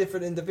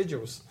 different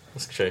individuals.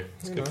 That's true.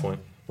 That's a good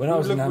point. When I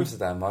was in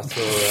Amsterdam, I saw...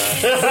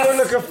 we don't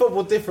look at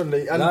football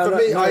differently. And for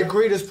me, I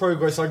agree there's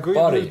progress. I agree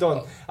we've moved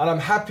on. And I'm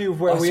happy with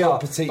where we are.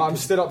 But I'm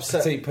still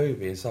upset. Petite Poo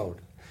being sold.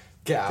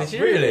 Get out. Did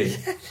you really?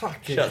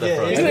 Fucking Shut the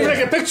front. You didn't even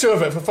take a picture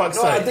of it, for fuck's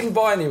sake. I didn't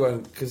buy anyone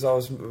because I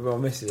was with my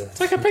missus.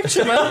 Take a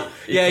picture, man.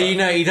 Yeah, you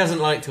know, he doesn't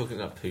like talking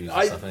about poos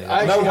and stuff.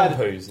 I no had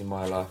poos in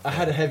my life. I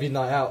had a heavy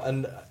night out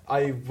and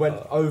I went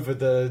over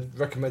the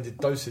recommended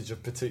dosage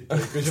of Petite Poo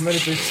because you're meant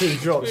to do 2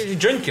 drops. You're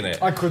drinking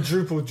it? I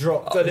quadruple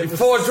dropped. And it was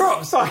 4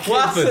 drops? What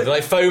happened?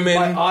 Like foaming?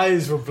 My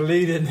eyes were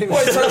bleeding.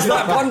 What, so it's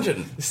that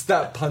pungent? It's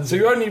that pungent. So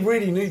you only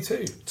really need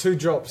 2? 2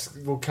 drops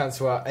will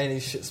cancel out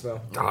any shit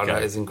smell. Oh,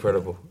 that is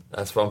incredible.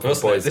 That's fun for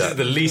This boys. is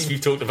the least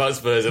we've talked about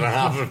Spurs in a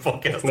half of a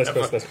podcast.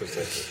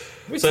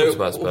 So,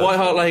 White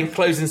Hart Lane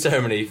closing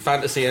ceremony,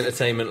 fantasy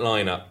entertainment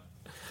lineup.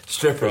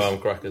 Strippers. Arm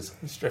crackers.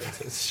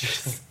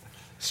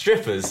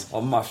 Strippers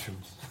on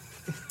mushrooms.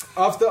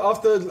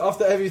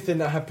 After everything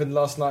that happened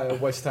last night at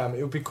West Ham,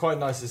 it would be quite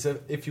nice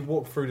if you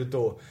walk through the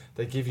door,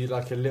 they give you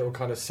like a little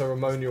kind of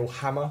ceremonial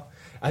hammer.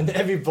 And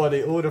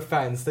everybody, all the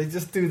fans, they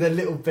just do their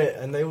little bit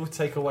and they all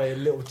take away a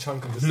little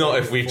chunk of the... Not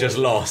if we've just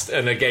lost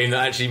in a game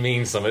that actually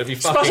means something. It'd be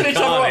fucking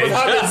carnage.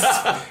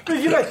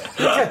 But you're like,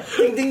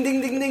 ding, ding,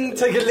 ding, ding, ding,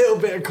 take a little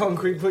bit of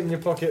concrete, put in your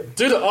pocket.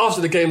 Do that after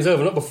the game's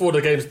over, not before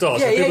the game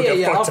starts.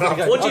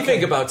 Yeah. What do you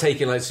think about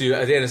taking, like, to,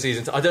 at the end of the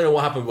season... I don't know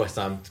what happened with West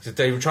Ham.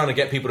 They were trying to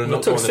get people to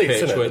not go on the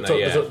pitch, weren't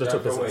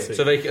they?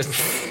 So they...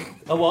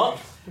 A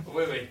what?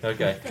 Wait.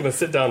 Okay. Gonna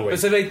sit down with.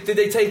 So did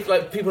they take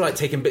like people like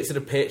taking bits of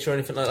the pitch or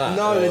anything like that?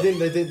 No, they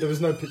didn't. There was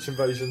no pitch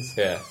invasions.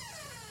 Yeah.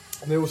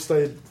 And they all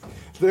stayed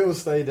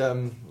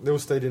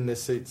in their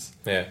seats.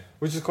 Yeah.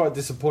 Which is quite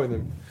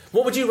disappointing.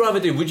 What would you rather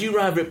do? Would you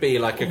rather it be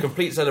like a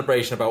complete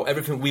celebration about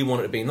everything we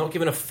want it to be, not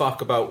giving a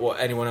fuck about what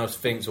anyone else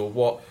thinks or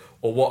what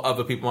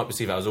other people might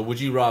perceive it as, or would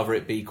you rather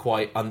it be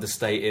quite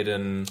understated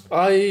and...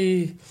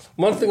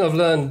 One thing I've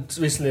learned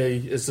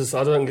recently is just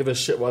I don't give a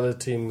shit what other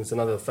teams and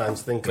other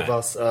fans think of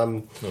us.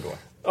 Nor do I.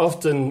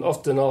 Often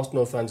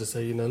Arsenal fans just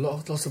say, you know,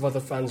 lots of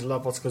other fans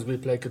love us because we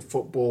play good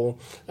football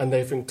and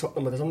they think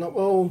Tottenham are this. I'm like,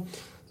 well,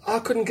 I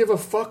couldn't give a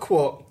fuck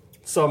what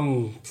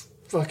some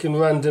fucking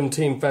random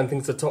team fan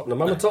thinks of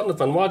Tottenham. I'm a Tottenham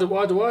fan. Why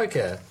do I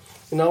care?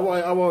 You know,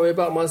 I worry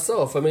about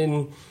myself. I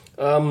mean...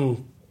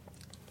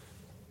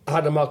 I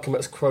had a Malcolm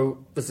X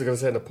quote, this is going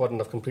to say in the pod and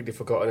I've completely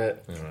forgotten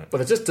it. Right. But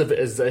the gist of it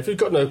is that if you've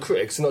got no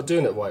critics, you're not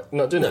doing it right.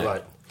 It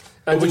right.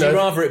 And would you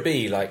rather it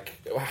be like?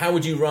 How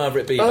would you rather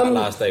it be that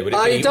last day? Would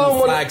it be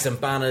flags and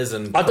banners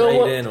and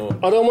parading?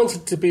 I don't want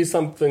it to be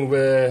something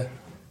where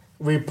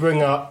we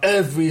bring out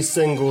every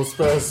single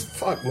Spurs.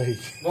 Fuck me.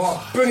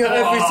 What? Bring out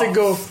every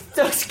single.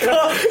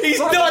 He's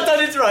not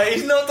done his right.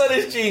 He's not done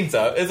his jeans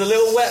up. There's a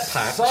little wet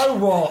patch. So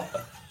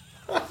what?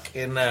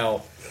 Fucking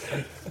hell.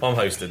 I'm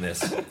hosting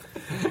this.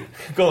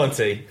 Go on,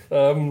 T.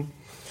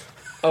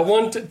 I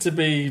want it to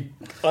be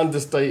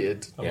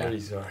understated. I'm really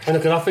sorry. And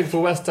look, and I think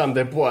for West Ham,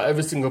 they bought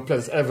every single player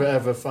that's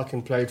ever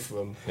fucking played for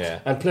them. Yeah.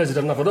 And players who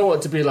don't have enough. I don't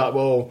want it to be like,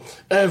 well,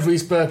 every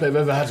Spurs player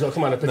they've ever had to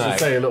come out and pitch and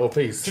say a little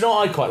piece. Do you know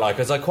what I quite like?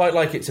 Is I quite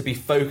like it to be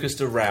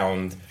focused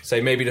around, say,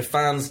 maybe the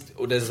fans,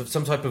 or there's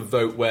some type of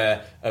vote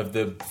where of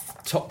the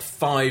top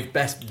 5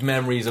 best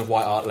memories of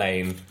White Hart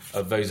Lane,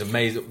 of those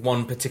amazing,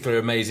 one particular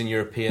amazing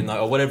European night,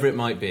 or whatever it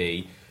might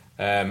be.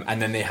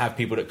 And then they have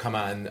people that come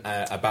out and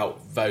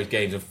about those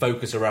games and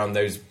focus around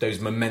those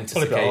momentous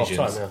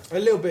occasions. A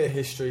little bit of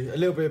history, a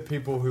little bit of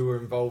people who were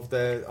involved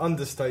there,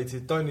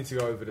 understated, don't need to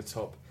go over the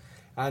top.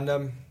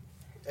 And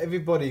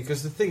everybody,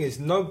 because the thing is,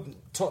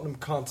 Tottenham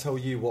can't tell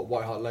you what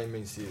White Hart Lane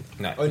means to you.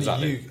 No,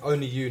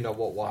 only you know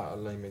what White Hart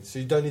Lane means. So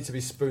you don't need to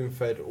be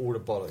spoon-fed all the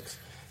bollocks.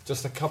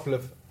 Just a couple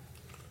of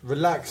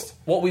relaxed...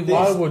 I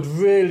would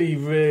really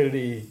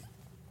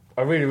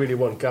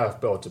want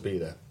Gareth Bale to be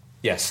there.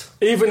 Yes.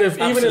 Even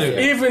I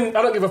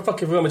don't give a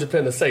fuck if Real Madrid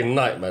playing the same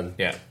night, man.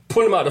 Yeah.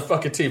 Pull him out of the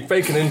fucking team,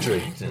 fake an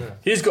injury.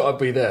 He's got to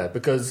be there,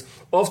 because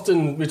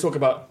often we talk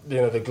about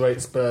the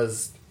great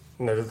Spurs,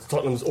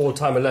 Tottenham's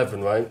all-time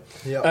 11, right?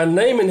 Yeah. And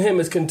naming him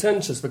is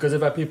contentious because they've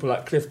had people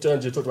like Cliff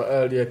Jones, you talked about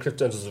earlier. Cliff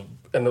Jones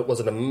was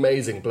an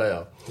amazing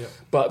player. Yeah.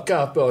 But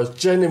Gareth Bale is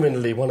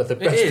genuinely one of the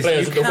best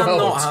players in the world. You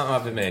cannot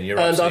have him in. You're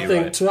and I absolutely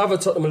think to have a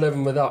Tottenham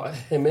 11 without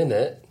him in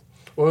it,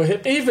 or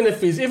even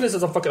if it's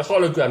a fucking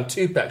hologram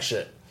two-pack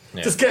shit.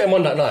 Yeah. Just get him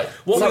on that night.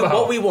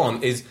 What we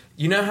want is,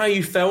 you know how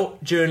you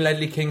felt during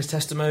Ledley King's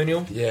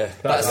testimonial? Yeah.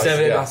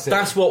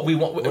 That's what we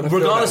want.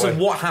 Regardless of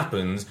what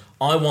happens,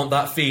 I want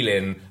that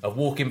feeling of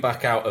walking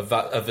back out of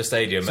the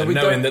stadium and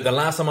knowing that the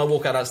last time I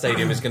walk out of that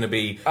stadium is going to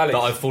be that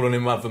I've fallen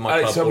in love with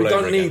my club. So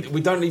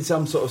we don't need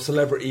some sort of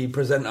celebrity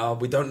presenter.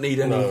 We don't need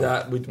any of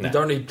that. We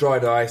don't need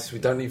dried ice. We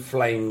don't need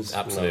flames.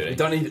 Absolutely. We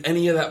don't need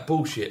any of that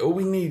bullshit. All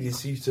we need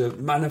is you to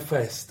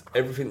manifest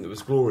everything that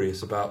was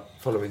glorious about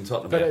following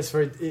Tottenham. But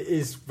it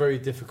is very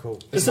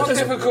difficult. It's not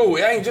difficult.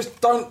 It ain't.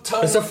 Just don't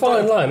turn. It's a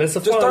fine line.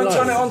 Just don't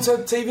turn it onto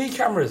TV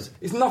cameras.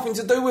 It's nothing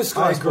to do with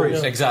Sky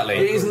Sports. Exactly.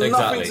 It is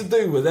nothing to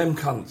do with them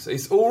cunts.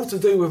 It's all to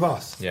do with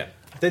us. Yeah.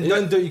 Then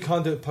you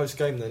can't do it post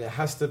game. Then it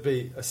has to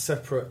be a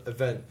separate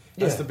event.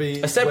 It has to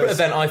be a separate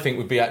event. I think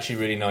would be actually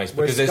really nice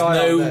because there's Sky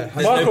no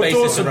Michael basis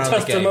Dawson around the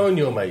game.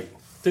 testimonial, mate.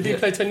 Did he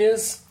play 10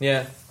 years?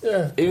 Yeah.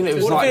 Even if it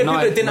was all the people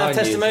that didn't have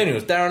 9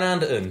 testimonials, Darren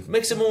Anderton,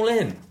 mix them all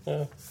in.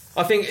 Yeah.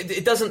 I think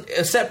it doesn't.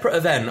 A separate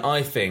event,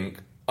 I think.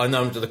 I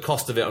know the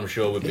cost of it, I'm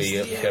sure, would be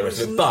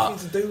there's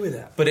nothing to do with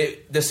that. But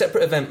the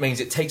separate event means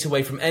it takes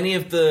away from any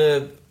of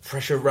the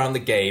pressure around the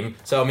game.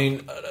 So, I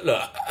mean,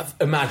 look,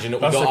 imagine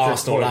that we've got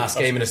Arsenal last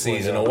game of the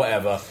season or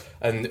whatever,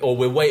 or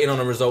we're waiting on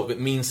a result that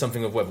means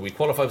something of whether we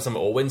qualify for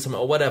something or win something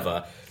or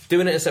whatever.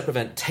 Doing it as a separate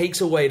event takes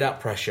away that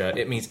pressure.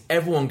 It means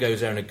everyone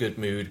goes there in a good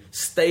mood,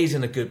 stays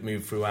in a good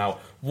mood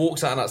throughout,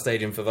 walks out of that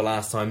stadium for the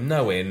last time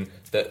knowing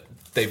that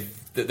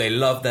they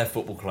love their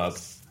football club.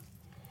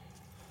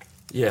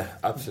 Yeah,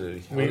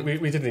 absolutely.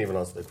 We didn't even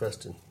answer the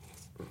question.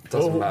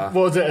 Doesn't matter.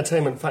 What was the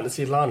entertainment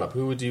fantasy lineup?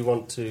 Who would you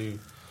want to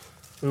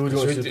bring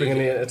in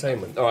the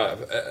entertainment? All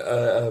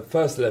right,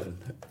 first 11.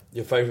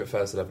 Your favourite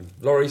first 11.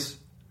 Loris.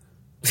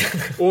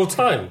 All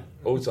time?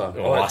 All time.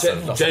 Oh, that's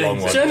a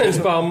wrong one. Jennings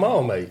by a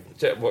mile, mate.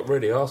 What,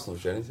 really,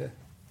 Arsenal's Jennings, yeah.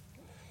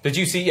 Did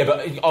you see? Yeah,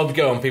 but I'll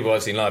go on people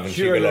I've seen live, and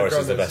Hugo Lloris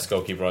is the best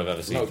goalkeeper I've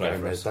ever seen play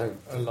for us. I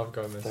love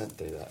Gomez. Don't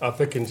do that. I'm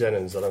picking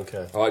Jennings, I don't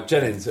care. All right,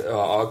 Jennings.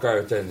 I'll go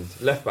with Jennings.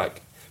 Left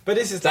back. But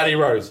this is Danny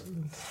Rose.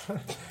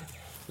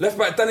 Left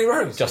back, Danny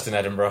Rose. Justin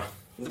Edinburgh.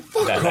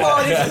 Fuck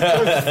off.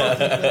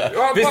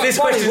 This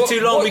question's too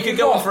long. We could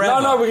go on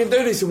forever. No, we can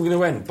do this and we're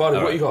going to win. Buddy,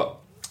 what you got?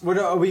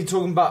 Are we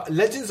talking about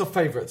legends or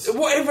favourites?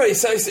 Whatever.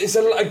 It's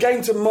a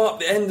game to mark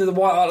the end of the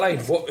White Hart Lane.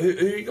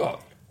 Who you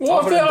got?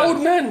 What of the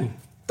old men?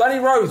 Danny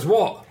Rose,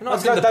 what?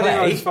 Let's go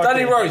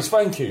Danny Rose,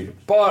 thank you.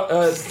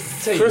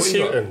 Chris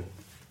Hughton.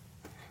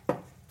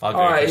 I'll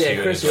go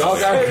Chris Hughton. I'll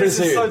go Chris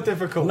This is Hughton. so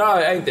difficult. No,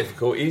 it ain't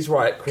difficult. He's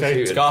right. Chris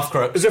Hughton. Scarf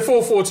Crooks. Is it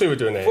 4-4-2 we're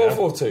doing here?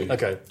 4-4-2. Yeah?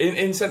 Okay.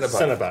 In centre back.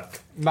 Centre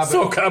back.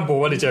 Saul Campbell,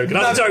 what are you joking?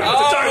 That's a joke.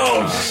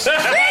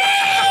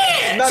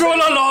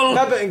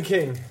 Mabbott and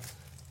King.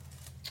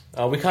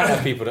 Oh, we can't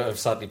have people that have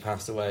sadly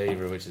passed away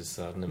either, which is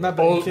sad.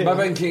 Mabbott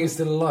and King is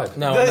still alive.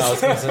 No, I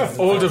was going to say...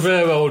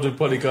 Alderweireld would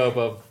probably go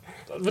above...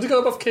 Would he go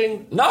above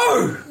King?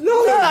 No!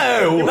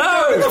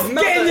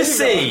 Get in the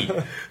sea!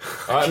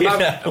 Alright,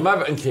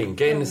 Mabbott and King,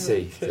 get in the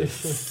sea.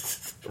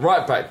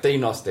 Right back,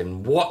 Dean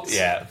Austin. What?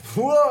 Yeah.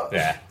 What?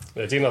 Yeah.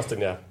 Dean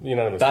Austin, yeah.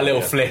 Unanimous. That little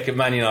flick at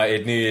Man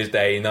United, New Year's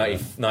Day,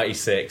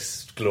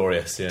 96.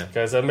 Glorious, yeah.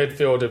 Okay, so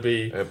midfield would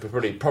be...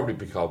 Probably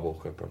be Kyle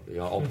Walker, probably,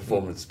 on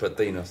performance, but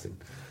Dean Austin.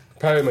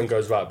 Perryman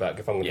goes right back,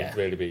 if I'm going to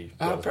really be...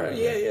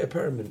 Perryman.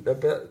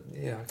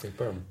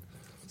 Perryman.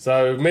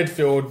 So,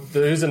 midfield,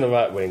 who's in the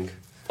right wing?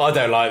 I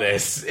don't like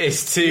this.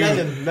 It's too...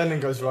 Lennon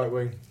goes right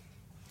wing.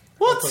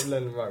 What? Put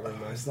Lennon right wing,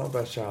 man. It's not a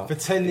bad shout. For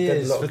 10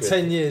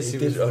 years, he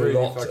was really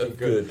fucking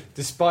good.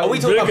 Despite Are we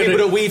talking about people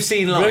that we've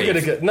seen live? We're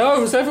gonna get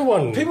no, it's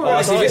everyone. People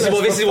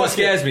this is what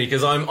scares me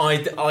because I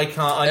can't.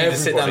 I need to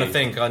sit down and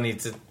think. I need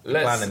to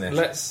plan in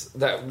this.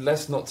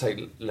 Let's not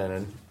take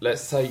Lennon.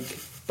 Let's take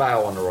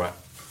Bow on the right.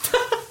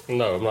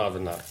 No, I'm not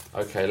having that.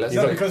 Okay, let's.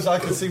 No, because I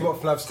can see what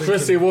Flav's thinking.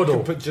 Chrissy Waddle.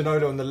 You can put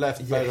Ginola on the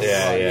left, Bale on the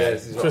right. Yeah.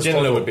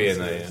 Ginola would be in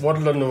there. Yeah.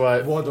 Waddle on the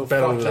right, Waddle,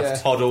 Bale on the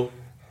left. Hoddle.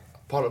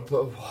 What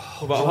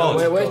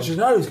about Where's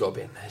Ginola's got to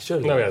be in there?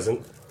 Surely. No, he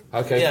hasn't.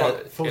 Okay,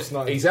 false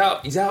nine. He's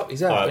out. Right, so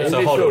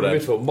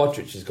midfield.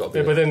 Modric has got to be.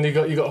 Yeah, but then you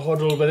got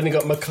Hoddle, but then you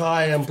got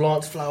Mackay and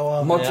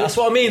Blanchflower. Modric. That's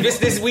what I mean.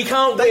 This we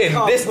can't win.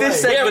 This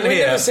segment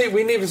here.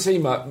 We never see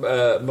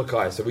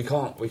Mackay, so we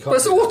can't. But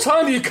it's all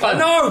time you can't. I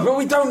know, but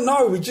we don't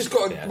know. We just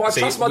got. I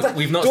trust my dad.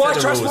 We've not. Do I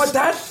trust my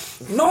dad?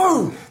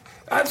 No,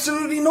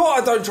 absolutely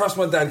not. I don't trust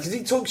my dad because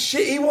he talks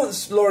shit. He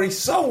wants Lloris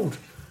sold.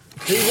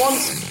 He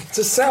wants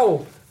to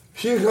sell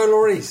Hugo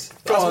Lloris.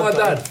 That's my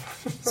dad.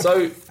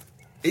 So.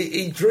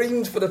 He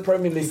dreamed for the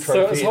Premier League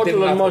trophy. So it's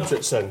Hoddle and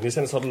Modric then? You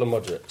saying it's Hoddle and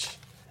Modric?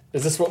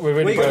 Is this what we're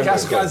really going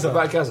Gaza. for?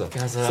 Gaza.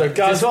 So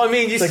That's what I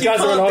mean. You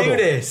can't do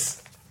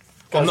this.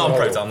 I'm not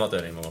Hoddle. I'm not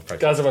doing it anymore.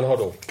 Gaza and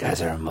Hoddle.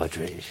 Gaza and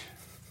Modric.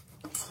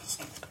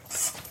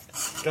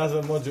 Gaza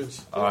and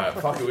Modric. Alright,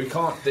 fuck it. We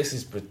can't. This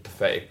is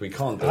pathetic. We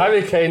can't do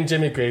Harry Kane,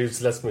 Jimmy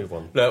Greaves, let's move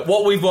on. Look,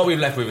 what we've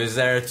left with is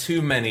there are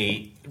too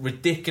many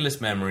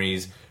ridiculous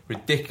memories,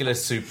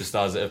 ridiculous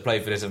superstars that have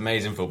played for this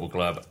amazing football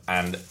club,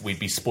 and we'd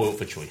be spoilt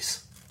for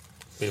choice.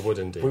 We would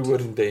indeed. We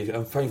would indeed.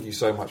 And thank you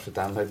so much for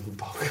downloading the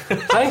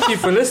podcast. Thank you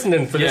for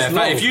listening for this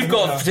long. If you've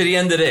got to the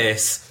end of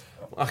this,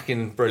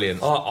 fucking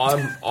brilliant.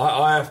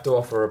 I have to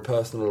offer a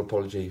personal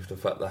apology for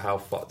the fact that how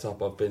fucked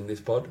up I've been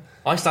this pod.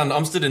 I'm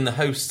stood in the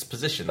host's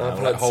position now. I've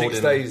had 6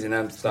 days in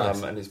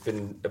Amsterdam and it's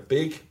been a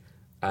big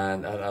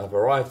and I've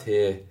arrived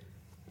here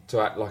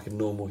to act like a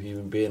normal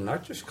human being. I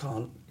just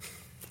can't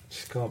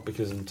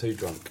because I'm too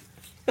drunk.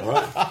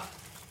 Alright?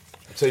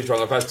 Too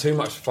drunk. I've had too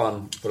much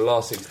fun for the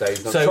last 6 days.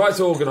 And I've tried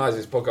to organise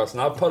this podcast,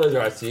 and I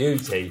apologise to you,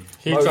 T.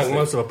 He drank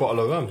most of a bottle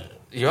of rum.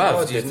 You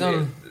have.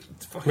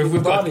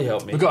 We've got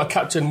help me. We've got to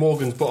Captain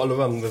Morgan's bottle of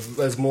rum.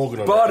 There's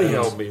Morgan on Barney it.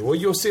 help me. Well,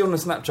 you'll see on the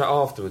Snapchat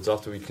afterwards,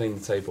 after we clean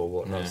the table or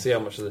whatnot. Yeah. See how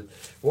much of the.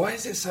 Why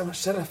is there so much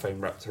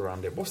cellophane wrapped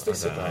around it? What's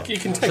this about? You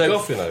can take it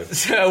off, you know.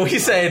 So are we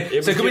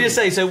saying? So can we just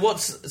say? So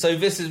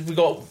this is we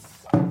got.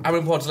 How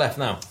many pods left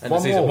now?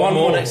 One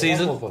more next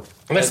season.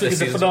 Next week is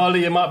the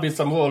finale. It might be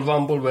some Royal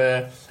Rumble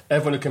where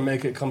everyone who can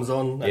make it comes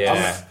on.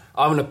 Yeah.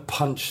 I'm going to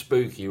punch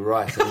Spooky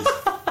right in his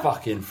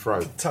fucking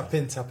throat. Tap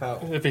in, tap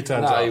out. If he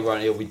turns No, up. he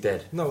won't. He'll be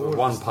dead. No,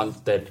 one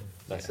punch, dead.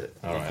 That's it.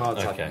 All right, You can't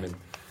tap okay. him in.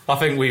 I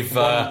think we've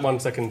 1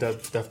 second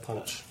death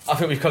punch. I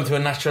think we've come to a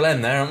natural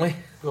end there, haven't we?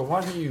 Well,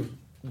 why don't you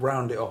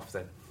round it off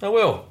then? I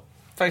will.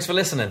 Thanks for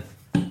listening.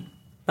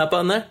 That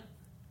button there?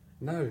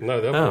 No. No,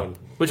 the other one.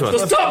 Which one?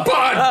 The stop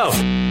button!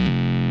 Oh.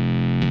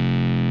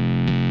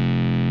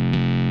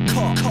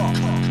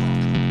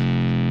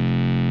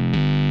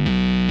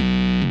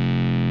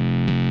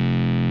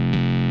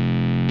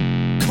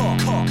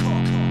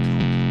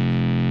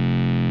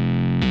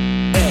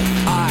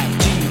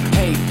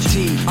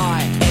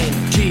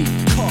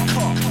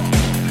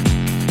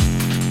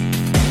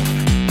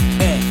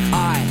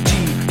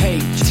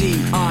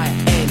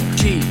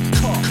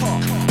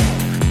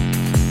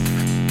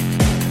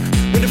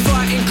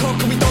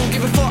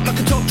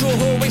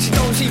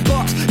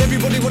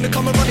 Everybody wanna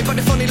come and run it, but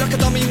they're funny like a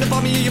dummy in the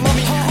bummy of your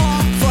mummy.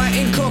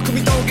 Fighting cock and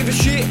we don't give a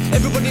shit.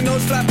 Everybody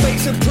knows flat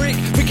bait's a prick.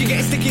 We can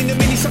get sticky in the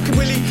mini, sucking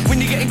willy. When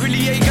you're getting grilly,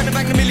 yeah, you're gonna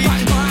bang the milli.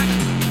 Bang, bang.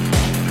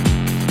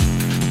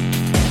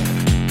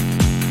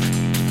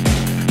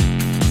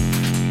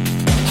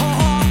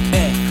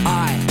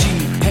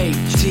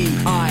 F-I-G-H-T-I-N-G.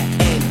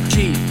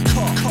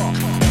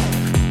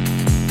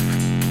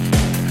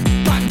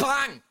 Bang,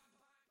 bang.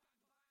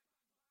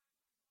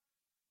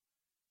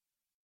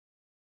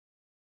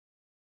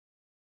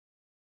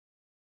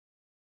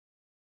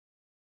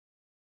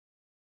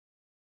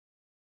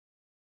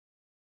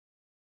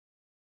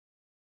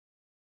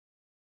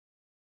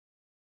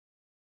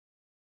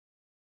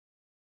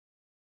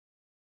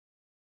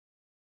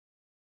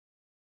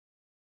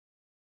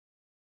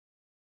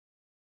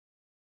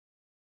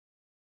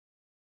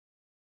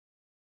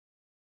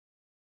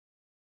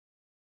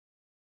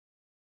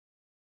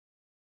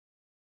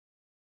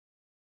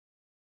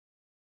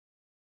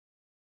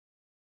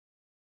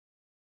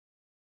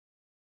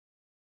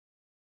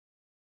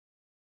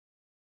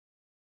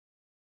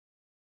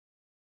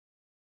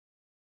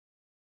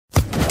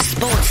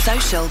 Sports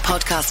Social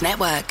Podcast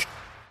Network.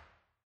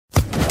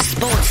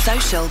 Sports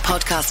Social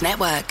Podcast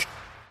Network.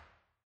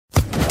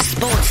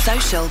 Sports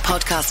Social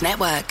Podcast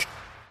Network.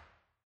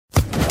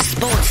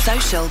 Sports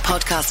Social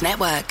Podcast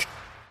Network.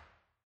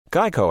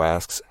 Geico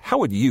asks, how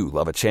would you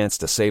love a chance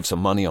to save some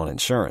money on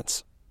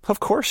insurance?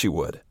 Of course you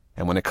would.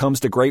 And when it comes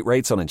to great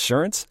rates on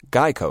insurance,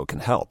 Geico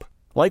can help.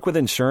 Like with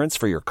insurance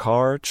for your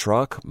car,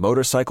 truck,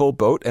 motorcycle,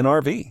 boat, and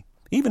RV.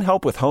 Even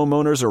help with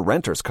homeowners or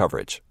renters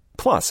coverage.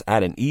 Plus,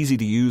 add an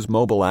easy-to-use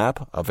mobile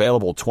app,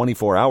 available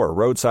 24-hour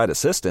roadside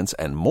assistance,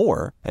 and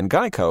more, and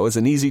Geico is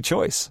an easy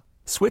choice.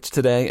 Switch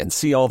today and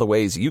see all the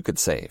ways you could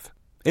save.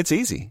 It's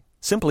easy.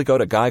 Simply go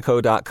to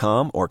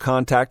geico.com or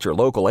contact your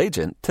local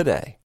agent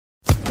today.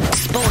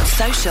 Sports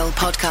Social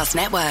Podcast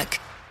Network.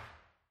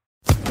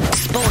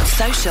 Sports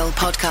Social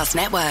Podcast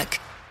Network.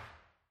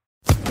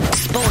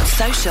 Sports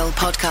Social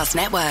Podcast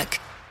Network.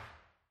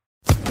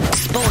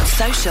 Sports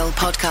Social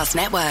Podcast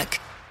Network.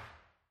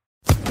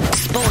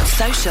 Sports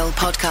Social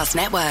Podcast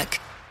Network.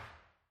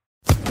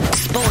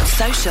 Sports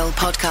Social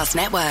Podcast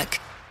Network.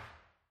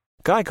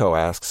 Geico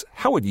asks,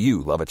 how would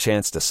you love a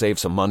chance to save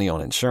some money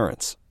on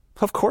insurance?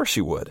 Of course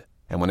you would.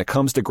 And when it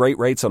comes to great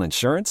rates on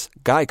insurance,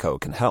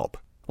 Geico can help.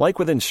 Like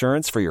with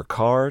insurance for your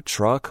car,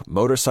 truck,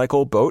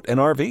 motorcycle, boat, and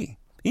RV.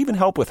 Even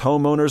help with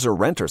homeowners or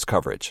renters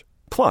coverage.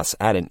 Plus,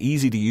 add an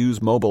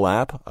easy-to-use mobile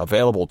app,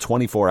 available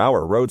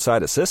 24-hour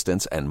roadside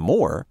assistance, and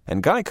more,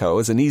 and Geico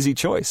is an easy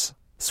choice.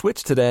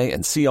 Switch today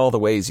and see all the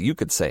ways you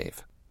could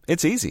save.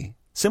 It's easy.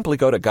 Simply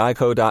go to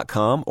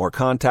geico.com or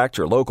contact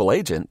your local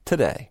agent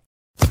today.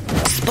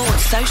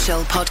 Sports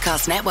Social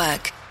Podcast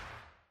Network.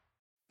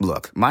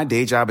 Look, my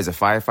day job as a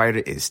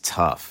firefighter is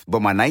tough,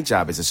 but my night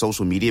job as a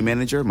social media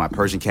manager, my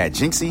Persian cat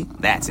Jinxie,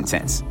 that's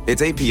intense.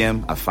 It's 8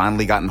 p.m., I've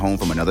finally gotten home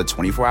from another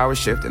 24-hour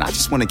shift, and I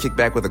just want to kick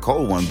back with a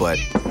cold one, but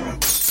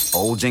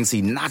old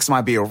Jinxie knocks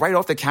my beer right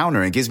off the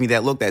counter and gives me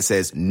that look that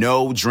says,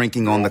 no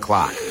drinking on the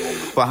clock.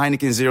 But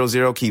Heineken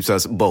 0.0 keeps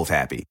us both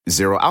happy.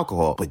 Zero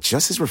alcohol, but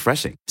just as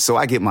refreshing. So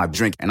I get my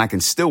drink, and I can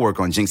still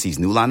work on Jinxie's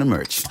new line of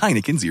merch.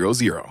 Heineken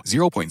 0.0,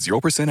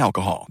 0.0%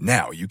 alcohol.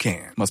 Now you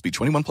can. Must be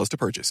 21 plus to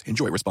purchase.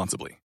 Enjoy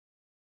responsibly.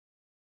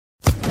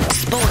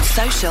 Sports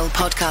Social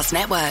Podcast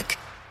Network.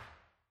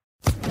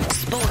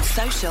 Sports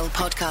Social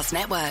Podcast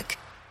Network.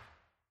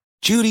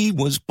 Judy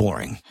was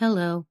boring.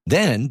 Hello.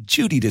 Then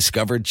Judy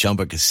discovered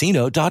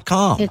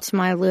ChumbaCasino.com. It's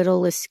my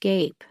little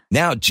escape.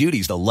 Now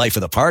Judy's the life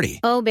of the party.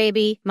 Oh,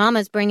 baby,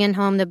 mama's bringing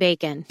home the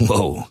bacon.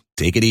 Whoa,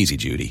 take it easy,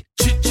 Judy.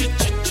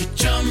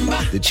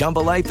 The Chumba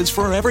life is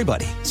for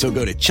everybody. So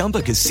go to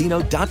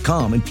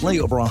ChumbaCasino.com and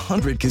play over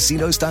 100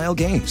 casino-style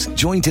games.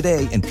 Join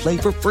today and play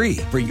for free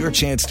for your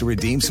chance to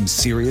redeem some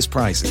serious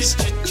prizes.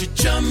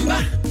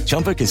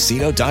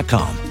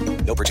 ChumbaCasino.com.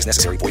 No purchase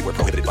necessary. Void where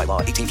prohibited by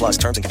law. 18 plus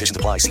terms and conditions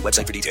apply. See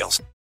website for details.